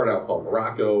called Florida, now it's called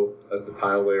Morocco. That's the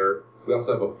tile layer. We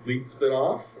also have a Fleet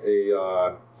spin-off,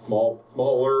 a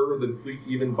smaller than Fleet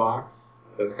even box.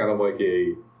 That's kind of like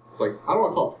I don't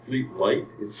want to call it Fleet Light.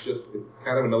 It's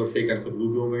kind of another take on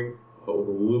Tableau building, but with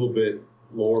a little bit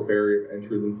lower barrier of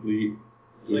entry than Fleet.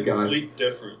 It's like Fleet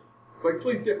different. It's like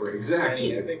Fleet different, exactly.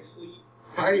 Tiny epic Fleet.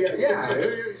 Tiny, yeah,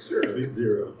 sure. Fleet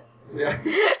 0. Yeah,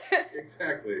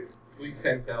 exactly. Fleet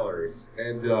 10 calories.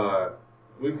 And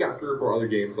we've got 3 or 4 other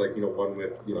games, like, one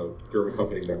with, German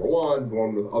company number one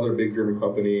with other big German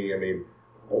company. I mean,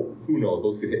 who knows?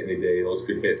 Those could hit any day. Those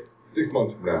could hit 6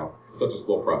 months from now. It's such a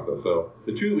slow process. So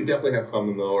the 2 we definitely have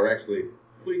coming, though, are actually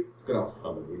Fleet spin-offs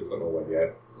coming. We just don't know when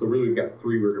yet. So really, we've got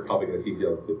 3 we're probably going to see in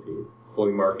 2015.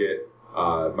 Floating Market,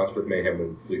 Monster Truck Mayhem,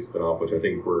 and Fleet spin-off, which I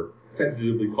think we're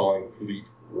tentatively calling Fleet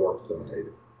Warp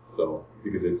Side. So,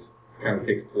 because it's kind of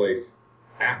takes place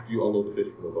after you unload the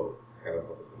fish from the boat. It's kind of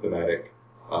a thematic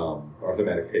our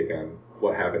thematic take on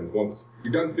what happens once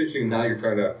you're done fishing and now you're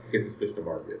trying to get this fish to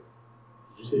market.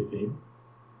 Did you say theme?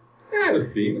 Yeah,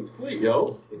 there's theme. It's Fleet,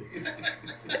 yo.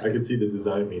 I could see the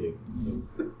design meeting. So,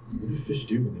 what do fish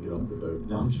do when they get off the boat?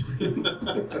 No, I'm just kidding. What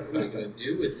are you going to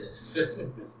do with this?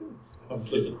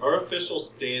 Listen, our official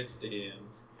stance, Dan,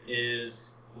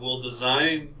 is we'll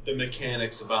design the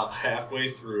mechanics about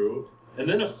halfway through, and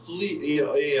then a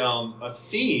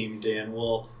theme, Dan,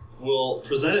 will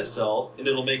present itself, and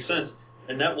it'll make sense,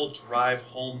 and that will drive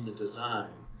home the design.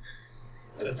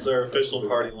 That's our official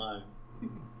party line.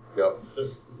 Yep. So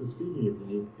speaking of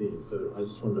unique themes, so I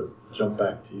just wanted to jump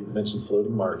back to you mentioned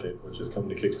Floating Market, which is coming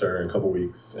to Kickstarter in a couple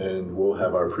weeks, and we'll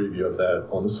have our preview of that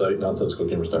on the site,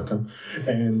 nonsensicalgamers.com.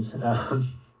 And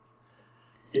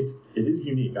it is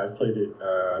unique. I played it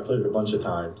a bunch of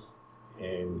times,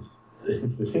 and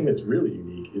the thing that's really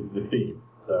unique is the theme.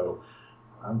 So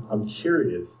I'm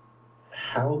curious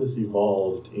how this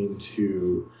evolved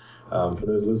into, for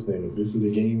those listening, this is a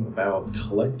game about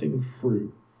collecting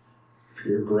fruit for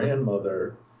your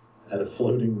grandmother at a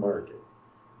floating market.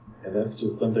 And that's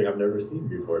just something I've never seen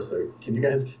before. So can you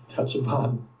guys touch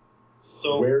upon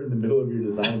where in the middle of your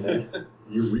design that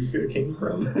Eureka came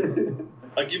from?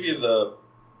 I'll give you the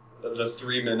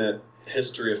 3-minute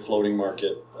history of Floating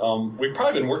Market. We've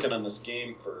probably been working on this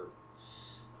game for,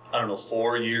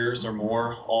 4 years or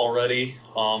more already.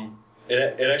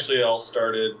 It actually all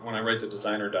started when I write the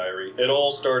designer diary. It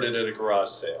all started at a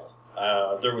garage sale.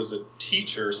 There was a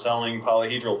teacher selling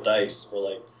polyhedral dice for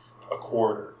like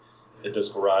 $0.25 at this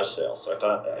garage sale. So I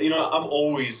thought, I'm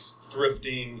always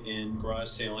thrifting and garage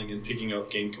sailing and picking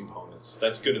up game components.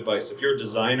 That's good advice. If you're a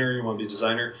designer, you want to be a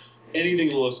designer, anything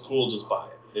that looks cool, just buy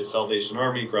it. It's Salvation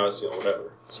Army, garage sale,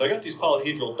 whatever. So I got these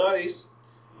polyhedral dice,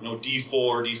 D4,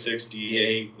 D6,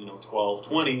 D8, 12,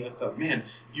 20. I thought, man,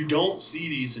 you don't see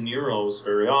these in Euros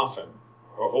very often,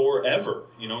 or ever.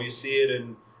 You see it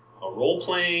in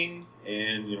role-playing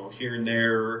and, here and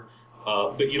there,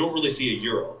 but you don't really see a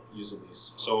Euro using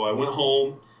these. So I went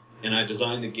home and I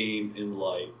designed the game in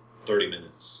like 30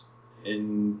 minutes.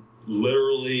 And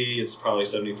literally, it's probably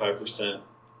 75%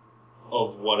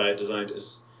 of what I designed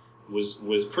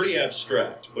was pretty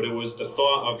abstract, but it was the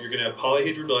thought of you're going to have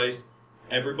polyhedral dice.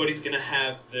 Everybody's going to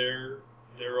have their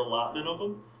allotment of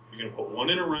them. You're going to put one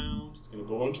in a round. It's going to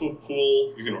go into a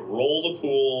pool. You're going to roll the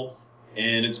pool,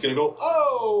 and it's going to go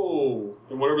oh,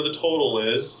 and whatever the total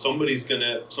is, somebody's going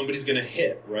to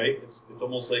hit. Right? It's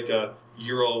almost like a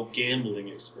Euro gambling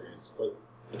experience, but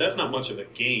that's not much of a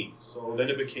game. So then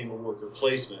it became a worker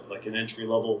placement, like an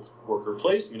entry-level worker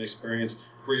placement experience,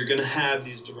 where you're going to have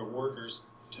these different workers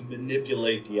to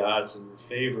manipulate the odds in your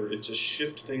favor and to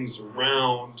shift things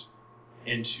around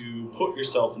and to put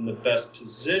yourself in the best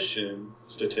position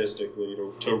statistically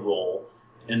to roll.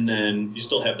 And then you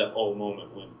still have that oh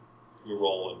moment when you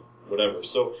roll and whatever.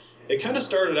 So it kind of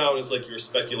started out as like you were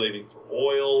speculating for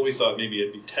oil. We thought maybe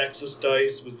it'd be Texas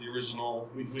dice was the original.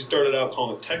 We started out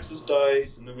calling it Texas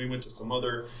dice, and then we went to some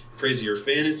other crazier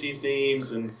fantasy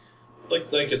themes. And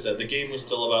like I said, the game was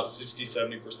still about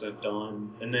 60-70%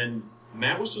 done. And then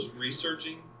Matt was just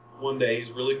researching one day.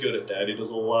 He's really good at that. He does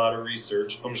a lot of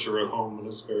research, I'm sure, at home in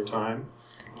his spare time.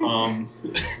 And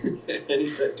he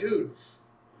said, dude,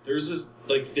 there's this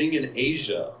like thing in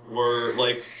Asia where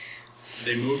like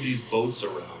they move these boats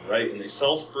around, right? And they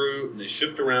sell fruit and they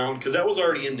shift around, because that was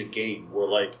already in the game where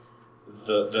like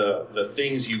the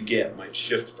things you get might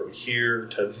shift from here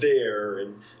to there,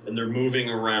 and they're moving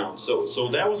around. So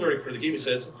that was already part of the game. He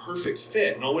said it's a perfect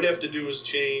fit, and all we'd have to do is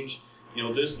change,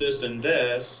 this, and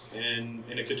this, and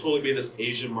it could totally be this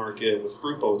Asian market with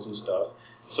fruit boats and stuff.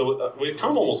 So we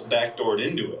kind of almost backdoored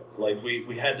into it. Like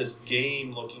we had this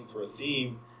game looking for a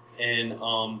theme, and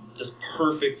this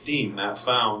perfect theme Matt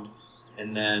found,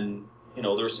 and then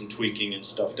there's some tweaking and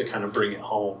stuff to kind of bring it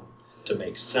home to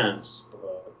make sense.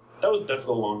 That's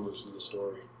the long version of the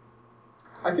story.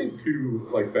 I think too,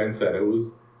 like Ben said, it was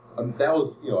that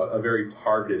was a very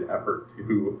targeted effort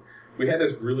to. We had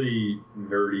this really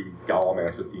nerdy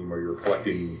Gallimancer theme where you're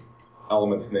collecting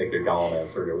elements naked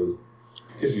Gallimancer, and it was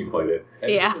Tiffany played it,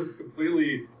 and yeah. It was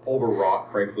completely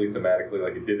overwrought, frankly, thematically.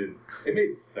 Like it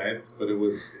made sense, but it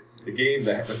was the game.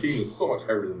 The theme was so much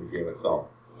heavier than the game itself.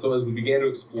 So as we began to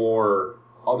explore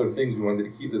other things, we wanted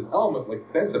to keep this element,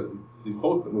 like Ben said, these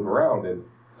boats that move around. And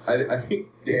I think,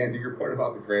 Dan, to your point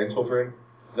about the grandchildren,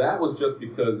 that was just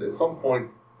because at some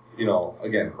point,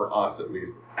 again, for us at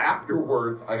least,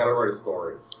 afterwards, I got to write a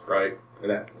story, right?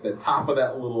 And the top of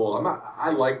that little, I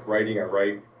like writing, I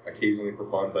write occasionally for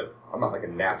fun, but I'm not like a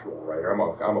natural writer. I'm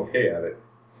okay at it.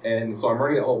 And so I'm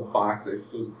writing that little box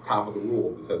that goes at the top of the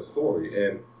rule that says story.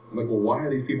 And I'm like, well, why are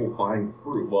these people buying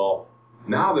fruit? Well,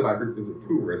 now they buy fruit because they're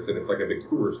tourists, and it's like a big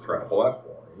tourist trap. Well, that's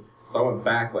boring. So I went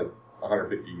back like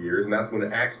 150 years, and that's when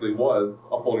it actually was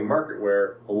a floating market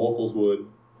where the locals would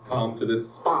come to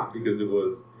this spot because it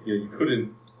was, you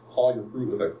couldn't haul your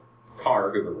fruit with a car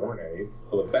because there weren't any.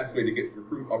 So the best way to get your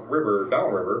fruit upriver or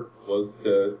downriver was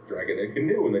to drag it in a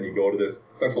canoe, and then you go to this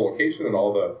central location, and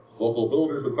all the local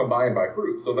villagers would come by and buy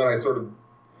fruit. So then I sort of,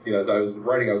 as I was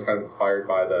writing, I was kind of inspired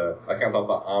by I kind of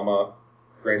thought the Amma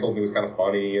grandchildren was kind of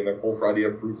funny, and the whole idea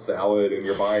of fruit salad, and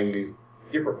you're buying these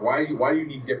different. Why do you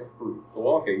need different fruits? So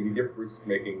okay, you need different fruits for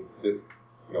making this,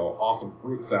 awesome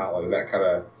fruit salad, and that kind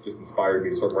of just inspired me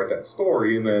to sort of write that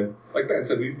story. And then, like Ben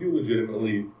said, we do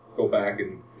legitimately go back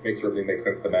and make sure everything makes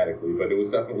sense thematically, but it was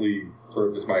definitely sort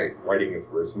of just my writing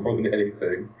inspiration more than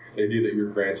anything. The idea that your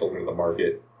grandchildren at the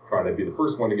market trying to be the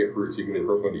first one to get fruit, so you can be the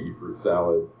first one to eat fruit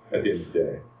salad at the end of the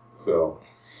day. So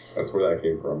that's where that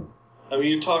came from. I mean,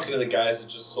 you're talking to the guys that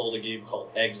just sold a game called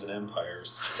Eggs and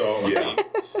Empires, so yeah. I mean,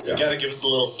 you gotta give us a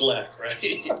little slack, right?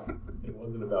 It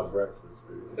wasn't about breakfast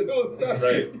food. It was not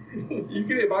right.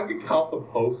 If I could count the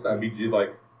posts on BG,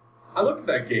 like, I looked at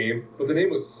that game, but the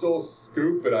name was so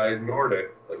stupid I ignored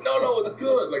it. Like, no, it's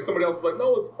good. Like, somebody else was like,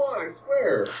 no, it's fun, I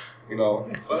swear.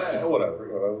 But whatever.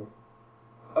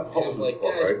 That's I'm like,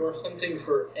 guys, right? we're hunting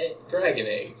for dragon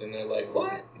eggs. And they're like,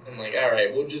 what? I'm like, all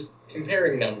right, we're just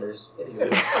comparing numbers. What do you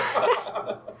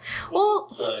Well,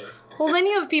 then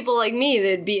you have people like me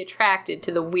that'd be attracted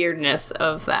to the weirdness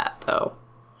of that, though.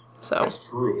 So that's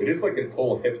true. It is like a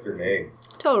total hipster name.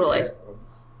 Totally. Yeah.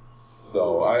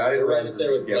 So I We're right up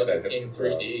there with that Burger King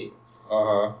 3D.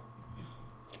 Uh-huh.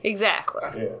 Exactly.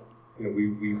 Yeah.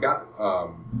 We've got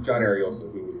John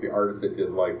Ariosa, who was the artist that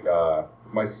did like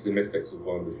Mice and Mystics was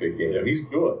one of his big games. Yeah. And he's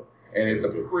good. And it's a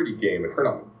pretty game. It turned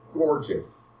out gorgeous.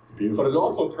 But it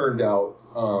also turned out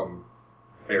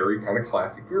very kind of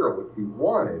classic Euro, which we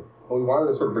wanted. But we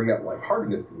wanted to sort of bring that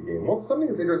lightheartedness to the game. Well, something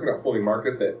that's interesting about floating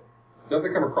market that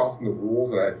doesn't come across in the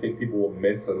rules, and I think people will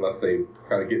miss unless they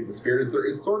kind of get in the spirit, is there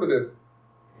is sort of this,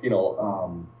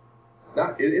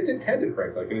 it's intended,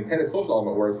 frankly, like an intended social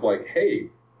element where it's like,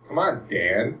 hey, come on,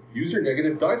 Dan, use your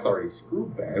negative dice already.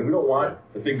 Screw Ben. We don't want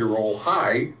the thing to roll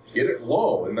high. Get it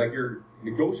low. And like you're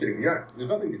negotiating. There's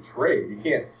nothing to trade. You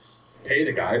can't pay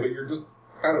the guy, but you're just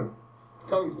kind of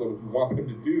telling him what you want him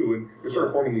to do, and you're sort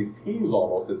of forming these teams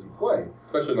almost as you play.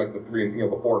 Especially like the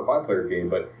 4 and 5 player game,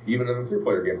 but even in the 3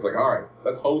 player game, it's like, all right,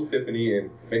 let's hose Tiffany and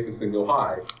make this thing go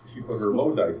high. She put her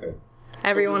low dice in.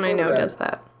 Everyone I know does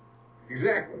that.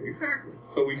 Exactly.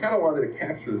 So we kind of wanted to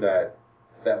capture that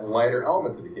lighter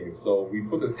element to the game. So we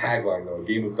put this tagline, though, a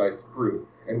game of dice fruit.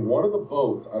 And one of the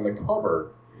boats on the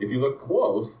cover, if you look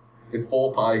close, is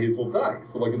full of high hazel dice.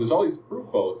 So like there's all these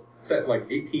fruit boats set in like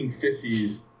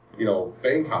 1850s,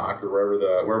 Bangkok or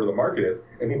wherever the market is,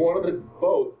 and one of the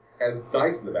boats has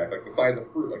dice in the back, like the size of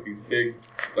fruit, like these big,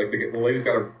 like the lady's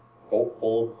got a boat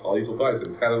full of collegial dice, and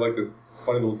it's kind of like this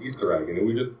funny little Easter egg. And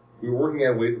we were working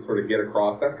on ways to sort of get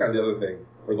across. That's kind of the other thing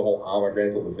for the whole Alma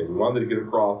Grandchildren thing. We wanted to get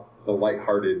across the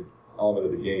lighthearted element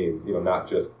of the game, not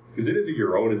just because it is a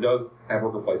Euro and it does have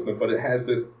worker placement, but it has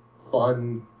this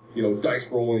fun, dice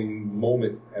rolling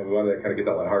moment, and we wanted to kind of get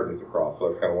that lightheartedness across. So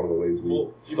that's kind of one of the ways we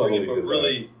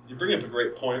you bring up a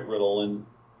great point, Riddle, and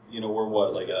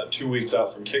we're 2 weeks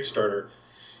out from Kickstarter.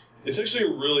 It's actually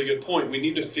a really good point. We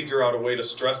need to figure out a way to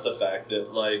stress the fact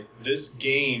that this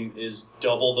game is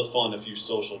double the fun if you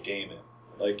social game it.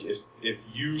 Like if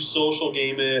you social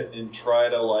game it and try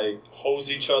to hose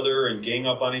each other and gang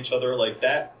up on each other,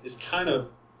 that is kind of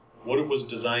what it was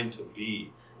designed to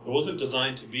be. It wasn't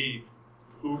designed to be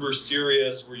uber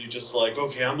serious where you just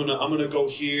okay, I'm gonna go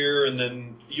here and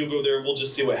then you'll go there and we'll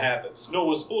just see what happens. No, it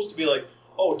was supposed to be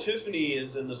oh, Tiffany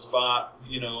is in the spot,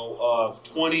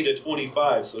 20 to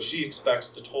 25, so she expects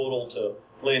the total to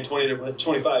land 20 to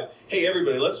 25. Hey,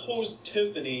 everybody, let's hose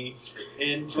Tiffany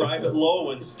and drive it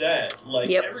low instead.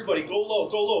 Everybody, go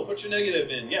low, put your negative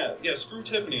in. Yeah, screw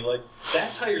Tiffany.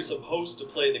 That's how you're supposed to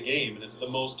play the game, and it's the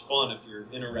most fun if you're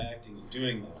interacting and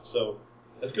doing that. So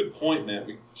that's a good point, Matt.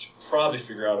 We should probably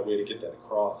figure out a way to get that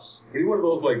across. We need one of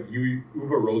those Uwe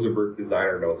Rosenberg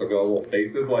designer notes, got little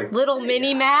faces little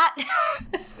mini Matt.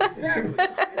 Exactly.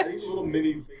 Yeah, these little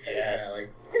mini things. Yes.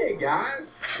 Hey guys,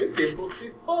 this game's supposed to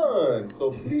be fun,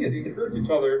 so please encourage each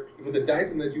other with the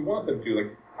dice that you want them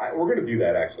to. We're gonna do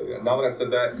that actually. Now that I've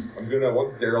said that, I'm gonna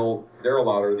once Daryl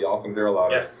Lauder, the awesome Daryl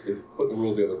Lauder, is putting the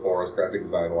rules together for us, graphic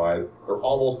design wise. They're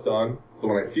almost done. So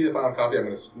when I see the final copy, I'm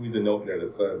gonna squeeze a note in there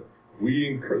that says,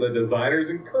 the designers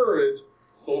encourage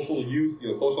social use,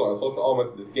 social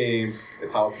elements of this game.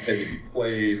 It's how it's intended to be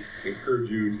played. Encourage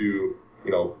you to,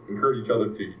 encourage each other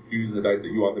to use the dice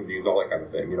that you want them to use, all that kind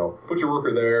of thing. Put your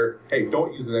worker there. Hey,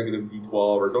 don't use the negative D12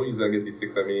 or don't use the negative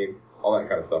D6. All that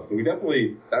kind of stuff. So we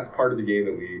definitely, that's part of the game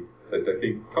that I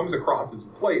think comes across as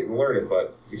you play it and learn it,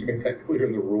 but we should make that clear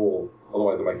in the rules.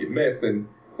 Otherwise, it might get missed. And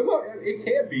it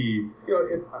can't be,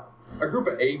 if a group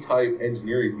of A-type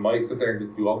engineers might sit there and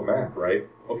just do all the math, right?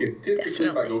 Okay, statistically,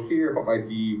 if I go here, put my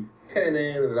D10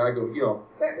 in, and then I go,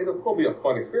 it'll still be a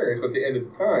fun experience, but at the end of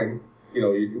the time,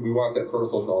 we want that sort of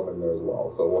social element in there as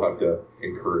well. So we'll have to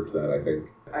encourage that, I think.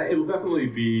 It'll definitely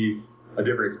be a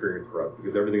different experience for us,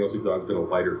 because everything else we've done has been a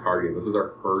lighter card game. This is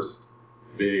our first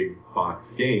big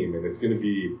box game, and it's going to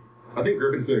be, I think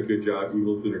Griffin's doing a good job,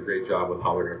 Eagle's doing a great job with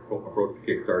how they're going to approach the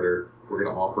Kickstarter. We're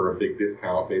going to offer a big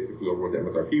discount, basically, over what the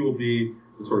MSRP will be,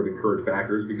 to sort of encourage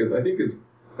backers, because I think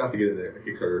not to get into a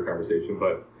Kickstarter conversation,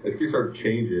 but as Kickstarter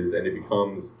changes and it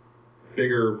becomes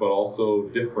bigger but also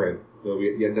different,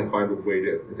 you have to find a way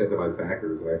to incentivize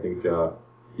backers, and I think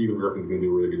Eagle Griffin's going to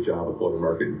do a really good job of pulling the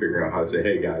market and figuring out how to say,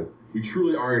 hey guys, we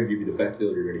truly are going to give you the best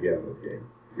deal you're going to get on this game.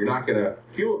 You're not going to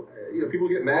people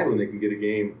get mad when they can get a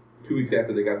game 2 weeks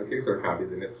after they got the Kickstarter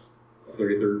copies, and it's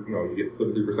 33, you get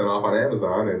 33% off on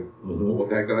Amazon, and what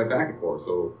the heck did I back it for?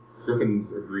 So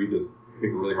Griffin's agreed to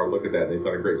take a really hard look at that, and they've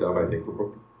done a great job, I think,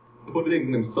 for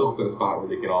putting themselves in a spot where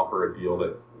they can offer a deal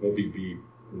that won't be beat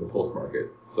in the post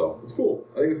market. So it's cool.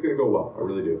 I think it's going to go well. I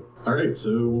really do. All right, so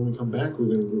when we come back,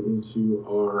 we're going to get into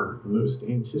our most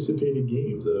anticipated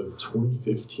games of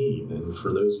 2015. And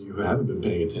for those of you who haven't been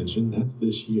paying attention, that's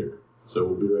this year. So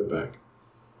we'll be right back.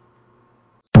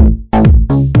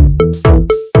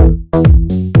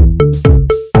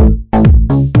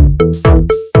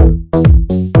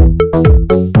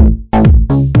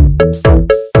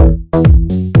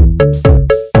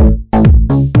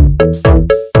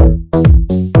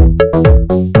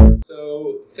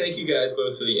 Thank you guys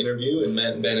both for the interview, and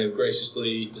Matt and Ben have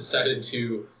graciously decided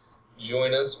to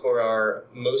join us for our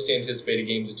most anticipated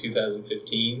games of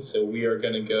 2015. So we are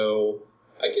going to go,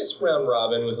 I guess, round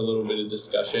robin with a little bit of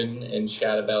discussion and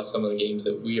chat about some of the games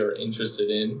that we are interested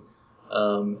in.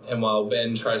 And while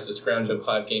Ben tries to scrounge up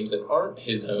 5 games that aren't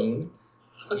his own,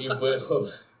 we will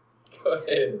go go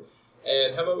ahead.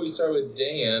 And how about we start with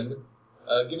Dan?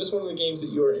 Give us one of the games that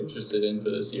you are interested in for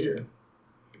this year.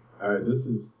 All right, this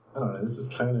is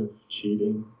kind of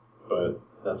cheating, but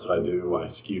that's what I do. I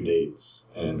skew dates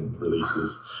and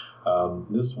releases.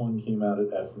 This one came out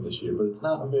at Essen this year, but it's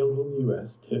not available in the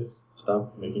US. Tiff,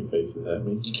 stop making faces at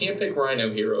me. You can't pick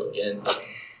Rhino Hero again.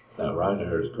 No, Rhino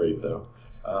Hero is great, though.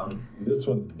 This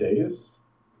one's Deus.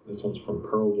 This one's from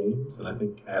Pearl Games, and I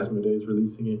think Asmodee is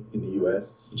releasing it in the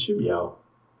US. It should be out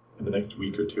in the next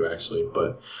week or two, actually.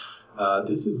 But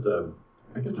this is,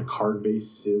 I guess, a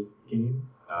card-based Civ game.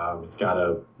 It's got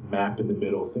a map in the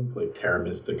middle, think like Terra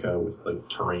Mystica with like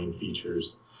terrain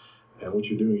features. And what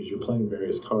you're doing is you're playing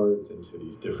various cards into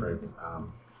these different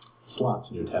slots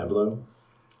in your tableau.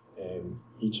 And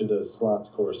each of those slots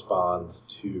corresponds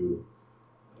to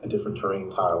a different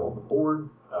terrain tile on the board,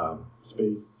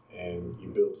 space, and you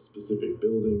build a specific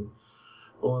building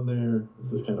on there.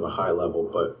 This is kind of a high level,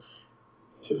 but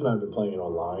Tiff and I have been playing it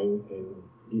online, and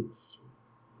it's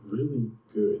really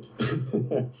good.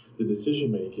 The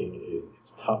decision making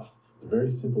it's tough. It's a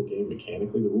very simple game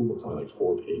mechanically. The rulebook's only like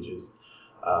 4 pages,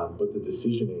 but the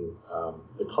decisioning,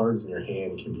 the cards in your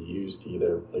hand can be used to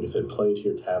either, like I said, play to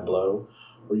your tableau,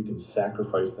 or you can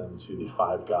sacrifice them to the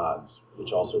 5 gods,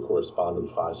 which also correspond to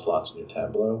the 5 slots in your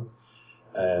tableau.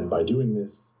 And by doing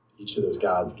this, each of those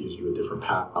gods gives you a different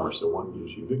power. So one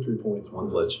gives you victory points, one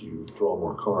lets you draw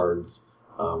more cards,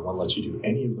 one lets you do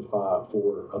any of the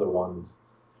 4 other ones,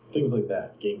 things like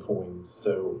that, gain coins.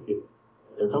 So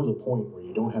there comes a point where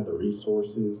you don't have the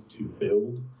resources to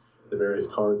build the various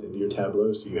cards into your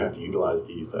tableau, so you have to utilize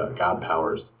these god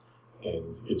powers.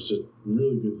 And it's just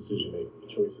really good decision making.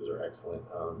 The choices are excellent.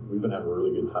 We've been having a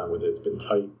really good time with it. It's been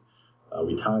tight.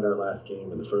 We tied our last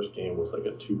game, and the first game was like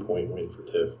a 2-point win for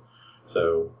Tiff.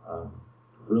 So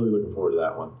really looking forward to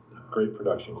that one. Great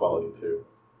production quality too.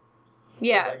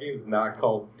 Yeah. That game's not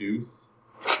called Deuce.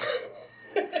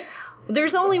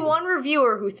 There's only one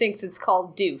reviewer who thinks it's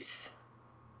called Deuce.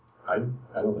 I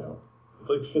don't know. It's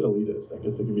like Fidelitas. I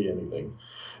guess it could be anything.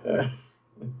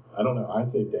 I don't know. I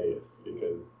say Deus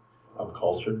because I'm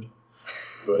cultured.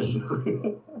 But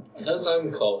Because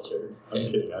I'm cultured.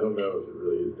 I'm kidding. I don't know if it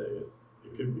really is Deus.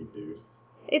 It could be Deuce.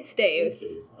 It's Deus.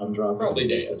 I'm dropping Probably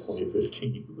Deus Deus.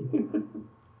 2015.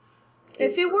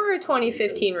 If it were a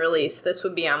 2015 release, this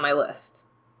would be on my list.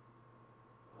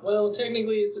 Well,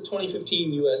 technically it's a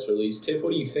 2015 US release. Tiff,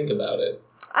 what do you think about it?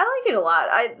 I like it a lot.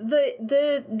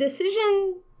 The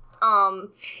decision,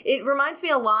 it reminds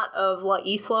me a lot of La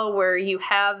Isla, where you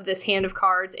have this hand of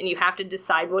cards and you have to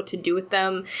decide what to do with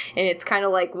them. And it's kind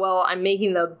of like, well, I'm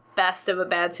making the best of a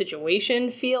bad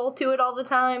situation feel to it all the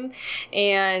time.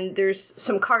 And there's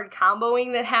some card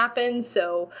comboing that happens.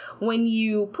 So when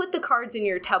you put the cards in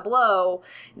your tableau,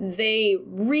 they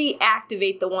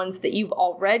reactivate the ones that you've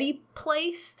already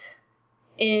placed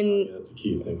That's a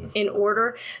key thing. in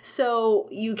order, so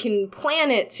you can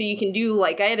plan it. So you can do,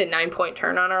 like, I had a 9-point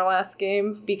turn on our last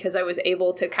game because I was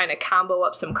able to kind of combo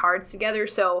up some cards together.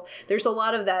 So there's a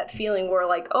lot of that feeling where,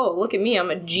 like, oh, look at me, I'm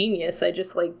a genius, I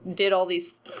just like did all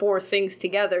these 4 things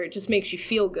together. It just makes you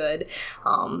feel good.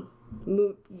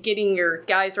 Getting your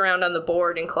guys around on the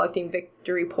board and collecting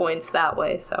victory points that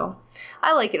way. So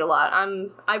I like it a lot.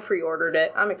 I pre-ordered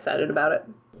it. I'm excited about it.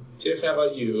 Tiff, how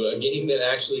about you? A game that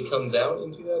actually comes out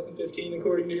in 2015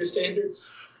 according to your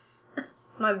standards?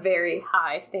 My very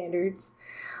high standards.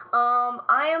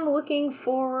 I am looking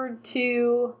forward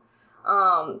to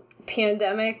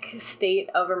Pandemic State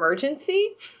of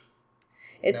Emergency.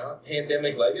 It's Not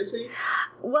Pandemic Legacy?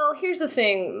 Well, here's the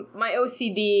thing. My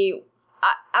OCD,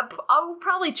 I'll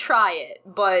probably try it,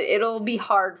 but it'll be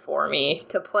hard for me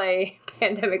to play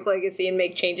Pandemic Legacy and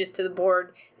make changes to the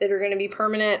board that are going to be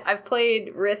permanent. I've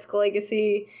played Risk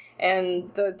Legacy,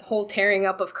 and the whole tearing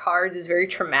up of cards is very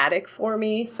traumatic for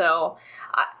me, so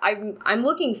I'm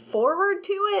looking forward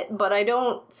to it, but I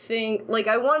don't think, like,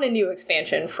 I want a new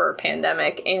expansion for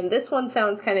Pandemic, and this one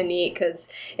sounds kind of neat because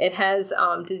it has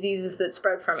diseases that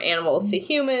spread from animals to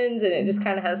humans, and it just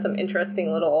kind of has some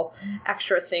interesting little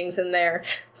extra things in there.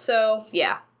 So,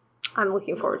 yeah, I'm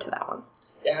looking forward to that one.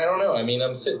 Yeah, I don't know. I mean,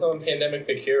 I'm sitting on Pandemic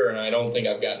the Cure, and I don't think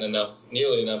I've gotten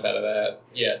nearly enough out of that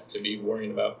yet to be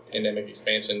worrying about Pandemic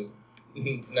expansions.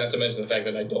 Not to mention the fact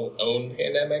that I don't own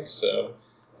Pandemic, so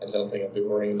I don't think I'll be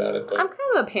worrying about it. But I'm kind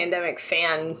of a Pandemic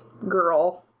fan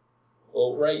girl.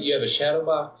 Well, right, you have a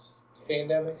Shadowbox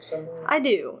Pandemic somewhere? I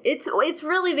do. It's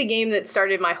really the game that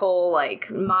started my whole,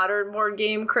 like, modern board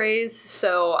game craze,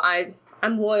 so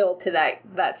I'm loyal to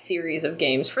that series of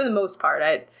games for the most part.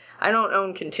 I don't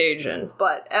own Contagion,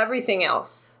 but everything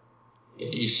else. Yeah,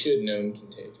 you should own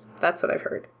Contagion. That's what I've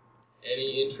heard.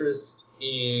 Any interest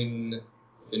in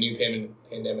the new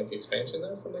pandemic expansion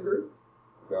though from the group?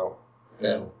 No.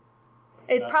 No.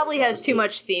 It probably has too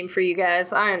much theme for you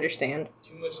guys. I understand.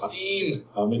 Too much theme.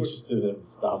 I'm interested in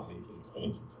stop making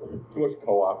expansions for you. Too much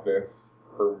co-opness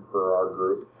for our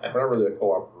group. We're not really a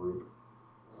co-op group,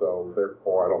 so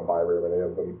therefore I don't buy very many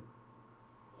of them.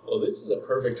 Well, this is a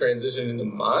perfect transition into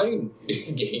my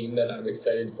game that I'm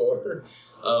excited for.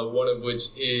 One of which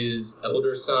is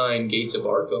Elder Sign Gates of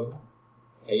Arkham.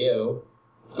 Heyo.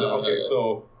 Okay,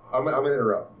 so I'm gonna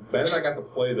interrupt. Ben and I got to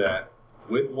play that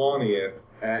with Lanius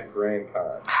at Grand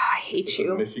Con. I hate It's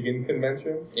you. a Michigan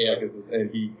convention. Yeah.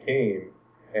 And he came,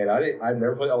 and I'd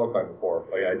never played Elder Sign before.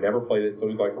 Like, I'd never played it, so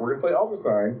he's like, we're gonna play Elder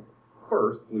Sign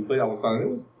first. We played Elder Sign, and it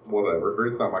was whatever.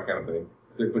 It's not my kind of thing.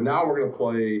 He's like, but now we're gonna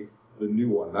play the new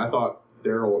one. And I thought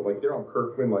Daryl and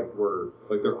Kirkman,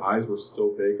 their eyes were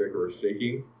so big, like they were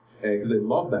shaking, and because they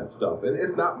love that stuff. And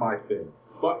it's not my thing,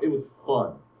 but it was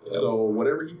fun. Yep. So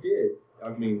whatever he did, I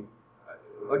mean,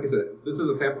 like I said, this is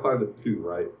a sample size of 2,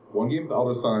 right? One game of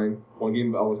Elder Sign, one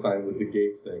game of Elder Sign with the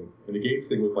Gates thing, and the Gates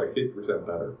thing was like 50%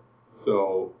 better.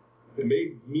 So it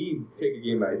made me take a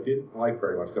game that I didn't like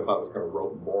very much because I thought it was kind of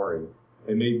rote and boring.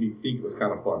 It made me think it was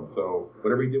kind of fun. So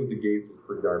whatever he did with the Gates was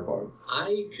pretty darn fun.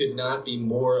 I could not be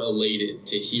more elated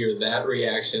to hear that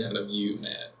reaction out of you,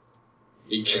 Matt.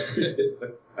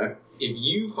 Because if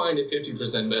you find it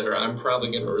 50% better, I'm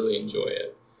probably going to really enjoy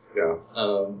it. Yeah.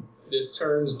 This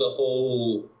turns the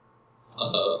whole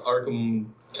Arkham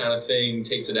kind of thing,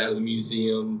 takes it out of the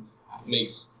museum,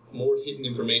 makes more hidden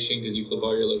information because you flip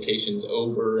all your locations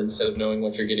over. Instead of knowing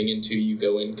what you're getting into, you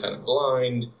go in kind of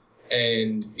blind.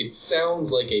 And it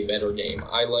sounds like a better game.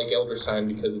 I like Elder Sign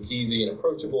because it's easy and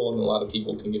approachable, and a lot of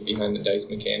people can get behind the dice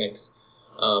mechanics.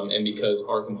 And because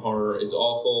Arkham Horror is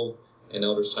awful, and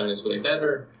Elder Sign is way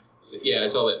better. So, yeah, I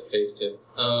saw that face tip.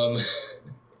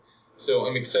 So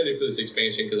I'm excited for this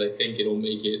expansion because I think it'll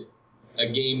make it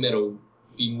a game that'll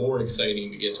be more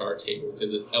exciting to get to our table,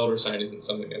 because Elder Sign isn't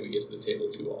something that we get to the table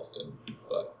too often.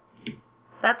 But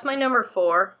That's my number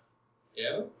 4.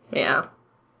 yeah? Yeah.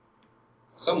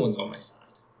 Someone's on my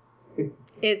side.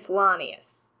 It's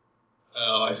Lanius.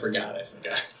 Oh, I forgot.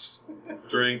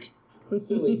 Drink.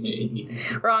 Silly me.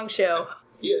 Wrong show.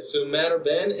 Yeah, so Matt or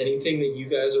Ben, anything that you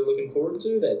guys are looking forward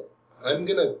to that I'm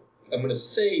gonna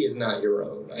say is not your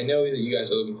own? I know that you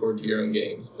guys are looking forward to your own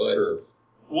games, but Sure.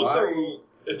 What's our rule?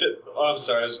 I'm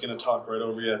sorry, I was going to talk right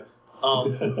over you.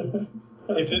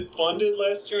 If it funded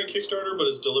last year on Kickstarter but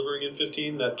is delivering in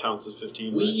 15, that counts as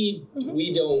 15, right?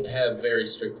 we don't have very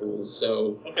strict rules,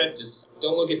 so Okay. just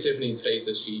don't look at Tiffany's face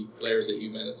as she glares at you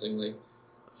menacingly.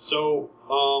 So,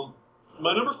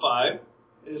 my number 5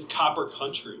 is Copper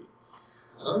Country.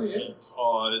 Oh, yeah.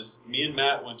 Because me and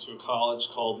Matt went to a college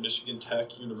called Michigan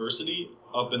Tech University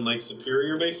up in Lake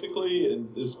Superior, basically,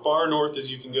 and as far north as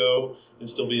you can go and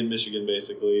still be in Michigan,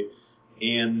 basically.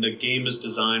 And the game is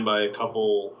designed by a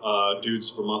couple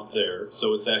dudes from up there,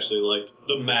 so it's actually like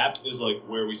the map is like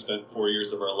where we spent 4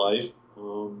 years of our life,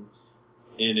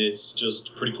 and it's just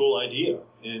a pretty cool idea.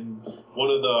 And one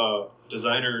of the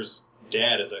designers'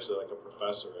 dad is actually like a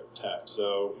professor at Tech,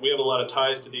 so we have a lot of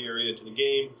ties to the area, to the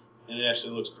game. And it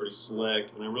actually looks pretty slick,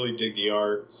 and I really dig the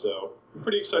art, so I'm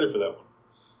pretty excited for that one.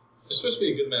 There's supposed to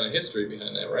be a good amount of history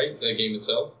behind that, right? The game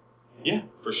itself? Yeah,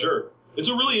 for sure. It's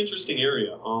a really interesting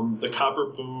area. The copper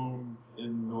boom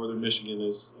in northern Michigan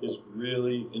is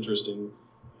really interesting,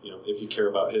 if you care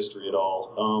about history at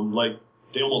all. Like,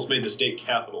 they almost made the state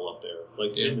capital up there,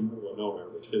 like in the middle of nowhere,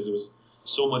 because it was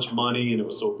so much money and it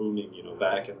was so booming,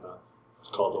 back in it's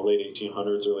called the late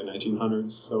 1800s, early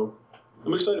 1900s. So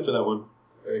I'm excited for that one.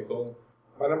 Very cool.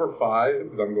 My number 5,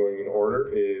 because I'm going in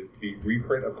order, is the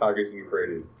reprint of Tigers and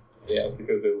Euphrates. Yeah.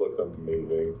 Because it looks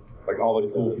amazing. Like all the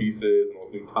cool pieces and all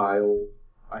the new tiles.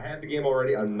 I had the game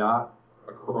already. I'm not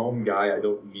a Chrome guy. I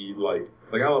don't need I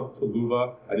love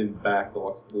Tuluva. I didn't back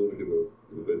Deluxe Tuluva because it was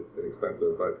stupid and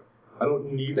expensive, but I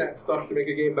don't need that stuff to make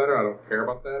a game better. I don't care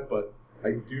about that, but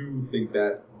I do think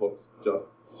that looks just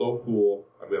so cool.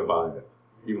 I'm gonna buy it,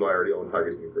 even though I already own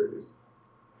Tigers and Euphrates.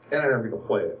 And I never get to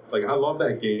play it. I love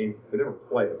that game. I never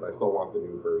play it, but I still want the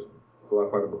new version. So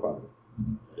that's my number 5.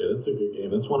 Yeah, that's a good game.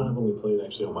 That's one I've only played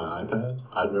actually on my iPad.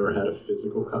 I've never had a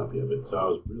physical copy of it, so I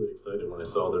was really excited when I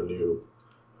saw their new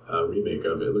remake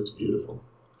of it. It looks beautiful.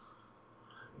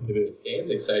 If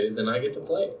Dan's excited, then I get to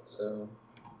play it, so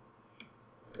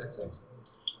that's excellent.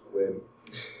 Win.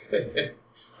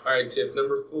 Alright, tip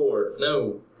number 4.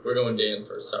 No, we're going Dan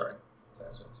first, sorry.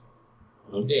 Gotcha.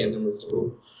 Okay. Dan, number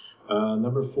 4.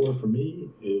 Number 4 for me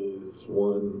is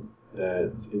one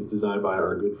that is designed by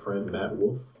our good friend Matt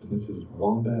Wolf, and this is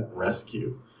Wombat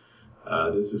Rescue.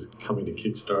 This is coming to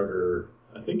Kickstarter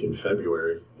I think in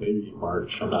February, maybe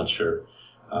March, I'm not sure.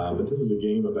 But this is a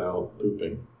game about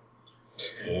pooping.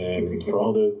 And for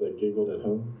all those that giggled at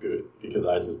home, good, because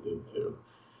I just did too.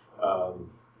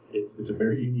 It's a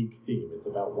very unique theme. It's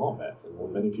about wombats, and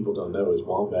what many people don't know is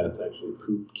wombats actually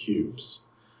poop cubes.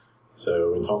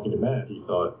 So in talking to Matt, he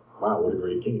thought, wow, what a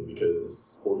great game,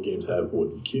 because board games have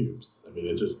wooden cubes. I mean,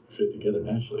 it just fit together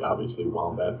naturally. Obviously,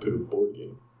 wombat poop board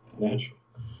game. It's natural.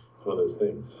 It's one of those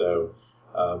things. So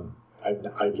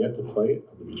I've yet to play it.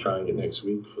 I'm going to be trying it next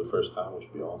week for the first time, which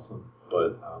would be awesome.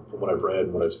 But from what I've read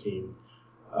and what I've seen,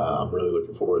 I'm really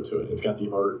looking forward to it. It's got the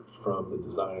art from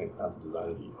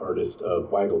the artist of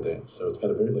Waggle Dance. So it's got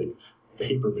a very like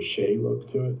paper mache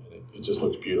look to it, and it just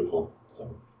looks beautiful.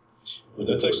 So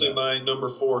that's actually my number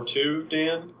 4 too,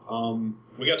 Dan.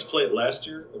 We got to play it last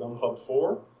year at Unpub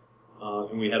 4,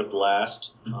 and we had a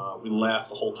blast. We laughed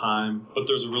the whole time, but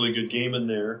there's a really good game in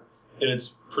there, and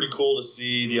it's pretty cool to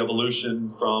see the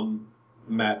evolution from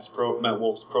Matt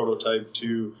Wolf's prototype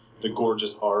to the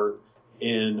gorgeous art.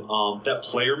 And that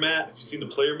player mat, if you've seen the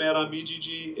player mat on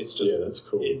BGG, it's just that's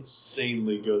cool.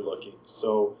 Insanely good looking.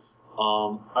 So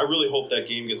I really hope that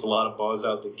game gets a lot of buzz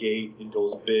out the gate and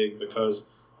goes big, because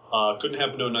couldn't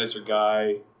happen to a nicer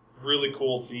guy. Really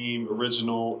cool theme,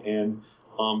 original, and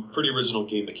pretty original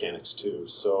game mechanics too.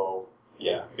 So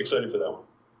yeah, excited for that one.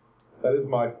 That is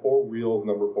my 4 wheels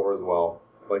number 4 as well.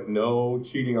 Like, no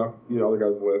cheating on the other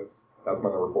guys' lists. That's my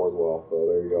number 4 as well. So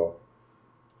there you go.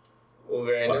 Well,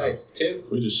 very nice. Tiff?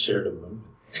 We just shared a moment.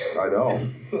 I know.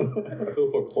 I feel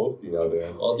so close to you now,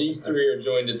 Dan. Well, these 3 are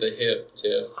joined at the hip,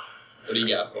 Tiff. What do you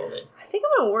got for me? I think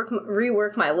I'm going to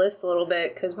rework my list a little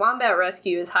bit, because Wombat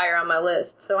Rescue is higher on my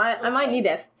list, so I might need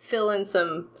to fill in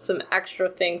some extra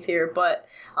things here, but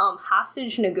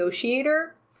Hostage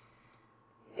Negotiator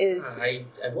is... I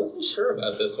wasn't sure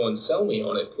about this one. Sell me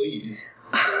on it, please.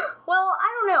 Well,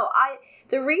 I don't know.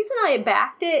 The reason I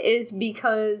backed it is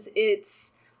because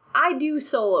I do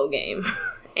solo game,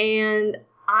 and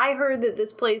I heard that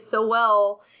this plays so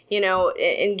well,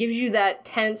 and gives you that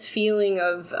tense feeling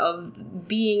of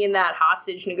being in that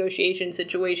hostage negotiation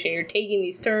situation. You're taking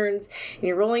these turns, and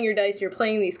you're rolling your dice, and you're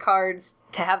playing these cards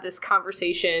to have this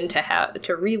conversation,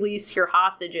 to release your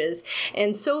hostages.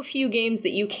 And so few games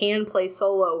that you can play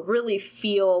solo really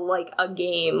feel like a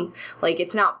game. Like,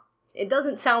 it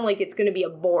doesn't sound like it's going to be a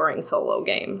boring solo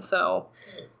game, so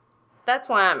that's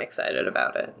why I'm excited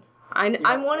about it.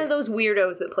 I'm one of those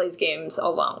weirdos that plays games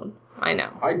alone. I know.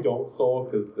 I don't solo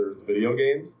because there's video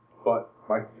games, but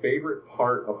my favorite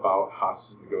part about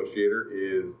Hostage Negotiator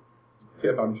is,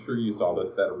 Tiff, I'm sure you saw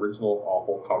this, that original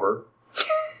awful cover.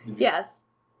 Yes.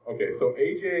 Okay, so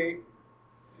AJ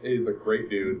is a great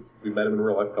dude. We've met him in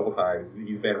real life a couple times.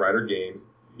 He's Van Ryder Games.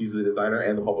 He's the designer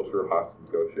and the publisher of Hostage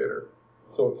Negotiator.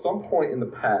 So at some point in the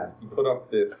past, he put up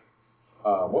this,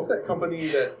 what's that company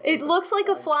that... It looks like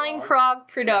a Flying Frog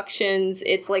Productions.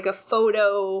 It's like a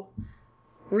photo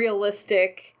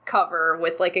realistic cover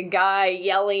with like a guy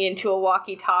yelling into a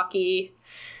walkie-talkie.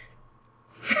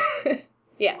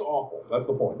 Yeah. It's awful. That's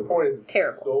the point. The point is, it's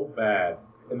terrible. So bad.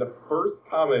 And the first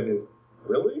comment is,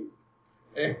 really?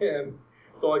 And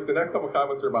so like the next couple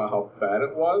comments are about how bad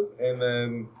it was, and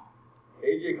then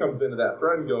AJ comes into that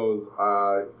thread and goes,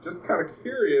 just kind of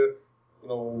curious,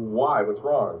 why? What's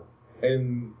wrong?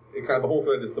 And it kind of, the whole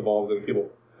thread just evolves into people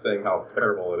saying how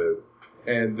terrible it is.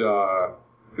 And,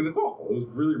 because it's awful. It was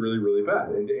really, really, really bad.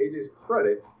 And to AJ's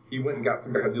credit, he went and got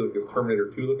some guy to do like this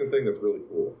Terminator 2 looking thing that's really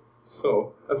cool.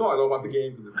 So that's all I know about the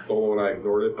game, because it's solo and I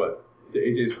ignored it, but to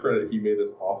AJ's credit, he made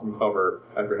this awesome cover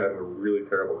after having a really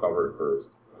terrible cover at first.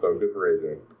 So good for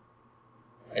AJ.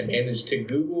 I managed to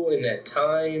Google in that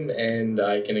time, and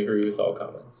I can agree with all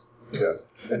comments. Yeah,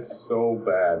 it's so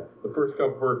bad. The first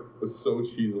cover was so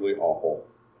cheesily awful.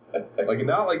 Like,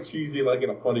 not like cheesy, like in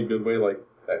a funny, good way, like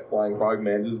that Flying Frog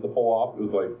manages to pull off. It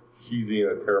was like cheesy in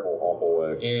a terrible, awful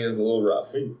way. It was a little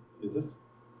rough. Wait, is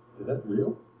that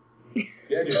real?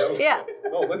 Yeah, dude, that was... Yeah.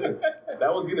 No, listen,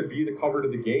 that was going to be the cover to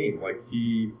the game. Like,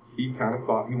 he kind of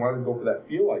thought he wanted to go for that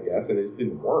feel, I guess, and it just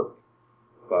didn't work.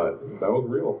 But that was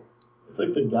real. It's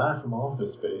like the guy from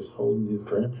Office Space holding his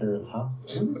grandparents'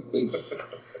 hostage.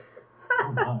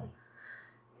 Oh my.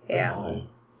 Yeah. Oh my.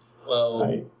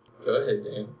 Well, go ahead,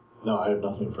 Dan. No, I have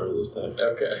nothing further to say.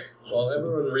 Okay. Well,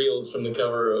 everyone reeled from the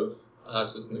cover of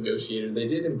Hostage Negotiator. They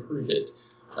did improve it.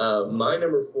 My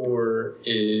number 4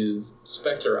 is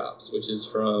Spectre Ops, which is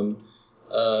from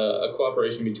a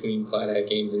cooperation between Cloud Hat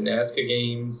Games and Nazca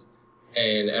Games.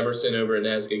 And Emerson over at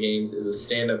Nazca Games is a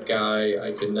stand-up guy.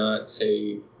 I could not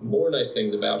say more nice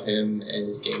things about him and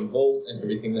his game Volt and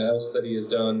everything else that he has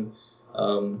done.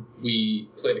 We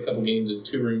played a couple games of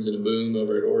Two Rooms and a Boom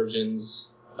over at Origins.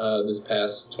 this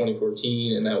past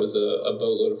 2014, and that was a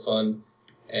boatload of fun.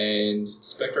 And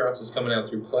Spectre Ops is coming out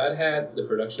through Plaid Hat. The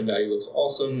production value looks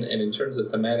awesome, and in terms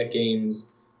of thematic games,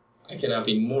 I cannot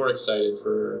be more excited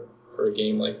for a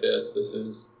game like this. This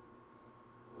is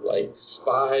like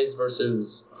spies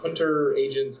versus hunter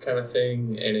agents kind of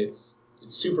thing, and it's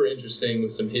super interesting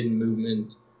with some hidden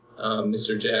movement.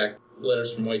 Mr. Jack,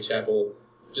 Letters from Whitechapel,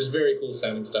 just very cool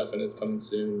sounding stuff, and it's coming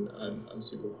soon. I'm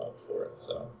super pumped for it.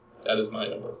 So that is my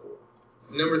number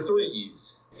 4. Number 3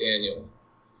 is Daniel.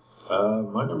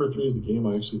 My number 3 is a game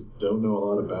I actually don't know a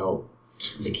lot about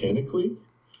mechanically,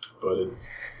 but it's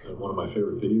one of my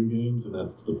favorite video games, and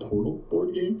that's the Portal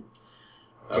board game.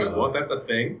 Wait, what? That's a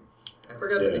thing? I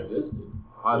forgot that existed.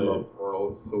 I love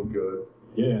Portal. It's so good.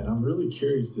 Yeah, and I'm really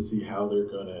curious to see how they're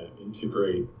going to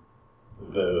integrate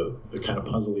the kind of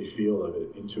puzzly feel of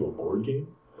it into a board game.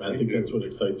 I think that's what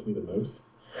excites me the most.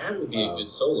 That would be a good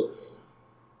solo game.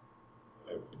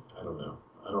 I don't know.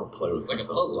 I don't play with like myself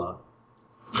a puzzle. a lot.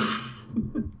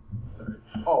 Sorry.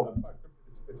 Oh,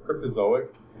 it's cryptozoic.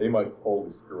 They might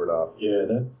totally screw it up. Yeah,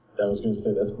 I was going to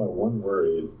say that's my one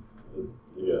worry is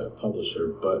the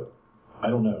publisher, but I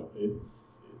don't know.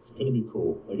 It's going to be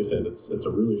cool. Like I said, it's a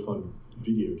really fun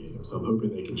video game, so I'm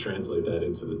hoping they can translate that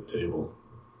into the table,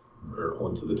 or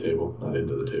onto the table, not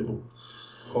into the table.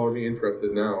 I'll be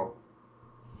interested now.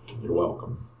 You're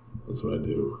welcome. That's what I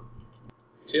do.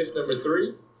 Tiff, number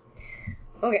 3.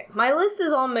 Okay, my list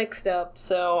is all mixed up,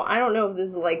 so I don't know if this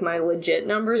is like my legit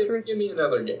number 3. Give me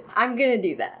another game. I'm gonna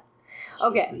do that.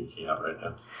 Okay. Freaking out right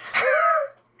now.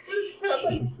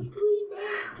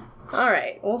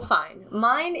 Alright, well fine.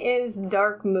 Mine is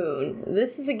Dark Moon.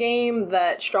 This is a game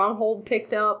that Stronghold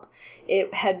picked up.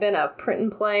 It had been a print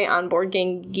and play on Board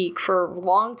Game Geek for a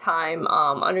long time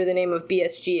under the name of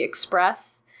BSG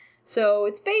Express. So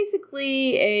it's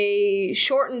basically a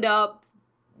shortened up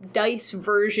dice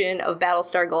version of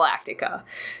Battlestar Galactica.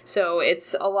 So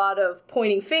it's a lot of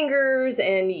pointing fingers,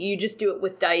 and you just do it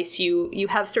with dice. You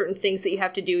have certain things that you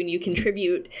have to do, and you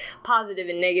contribute positive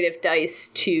and negative dice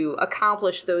to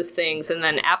accomplish those things, and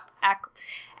then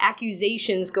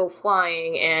accusations go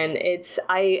flying. And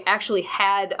I actually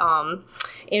had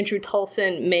Andrew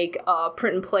Tulson make a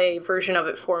print and play version of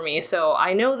it for me, so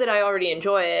I know that I already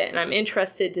enjoy it, and I'm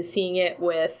interested to seeing it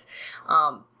with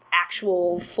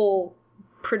actual full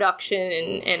production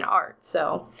and art.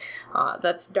 So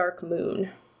that's Dark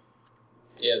Moon.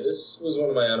 Yeah, this was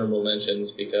one of my honorable mentions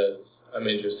because I'm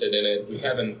interested in it. We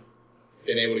haven't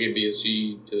been able to get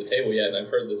BSG to the table yet, and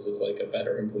I've heard this is like a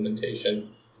better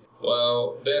implementation.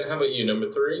 Well, Ben, how about you,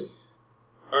 number 3?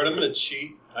 All right, I'm going to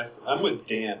cheat. I'm with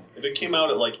Dan. If it came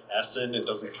out at like Essen, it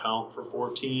doesn't count for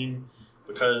 14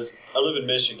 because I live in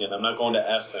Michigan. I'm not going to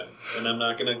Essen, and I'm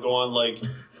not going to go on like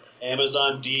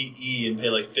Amazon DE and pay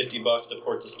like $50 to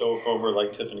port the stove over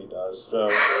like Tiffany does. So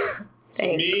to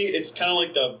me, it's kind of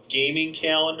like the gaming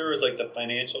calendar is like the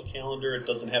financial calendar. It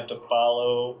doesn't have to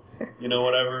follow,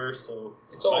 whatever. So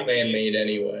it's all man-made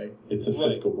anyway. It's a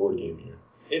fiscal board game year.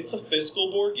 It's a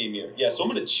fiscal board game year. Yeah, so I'm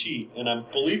going to cheat, and I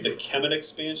believe the Kemet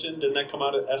expansion, didn't that come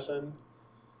out at Essen?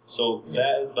 So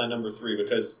that is my number 3,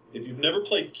 because if you've never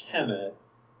played Kemet,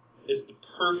 it's the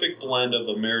perfect blend of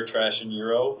Ameritrash and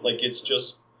Euro. Like, it's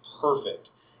just perfect.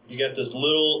 You got this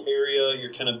little area,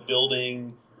 you're kind of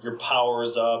building your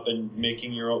powers up and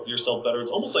making yourself better.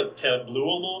 It's almost like Tableau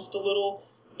almost a little,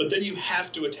 but then you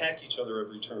have to attack each other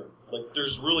every turn. Like,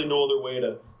 there's really no other way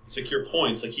to secure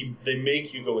points. Like, they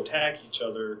make you go attack each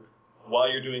other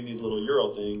while you're doing these little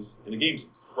Euro things, and the game's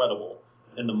incredible.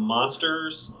 And the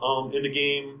monsters in the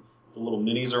game, the little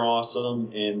minis are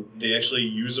awesome, and they actually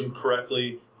use them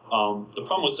correctly. The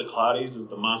problem with Cyclades is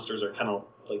the monsters are kind of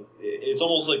like, it's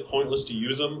almost like pointless to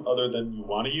use them other than you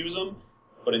want to use them.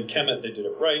 But in Kemet, they did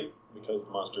it right because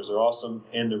the monsters are awesome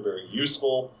and they're very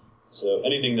useful. So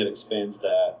anything that expands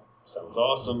that sounds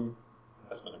awesome.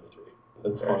 That's my number 3.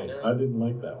 That's funny. Nice. I didn't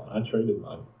like that one. I traded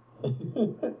mine.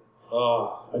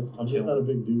 I'm just not a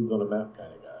big dudes on a map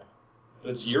kind of guy.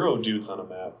 But it's Euro dudes on a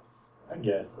map. I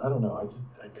guess. I don't know.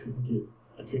 I couldn't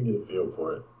get a feel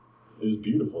for it. It was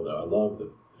beautiful though. I love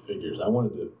the figures. I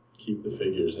wanted to keep the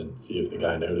figures and see if the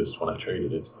guy noticed when I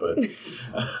traded it, but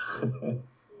I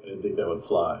didn't think that would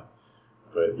fly.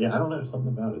 But yeah, I don't know, something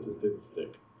about it just didn't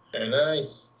stick. Very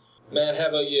nice. Matt, how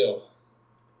about you?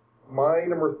 My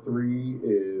number 3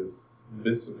 is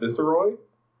Viceroy,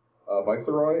 and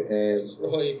Viceroy,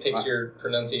 pick your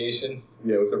pronunciation.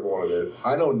 Yeah, whichever one it is.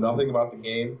 I know nothing about the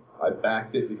game. I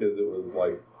backed it because it was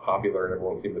like popular and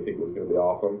everyone seemed to think it was going to be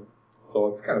awesome. So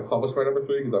it's kind of selfish my number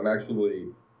 3 because I'm actually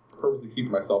purposely keeping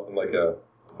myself in like a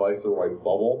Viceroy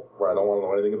bubble where I don't want to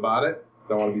know anything about it.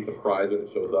 So I want to be surprised when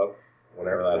it shows up.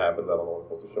 whenever that happens, I don't know what's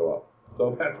supposed to show up.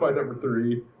 So that's my number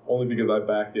 3, only because I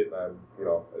backed it and I'm,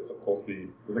 it's supposed to be,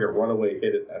 it's like a runaway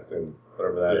hit at Essen,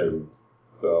 whatever that means.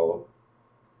 So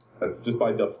that's just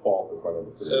by default is my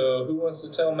number 3. So who wants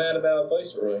to tell Matt about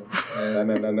Viceroy?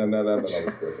 No.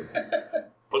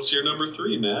 What's your number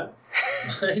 3, Matt?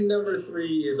 My number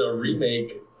 3 is a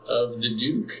remake of The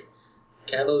Duke.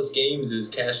 Catalyst Games is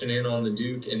cashing in on The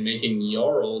Duke and making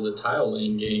Jarl the tile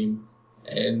laying game.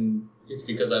 And it's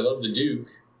because I love The Duke.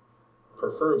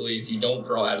 Preferably if you don't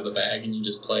draw out of the bag and you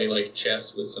just play like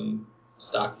chess with some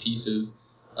stock pieces.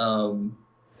 And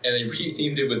they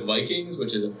rethemed it with Vikings,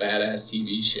 which is a badass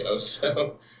TV show.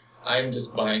 So I'm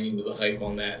just buying into the hype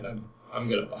on that, and I'm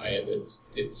gonna buy it.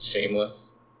 It's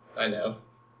shameless, I know.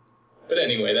 But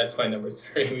anyway, that's my number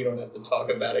 3. We don't have to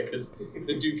talk about it because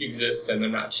the Duke exists and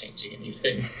they're not changing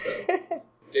anything. So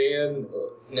Dan,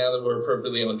 now that we're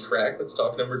appropriately on track, let's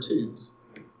talk number 2s.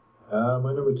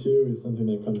 My number 2 is something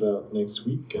that comes out next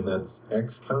week, and that's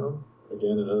XCOM.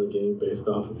 Again, another game based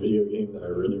off a video game that I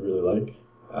really, really like.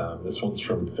 This one's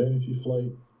from Fantasy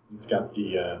Flight. It's got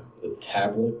the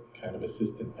tablet kind of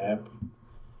assistant app.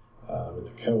 It's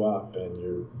a co-op, and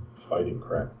you're fighting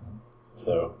crap.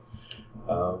 So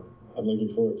I'm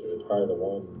looking forward to it. It's probably the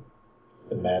one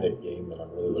thematic game that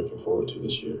I'm really looking forward to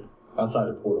this year. Outside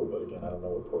of Portal, but again, I don't know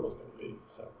what Portal's going to be.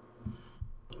 So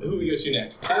who we go to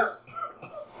next? Tiff?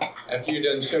 After you're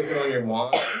done choking on your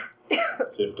wand.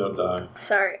 Tiff, don't die.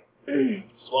 Sorry.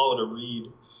 Swallowed a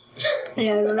reed.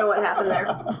 Yeah, I don't know what happened there.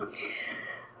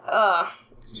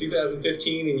 It's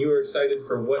 2015 and you were excited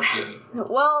for what game?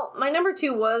 Well, my number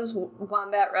 2 was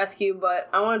Wombat Rescue, but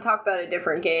I want to talk about a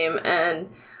different game, and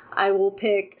I will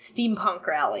pick Steampunk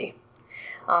Rally.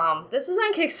 This was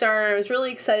on Kickstarter, and I was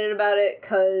really excited about it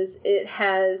because it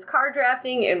has card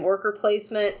drafting and worker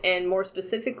placement, and more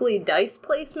specifically dice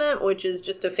placement, which is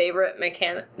just a favorite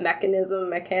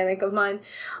mechanic of mine.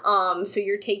 So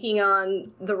you're taking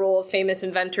on the role of famous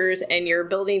inventors, and you're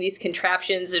building these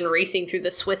contraptions and racing through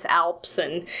the Swiss Alps,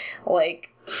 and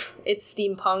it's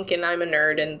steampunk, and I'm a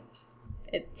nerd, and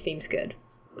it seems good.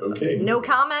 Okay. No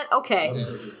comment? Okay.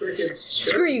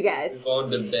 Screw you guys. Move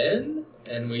on to Ben,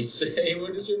 and we say,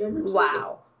 what is your number 2?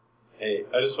 Wow. Hey,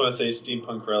 I just want to say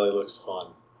Steampunk Rally looks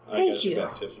fun. Thank you.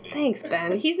 Back, Tiffany. Thanks,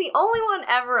 Ben. He's the only one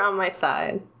ever on my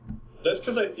side. That's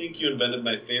because I think you invented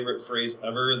my favorite phrase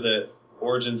ever, that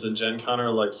Origins and Gen Con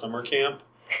are like summer camp.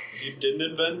 If you didn't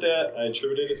invent that, I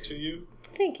attributed it to you.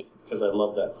 Thank you. Because I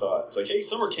love that thought. It's like, hey,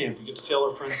 summer camp, you get to see all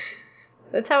our friends.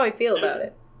 That's how I feel about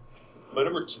it. My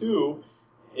number 2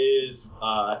 is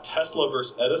Tesla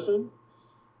vs. Edison,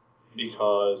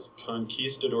 because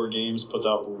Conquistador Games puts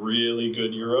out really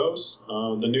good Euros.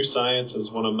 The New Science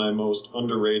is one of my most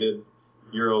underrated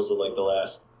Euros of like the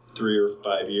last 3 or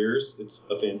 5 years. It's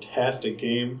a fantastic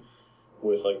game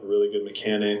with like really good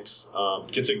mechanics.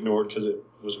 Gets ignored because it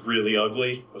was really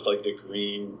ugly with like the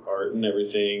green art and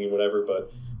everything and whatever,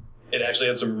 but it actually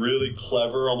had some really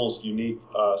clever, almost unique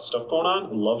stuff going on. I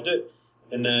loved it.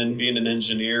 And then being an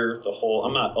engineer,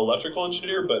 I'm not electrical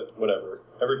engineer, but whatever.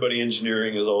 Everybody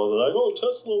engineering is all like, oh,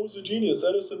 Tesla was a genius.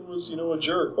 Edison was, a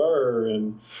jerk.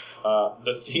 And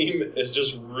the theme is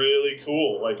just really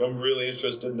cool. Like, I'm really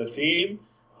interested in the theme.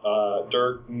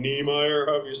 Dirk Niemeyer,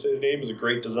 however you say his name, is a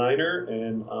great designer,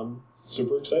 and I'm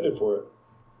super excited for it.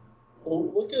 Well,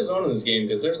 what goes on in this game?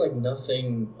 Because there's like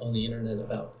nothing on the internet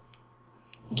about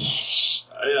it.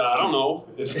 I don't know.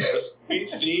 It's a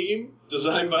sweet theme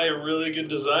designed by a really good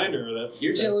designer.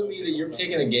 You're telling me that you're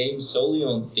picking a game solely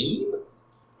on theme?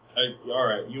 All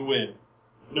right, you win.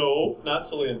 No, not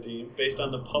solely on theme. Based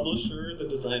on the publisher, the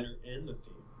designer, and the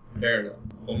theme. Fair enough.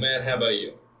 Well, Matt, how about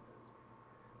you?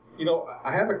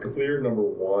 I have a clear number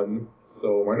 1,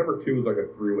 so my number 2 is like a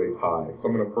 3-way tie. So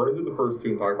I'm going to burn through the first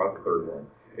 2 and talk about the third one.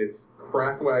 It's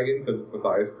Craftwagon because it's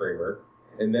Matthias Kramer,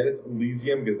 and then it's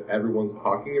Elysium because everyone's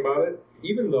talking about it.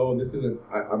 Even though, and this isn't,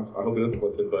 I hope it doesn't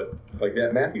listen, but like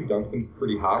that Matthew Duncan's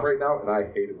pretty hot right now, and I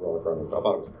hated Relic Runners. I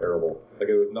thought it was terrible. Like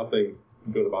there was nothing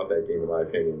good about that game in my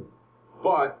opinion.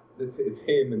 But it's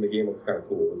him, and the game looks kind of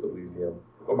cool. It's Elysium.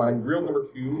 But my real number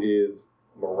 2 is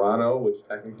Murano, which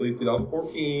technically is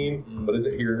 2014, but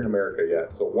isn't here in America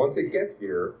yet. So once it gets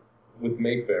here with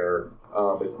Mayfair,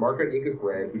 it's Market Inca's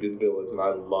brand who did Village, and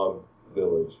I love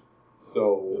Village.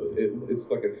 So it's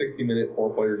like a 60-minute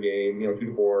 4-player game, 2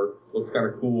 to 4. Looks kind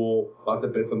of cool. Lots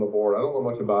of bits on the board. I don't know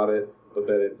much about it, but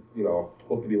that it's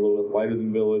supposed to be a little bit lighter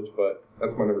than Village. But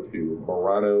that's my number 2,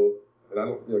 Murano. And I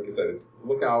don't, like I said, it's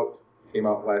Lookout came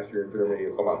out last year in Germany.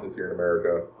 It'll come out this year in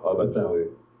America. Eventually.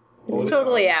 It's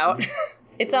totally out.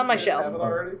 It's on my shelf. Have it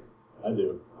already? I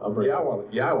do. I'll bring it. I want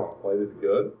to play. Is it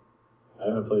good? I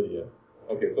haven't played it yet.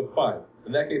 Okay, so fine.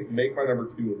 In that case, make my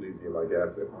number 2 Elysium, I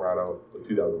guess, if Murano was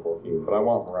 2014. But I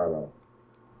want Murano.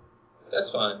 That's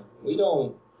fine. We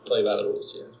don't play by the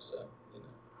rules here, so.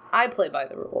 I play by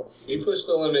the rules. We push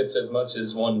the limits as much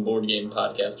as one board game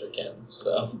podcaster can,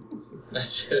 so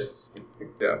that's just...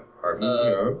 Yeah.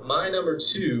 My number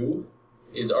 2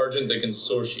 is Argent the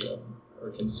Consortium,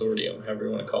 or Consortium, however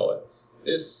you want to call it.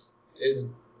 This is...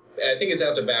 I think it's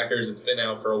out to backers. It's been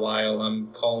out for a while.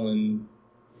 I'm calling,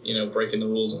 breaking the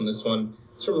rules on this one.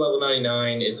 It's from Level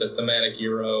 99. It's a thematic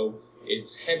Euro.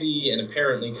 It's heavy and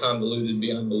apparently convoluted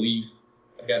beyond belief.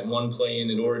 I've gotten one play in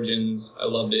at Origins. I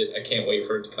loved it. I can't wait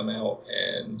for it to come out,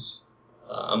 and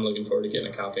I'm looking forward to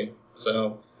getting a copy.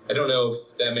 So I don't know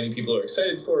if that many people are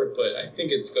excited for it, but I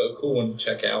think it's a cool one to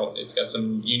check out. It's got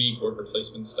some unique worker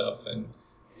placement stuff, and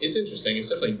it's interesting. It's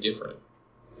definitely different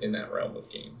in that realm of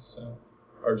games. So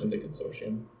Argent the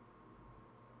Consortium.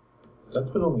 That's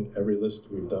been on like every list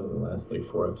we've done in the last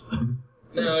 4 episodes.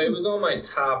 No, it was on my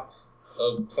top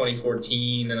of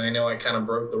 2014, and I know I kind of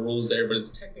broke the rules there, but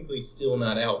it's technically still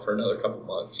not out for another couple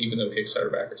months, even though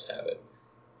Kickstarter backers have it.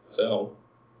 So,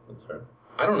 That's fair.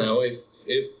 I don't know,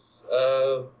 if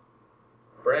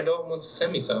Brad Dalton wants to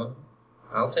send me some,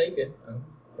 I'll take it.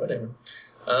 Whatever.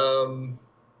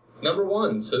 Number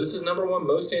 1. So this is number 1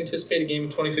 most anticipated game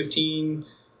of 2015.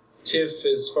 Tiff,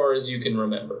 as far as you can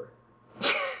remember.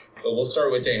 But we'll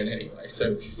start with Dan anyway,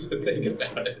 so think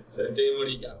about it. So, Dan, what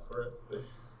do you got for us?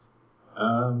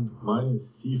 Mine is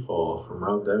Seafall from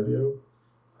Rob Davio.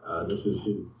 This is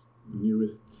his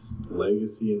newest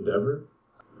legacy endeavor.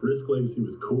 Risk Legacy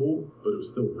was cool, but it was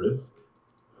still Risk.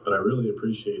 But I really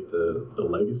appreciate the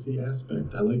legacy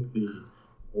aspect. I like the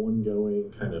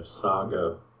ongoing kind of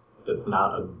saga that's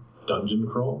not a dungeon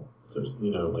crawl. So,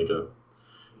 like a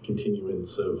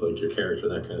continuance of like your character,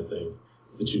 that kind of thing,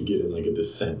 that you'd get in like a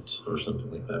Descent or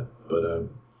something like that. But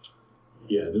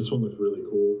yeah, this one looks really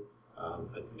cool.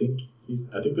 I think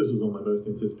this was one of my most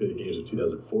anticipated games of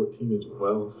 2014 as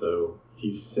well. So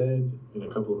he said in a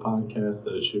couple of podcasts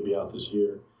that it should be out this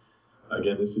year.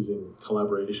 Again, this is in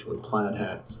collaboration with Plaid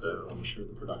Hat, so I'm sure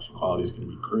the production quality is going to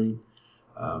be great.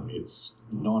 It's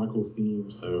nautical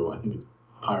themed, so I think it's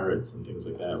pirates and things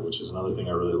like that, which is another thing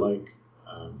I really like.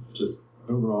 Just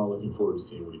overall, looking forward to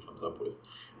seeing what he comes up with.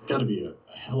 It's got to be a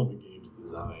hell of a game to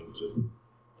design, just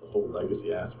the whole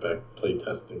legacy aspect, play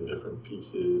testing different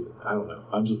pieces. I don't know.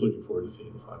 I'm just looking forward to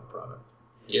seeing the final product.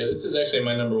 Yeah, this is actually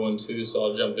my number 1 too, so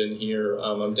I'll jump in here.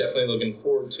 I'm definitely looking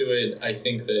forward to it. I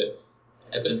think that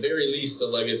at the very least, the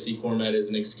legacy format is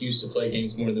an excuse to play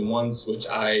games more than once, which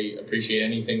I appreciate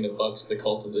anything that bucks the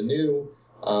cult of the new.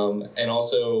 And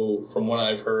also, from what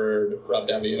I've heard, Rob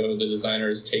Davio, the designer,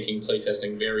 is taking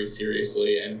playtesting very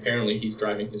seriously, and apparently he's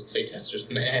driving his playtesters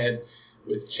mad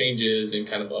with changes and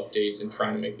kind of updates and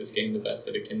trying to make this game the best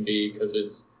that it can be, because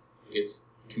it's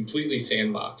completely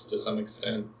sandboxed to some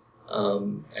extent.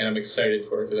 And I'm excited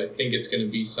for it because I think it's going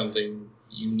to be something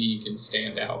unique and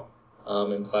stand out.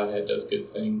 And Plaidhead does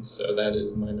good things, so that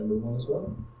is my number 1 as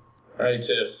well. All right,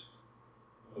 Tiff,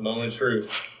 a moment of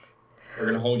truth. We're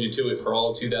going to hold you to it for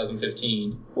all of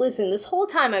 2015. Listen, this whole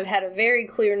time I've had a very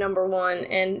clear number 1,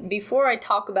 and before I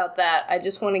talk about that, I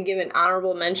just want to give an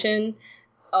honorable mention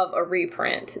of a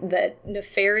reprint. That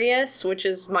Nefarious, which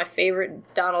is my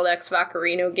favorite Donald X.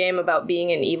 Vaccarino game about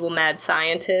being an evil mad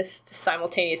scientist,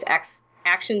 simultaneous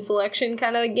action selection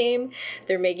kind of a game.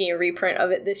 They're making a reprint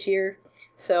of it this year.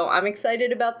 So I'm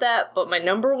excited about that, but my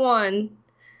number 1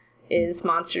 is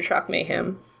Monster Truck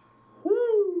Mayhem.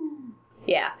 Woo!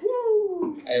 Yeah.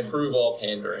 Woo! I approve all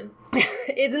pandering.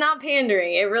 It's not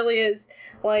pandering. It really is.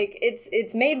 Like,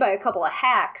 it's made by a couple of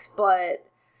hacks, but...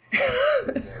 They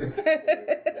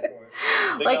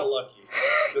got lucky.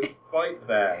 Despite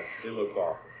that, it looks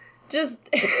awesome. Just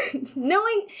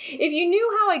knowing, if you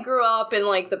knew how I grew up and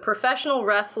like the professional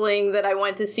wrestling that I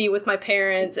went to see with my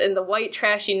parents and the white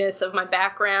trashiness of my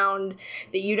background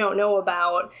that you don't know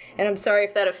about, and I'm sorry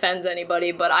if that offends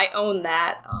anybody, but I own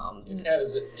that. It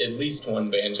has at least one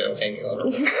banjo hanging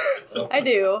on it. I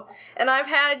do. And I've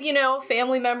had,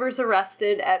 family members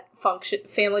arrested at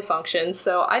family functions,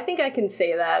 so I think I can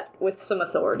say that with some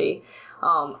authority.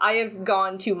 I have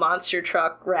gone to monster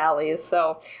truck rallies,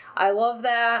 so I love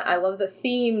that. I love the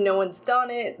theme. No one's done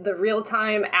it. The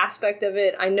real-time aspect of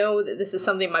it. I know that this is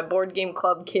something my board game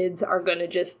club kids are going to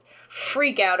just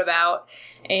freak out about.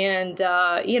 And,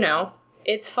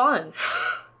 it's fun.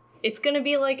 It's going to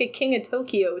be like a King of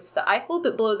Tokyo stuff. I hope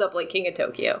it blows up like King of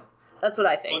Tokyo. That's what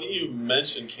I think. Funny you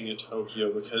mention King of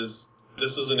Tokyo because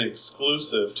this is an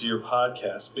exclusive to your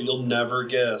podcast, but you'll never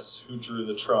guess who drew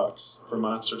the trucks for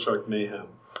Monster Truck Mayhem.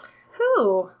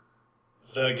 Who?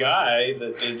 The guy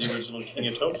that did the original King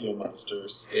of Tokyo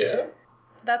monsters. Yeah.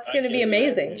 That's going to be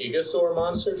amazing. Gigasaur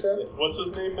monster truck? What's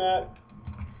his name, Matt?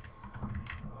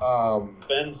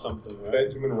 Ben something, right?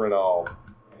 Benjamin Renault,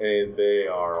 and they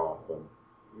are awesome.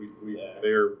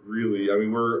 They're really, I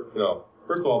mean,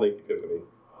 first of all, thank you, Tiffany.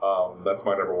 That's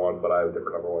my number one, but I have a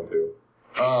different number one too.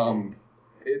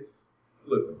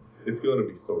 It's going to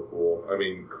be so cool. I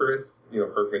mean, Chris,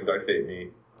 Kirkman, dissect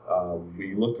me.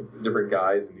 We looked at different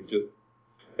guys, and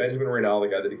Benjamin Renault, the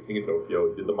guy that did King of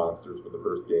Tokyo, did the monsters for the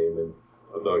first game and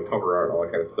the cover art and all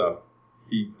that kind of stuff.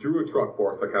 He drew a truck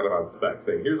for us, like kind of on spec,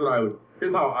 saying, here's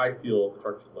how I feel the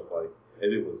truck should look like.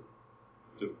 And it was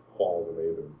just balls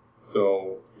amazing.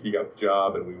 So he got the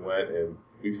job, and we went, and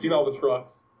we've seen all the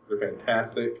trucks. They're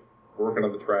fantastic. We're working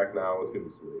on the track now. It's going to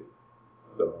be sweet.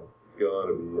 So it's going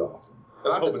to be awesome.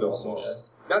 And I hope it does well.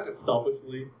 Not just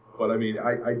selfishly, but I mean,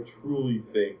 I truly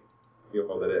think,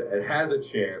 that it has a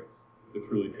chance to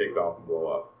truly take off and blow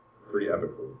up pretty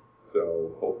epically.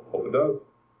 So hope it does.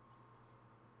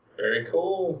 Very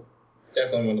cool.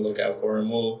 Definitely want to look out for him.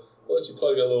 We'll let you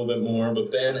plug it a little bit more. But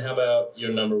Ben, how about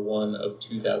your number one of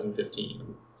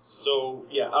 2015? So,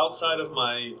 yeah, outside of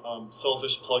my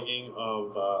selfish plugging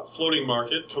of Floating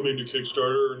Market coming to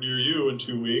Kickstarter near you in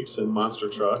 2 weeks and Monster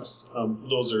Trucks,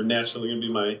 those are naturally going to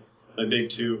be my big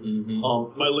two.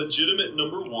 Mm-hmm. My legitimate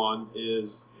number one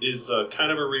is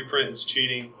kind of a reprint. It's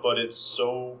cheating, but it's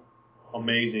so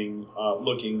amazing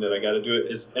looking that I got to do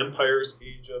it. Is Empire's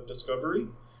Age of Discovery,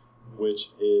 which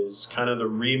is kind of the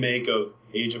remake of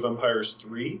Age of Empires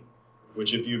 3,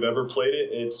 which if you've ever played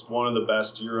it, it's one of the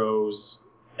best Euros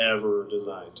ever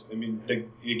designed. I mean, the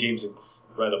game's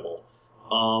incredible.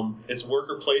 It's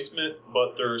worker placement,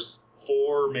 but there's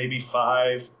 4, maybe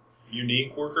 5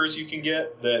 unique workers you can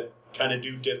get that kind of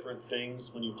do different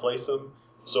things when you place them.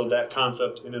 So that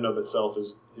concept in and of itself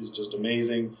is just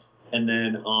amazing. And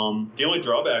then the only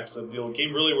drawbacks of the old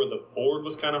game really were the board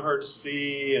was kind of hard to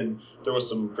see, and there was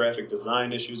some graphic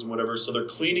design issues and whatever. So they're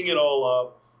cleaning it all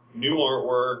up. New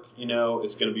artwork,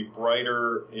 it's going to be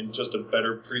brighter and just a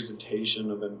better presentation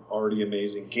of an already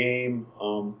amazing game.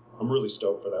 I'm really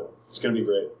stoked for that. It's going to be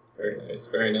great. Very nice,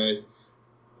 very nice.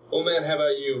 Well, man, how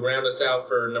about you? Round us out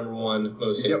for number one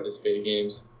most anticipated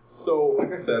games. So,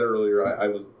 like I said earlier, I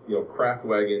was,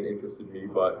 Craftwagon interested me,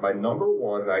 but my number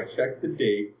one, and I checked the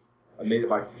dates, I made it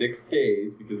by 6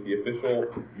 days because the official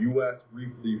U.S.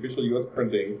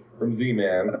 printing from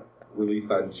Z-Man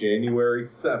released on January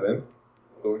 7th.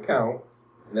 So it counts,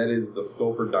 and that is the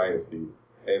Stouffer Dynasty.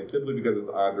 And simply because it's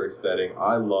Andre Stedding,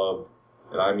 I love,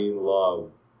 and I mean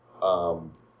love,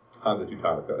 Hansa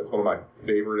Teutonica. It's one of my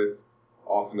favorite,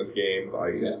 awesomest games.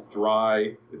 It's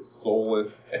dry, it's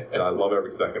soulless, and I love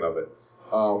every second of it.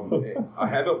 I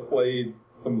haven't played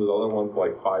some of the other ones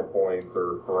like 5 Points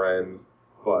or Friends,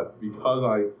 but because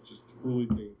I just truly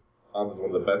think Hansa is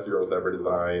one of the best Euros ever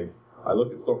designed, I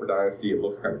looked at Stouffer Dynasty, it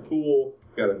looks kind of cool.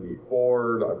 Got a neat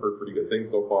board. I've heard pretty good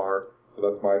things so far. So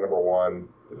that's my number one.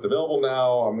 It's available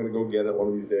now. I'm going to go get it one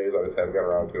of these days. I just haven't got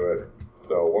around to it.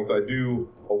 So once I do,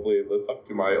 hopefully it lives up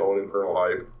to my own internal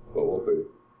hype. But we'll see.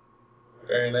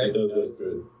 Very nice. It does look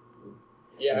good.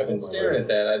 Yeah, I've been staring at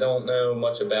that. I don't know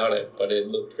much about it, but it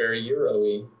looked very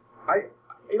Euro-y. I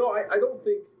don't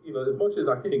think, as much as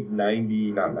I think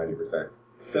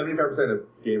 75% of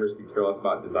gamers can care less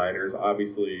about designers,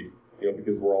 obviously,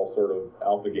 because we're all sort of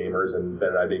alpha gamers and Ben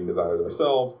and I being designers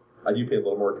ourselves, I do pay a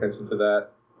little more attention to that.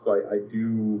 So I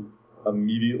do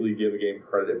immediately give a game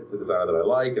credit if it's a designer that I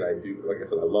like, and I do, like I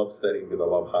said, I love Stedding because I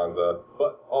love Hansa.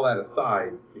 But all that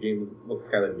aside, the game looks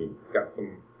kind of neat. It's got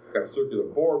a circular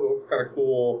board that looks kind of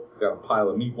cool. It's got a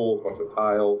pile of meeples, a bunch of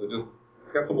tiles. It's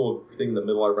got some little thing in the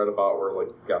middle I read about where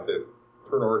like you've got this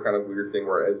turn order kind of weird thing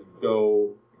where as you go,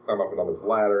 you climb up and on this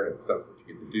ladder and it sets what you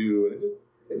get to do, and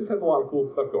it just has a lot of cool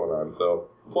stuff going on. So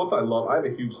plus I have a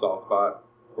huge soft spot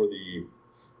for the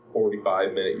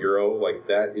 45-minute Euro. Like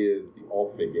that is the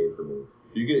ultimate game for me.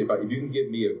 If you can give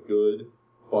me a good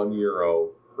fun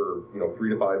Euro for 3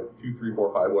 to 5, 2, 3,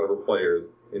 4, 5, whatever players,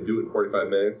 and do it in 45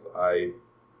 minutes,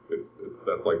 that's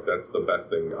the best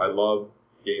thing. I love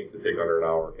games that take under an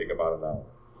hour, take about an hour.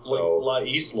 So, like La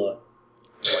Isla.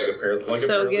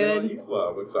 So good. La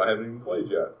Isla, which I haven't even played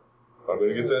yet. I'm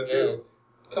gonna get that too.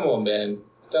 Come on, Ben.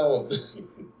 Don't.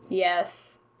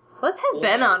 Yes. Let's have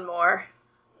Ben on more.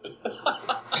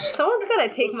 Someone's got to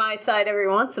take my side every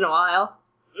once in a while.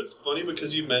 It's funny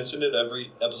because you mentioned it every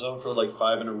episode for like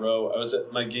 5 in a row. I was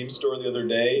at my game store the other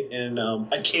day, and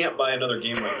I can't buy another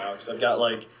game right now because I've got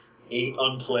like 8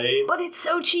 unplayed. But it's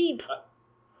so cheap.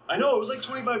 I know, it was like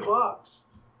 $25.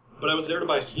 But I was there to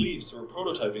buy sleeves, so we're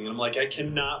prototyping, and I'm like, I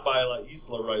cannot buy La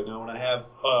Isla right now, and I have,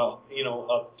 a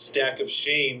stack of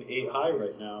Shame 8 high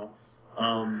right now.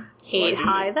 So I did,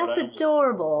 Hi, but that's I almost-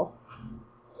 adorable.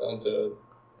 Don't do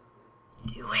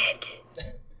Do it.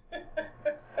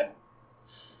 it.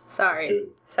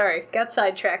 Sorry, got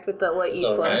sidetracked with the let It's you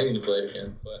alright, I flow. need to play it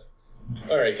again. But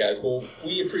alright, guys. Well,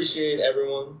 we appreciate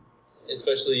everyone,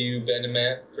 especially you, Ben and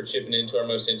Matt, for chipping into our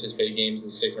most anticipated games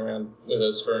and sticking around with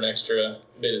us for an extra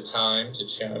bit of time to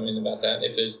chime in about that.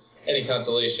 If there's any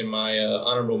consolation, my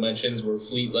honorable mentions were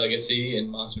Fleet Legacy and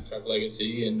Monster Truck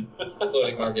Legacy and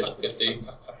Floating Market Legacy.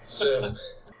 So,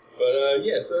 but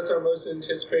yeah, so that's our most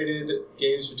anticipated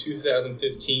games for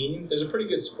 2015. There's a pretty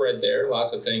good spread there.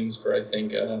 Lots of things for, I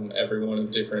think, everyone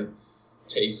of different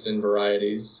tastes and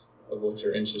varieties of what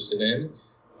you're interested in.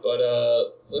 But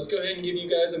let's go ahead and give you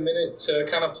guys a minute to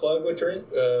kind of plug what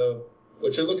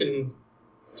you're looking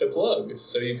to plug.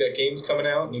 So you've got games coming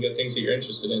out and you've got things that you're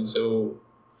interested in. So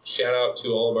shout out to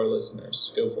all of our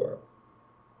listeners. Go for it.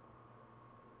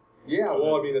 Yeah,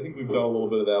 well, I mean, I think we've done a little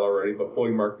bit of that already, but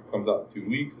Floating Market comes out in 2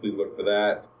 weeks. Please look for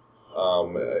that.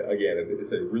 Again,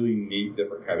 it's a really neat,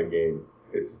 different kind of game.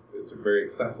 It's very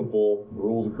accessible. The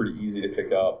rules are pretty easy to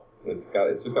pick up. And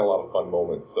it's just got a lot of fun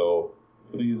moments. So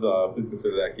please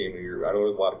consider that game. I know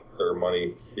there's a lot of Kickstarter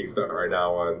money being spent right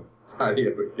now on Tiny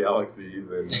Epic Galaxies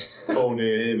and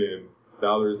Conan, and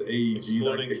now there's AEG.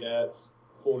 Exploding Cats.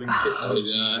 Exploding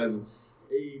Kittens. And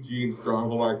AEG and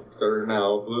Stronghold on Kickstarter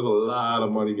now, so there's a lot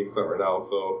of money being spent right now.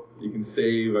 So you can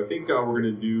save. I think we're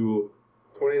gonna do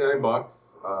 $29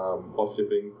 plus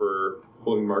shipping for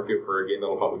Floating Market for a game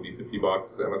that'll probably be $50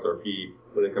 MSRP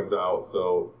when it comes out.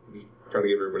 So just trying to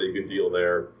give everybody a good deal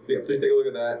there. So yeah, please take a look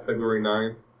at that. February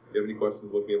 9th. If you have any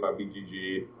questions, look me up on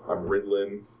BGG. I'm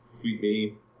Ridlin. Tweet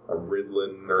me. I'm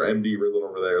Ridlin or MD Ridlin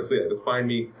over there. So yeah, just find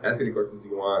me. Ask any questions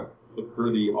you want. Look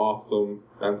for the awesome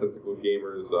Nonsensical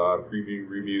Gamers preview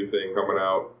review thing coming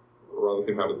out around the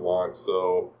same time as launch.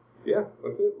 So yeah,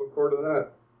 that's it. Look forward to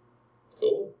that.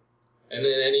 Cool. And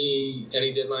then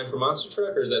any deadline for Monster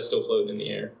Truck, or is that still floating in the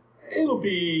air? It'll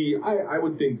be, I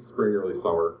would think, spring, early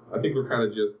summer. I think we're kind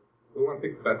of we want to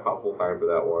pick the best possible time for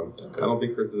that one. Okay. I don't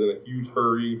think Chris is in a huge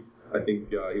hurry. I think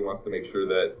he wants to make sure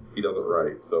that he does it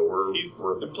right. So we're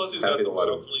and plus he's happy got to some let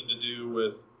him. shuffling to do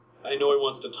with. I know he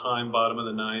wants to time bottom of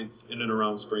the ninth in and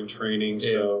around spring training,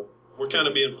 so we're kind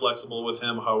of being flexible with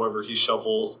him. However, he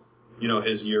shuffles,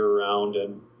 his year around,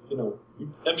 and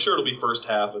I'm sure it'll be first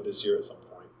half of this year at some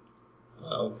point.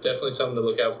 Well, definitely something to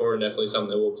look out for, and definitely something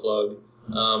that we'll plug.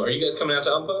 Are you guys coming out to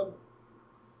Unpub?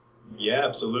 Yeah,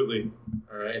 absolutely.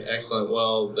 All right, excellent.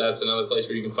 Well, that's another place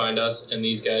where you can find us and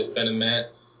these guys, Ben and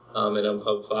Matt, at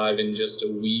Unpub 5 in just a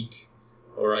week,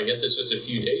 or I guess it's just a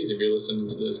few days if you're listening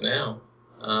to this now.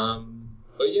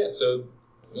 But yeah, so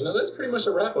that's pretty much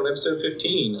a wrap on episode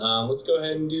 15. Let's go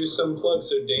ahead and do some plugs.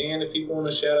 So Dan, if people want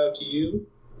to shout out to you,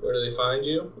 where do they find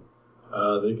you?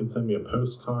 They can send me a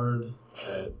postcard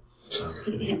at. No, I'm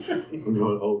kidding. I'm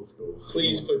going old school.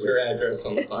 Please put your address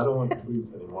on the I don't want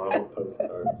tweets anymore. I want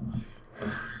postcards.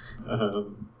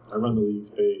 I run the League's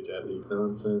page at League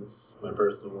Nonsense. My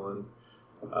personal one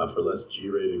for less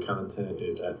G-rated content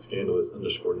is at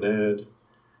scandalous_nad.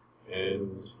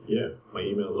 And yeah, my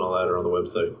emails and all that are on the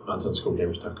website,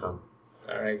 nonsensicalgamers.com.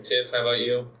 All right, Tiff, how about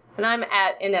you? And I'm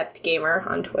at IneptGamer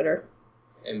on Twitter.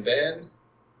 And Ben?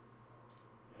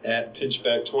 At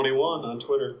Pinchback21 on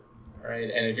Twitter. All right,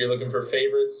 and if you're looking for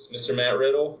favorites, Mr. Matt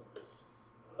Riddle?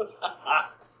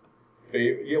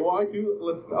 Yeah, well, I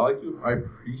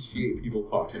appreciate people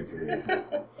talking to me.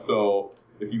 So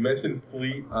if you mention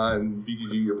Fleet on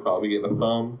BGG, you're probably getting a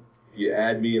thumb. If you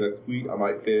add me in a tweet, I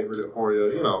might favorite it for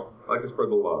you. I like to spread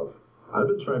the love. I've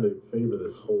been trying to favor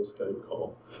this whole Skype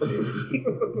call.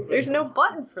 There's no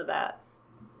button for that.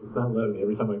 It's not letting me.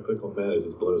 Every time I click on that, it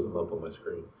just blows them up on my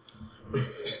screen.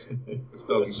 It's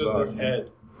just his head.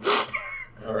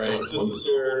 All right. It's just his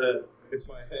head. It's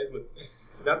my head with.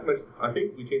 Not to mention, I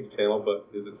think we changed the channel, but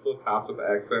is it still Cops with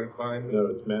Accents fine? No,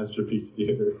 it's Masterpiece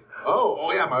Theater.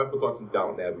 Oh yeah, my wife was watching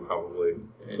Downton Abbey probably.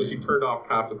 So she turned off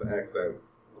Cops with Accents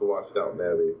to watch Downton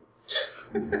Abbey.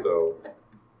 So,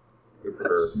 good for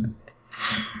her.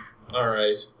 All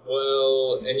right.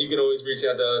 Well, and you can always reach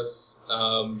out to us.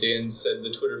 Dan said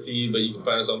the Twitter feed, but you can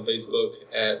find us on Facebook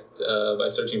by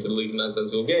searching for the League of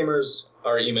Nonsensical Gamers.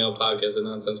 Our email,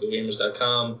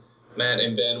 podcast@nonsensicalgamers.com. Matt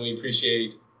and Ben, we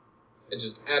appreciate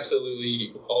just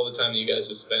absolutely all the time that you guys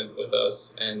have spent with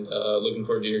us, and looking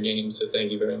forward to your games, so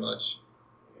thank you very much.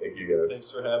 Thank you guys.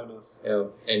 Thanks for having us. Yeah,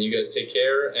 and you guys take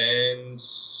care, and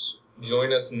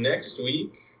join us next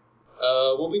week.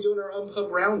 We'll be doing our Unpub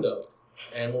Roundup,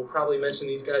 and we'll probably mention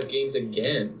these guys' games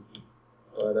again.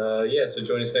 But yeah, so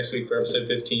join us next week for episode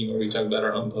 15, where we talk about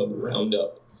our Unpub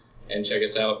Roundup. And check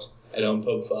us out at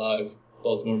Unpub 5,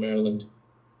 Baltimore, Maryland.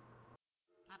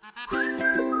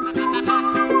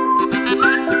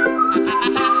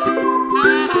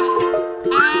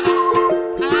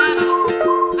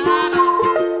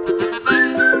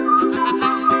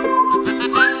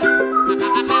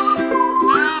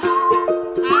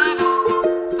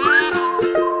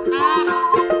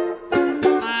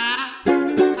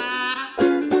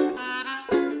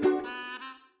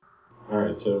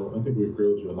 Alright, so I think we've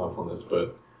grilled you enough on this,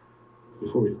 but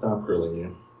before we stop grilling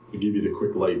you, we give you the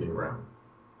quick lightning round.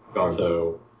 Done.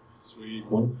 So, Sweet.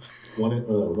 one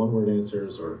word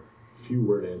answers or a few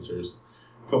word answers.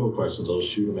 A couple of questions, I'll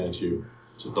shoot them at you.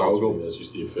 Just I'll answer go. them as you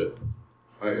see fit.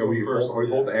 Are we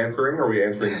both answering, or are we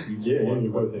answering each Yeah, one? you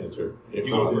both answer. You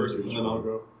go first, and then I'll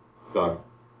go. Done.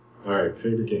 Alright,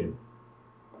 favorite game?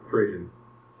 Trajan.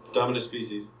 Dominant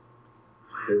species.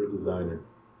 Favorite designer?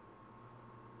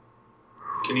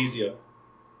 Kinesia.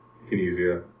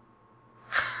 Kinesia.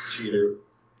 Cheater.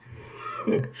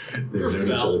 They've known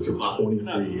each other for Come on. 23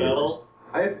 Not years. Bell.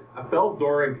 I felt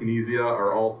Dora and Kinesia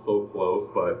are all so close,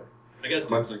 but I got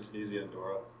dibs on Kinesia and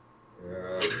Dora.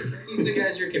 These the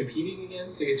guys you're competing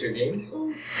against to get your game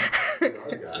sold?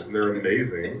 guys, and they're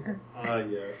amazing.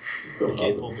 Yes. Still You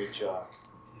can't love pull Big Jock.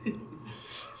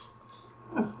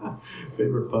 them.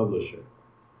 Favorite publisher?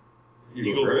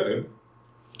 Eagle Griffin.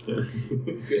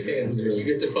 Good answer. You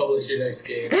get to publish your next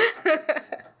game.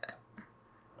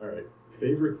 Alright,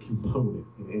 favorite component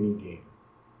in any game?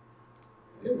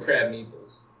 No crab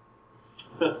meeples.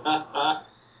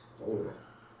 Oh.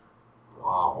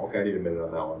 Wow. Okay, I need a minute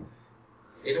on that one.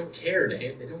 They don't care,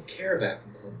 Dave. They don't care about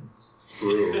components.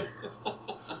 True.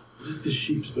 What is the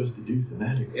sheep supposed to do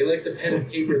thematically? They like the pen and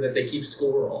paper that they keep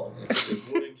score on. It's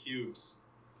just Wooden cubes.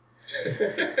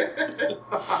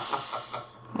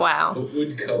 Wow.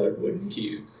 wood-colored wooden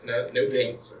cubes. No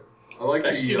paint. I like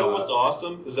Actually, the. you know what's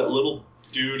awesome? Is that little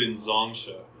dude in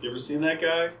Zongsha. You ever seen that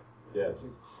guy? Yeah, It's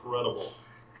incredible.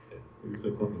 it looks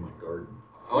like something in my garden.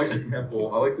 I like the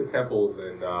temple. I like the temples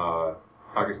in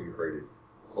Kakashi Euphrates.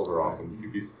 Those are awesome.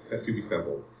 Two-piece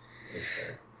temples.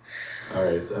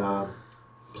 Alright,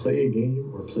 play a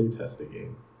game or play test a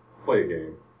game? Play a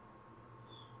game.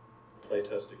 Play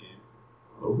test a game.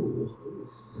 Oh.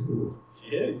 Ooh.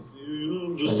 Yeah, you see,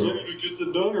 I'm just someone who gets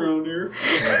it done around here.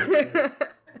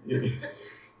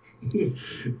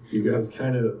 You guys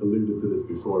kind of alluded to this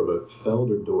before, but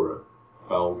Feld or Dora?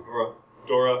 Feld.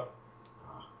 Dora.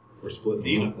 We're splitting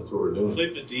Medina. them up. That's what we're doing.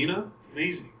 Played Medina? It's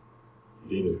amazing.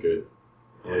 Medina's good.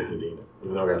 I like Medina.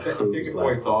 Even though I got I'm hosed taking last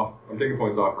points time. off. I'm taking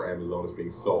points off for Amazonas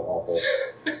being so awful.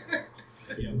 Yeah,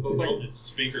 So it's like- it's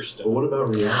speaker stuff. But what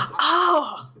about Rialto?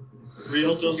 Oh!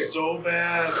 Rialto's so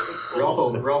bad.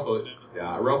 Rialto's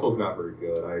not very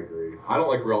good. I agree. I don't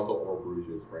like Rialto or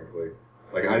Bruges, frankly.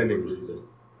 Like I didn't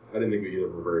think either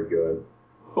were very good.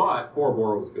 But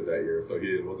Bora was good that year, so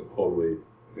he wasn't totally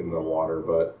in the water.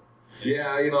 But yeah,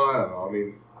 I don't know. I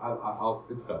mean, I'll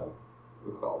it's Feld.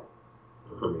 It's Feld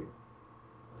for me.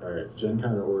 Alright, Gen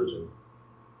Con or Origins?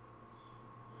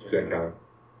 Gen Con.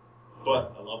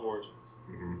 But I love Origins.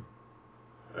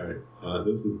 Mm-hmm. Alright,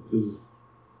 this is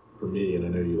for me, and I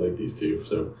know you like these two.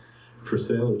 So, For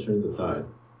Sale or Turn the Tide?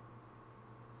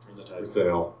 Turn the For Tide.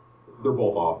 Sale. They're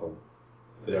both awesome.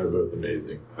 They are both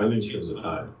amazing. I think Turn the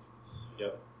Tide.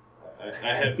 Yep.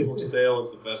 I had For Sale as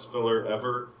the best filler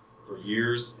ever for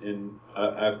years, and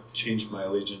I've changed my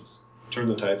allegiance. Turn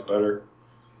the Tide's better.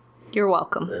 You're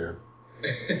welcome. There.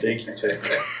 Thank you, Tim.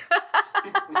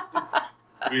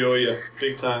 We owe you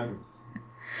big time.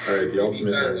 Alright, the He's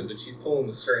ultimate silent, nerd. but she's pulling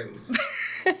the strings.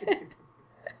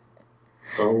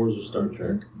 Star Wars or Star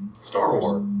Trek? Star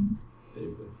Wars.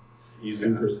 Easy.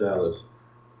 Soup or salad?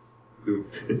 Soup.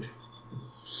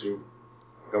 Soup.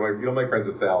 You don't make friends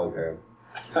with salad, man.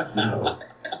 No.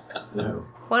 No.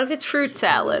 What if it's fruit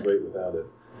salad? Great without it.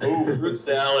 Oh, fruit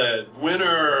salad.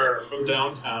 Winner from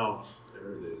downtown.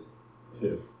 There it is.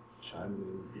 Tiff, chiming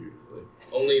in beautifully.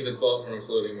 Only if it's bought from a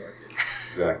floating market.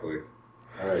 Exactly.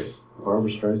 Alright,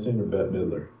 Barbara Streisand or Bette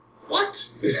Midler? What?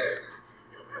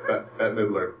 Bette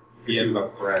Midler. Yeah. She was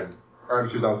on Friends. Or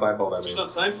she was on Seinfeld, I She mean.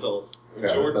 was on Seinfeld.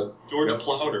 Yeah, George yep.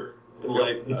 Plowder.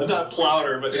 Like, not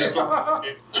Plowder, but just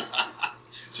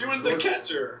she was the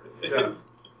catcher. Yeah.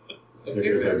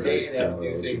 Apparently, they have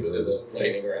new things to the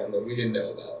lightning round that we didn't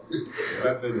know about.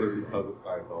 Bette Midler because of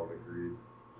Seinfeld, agreed.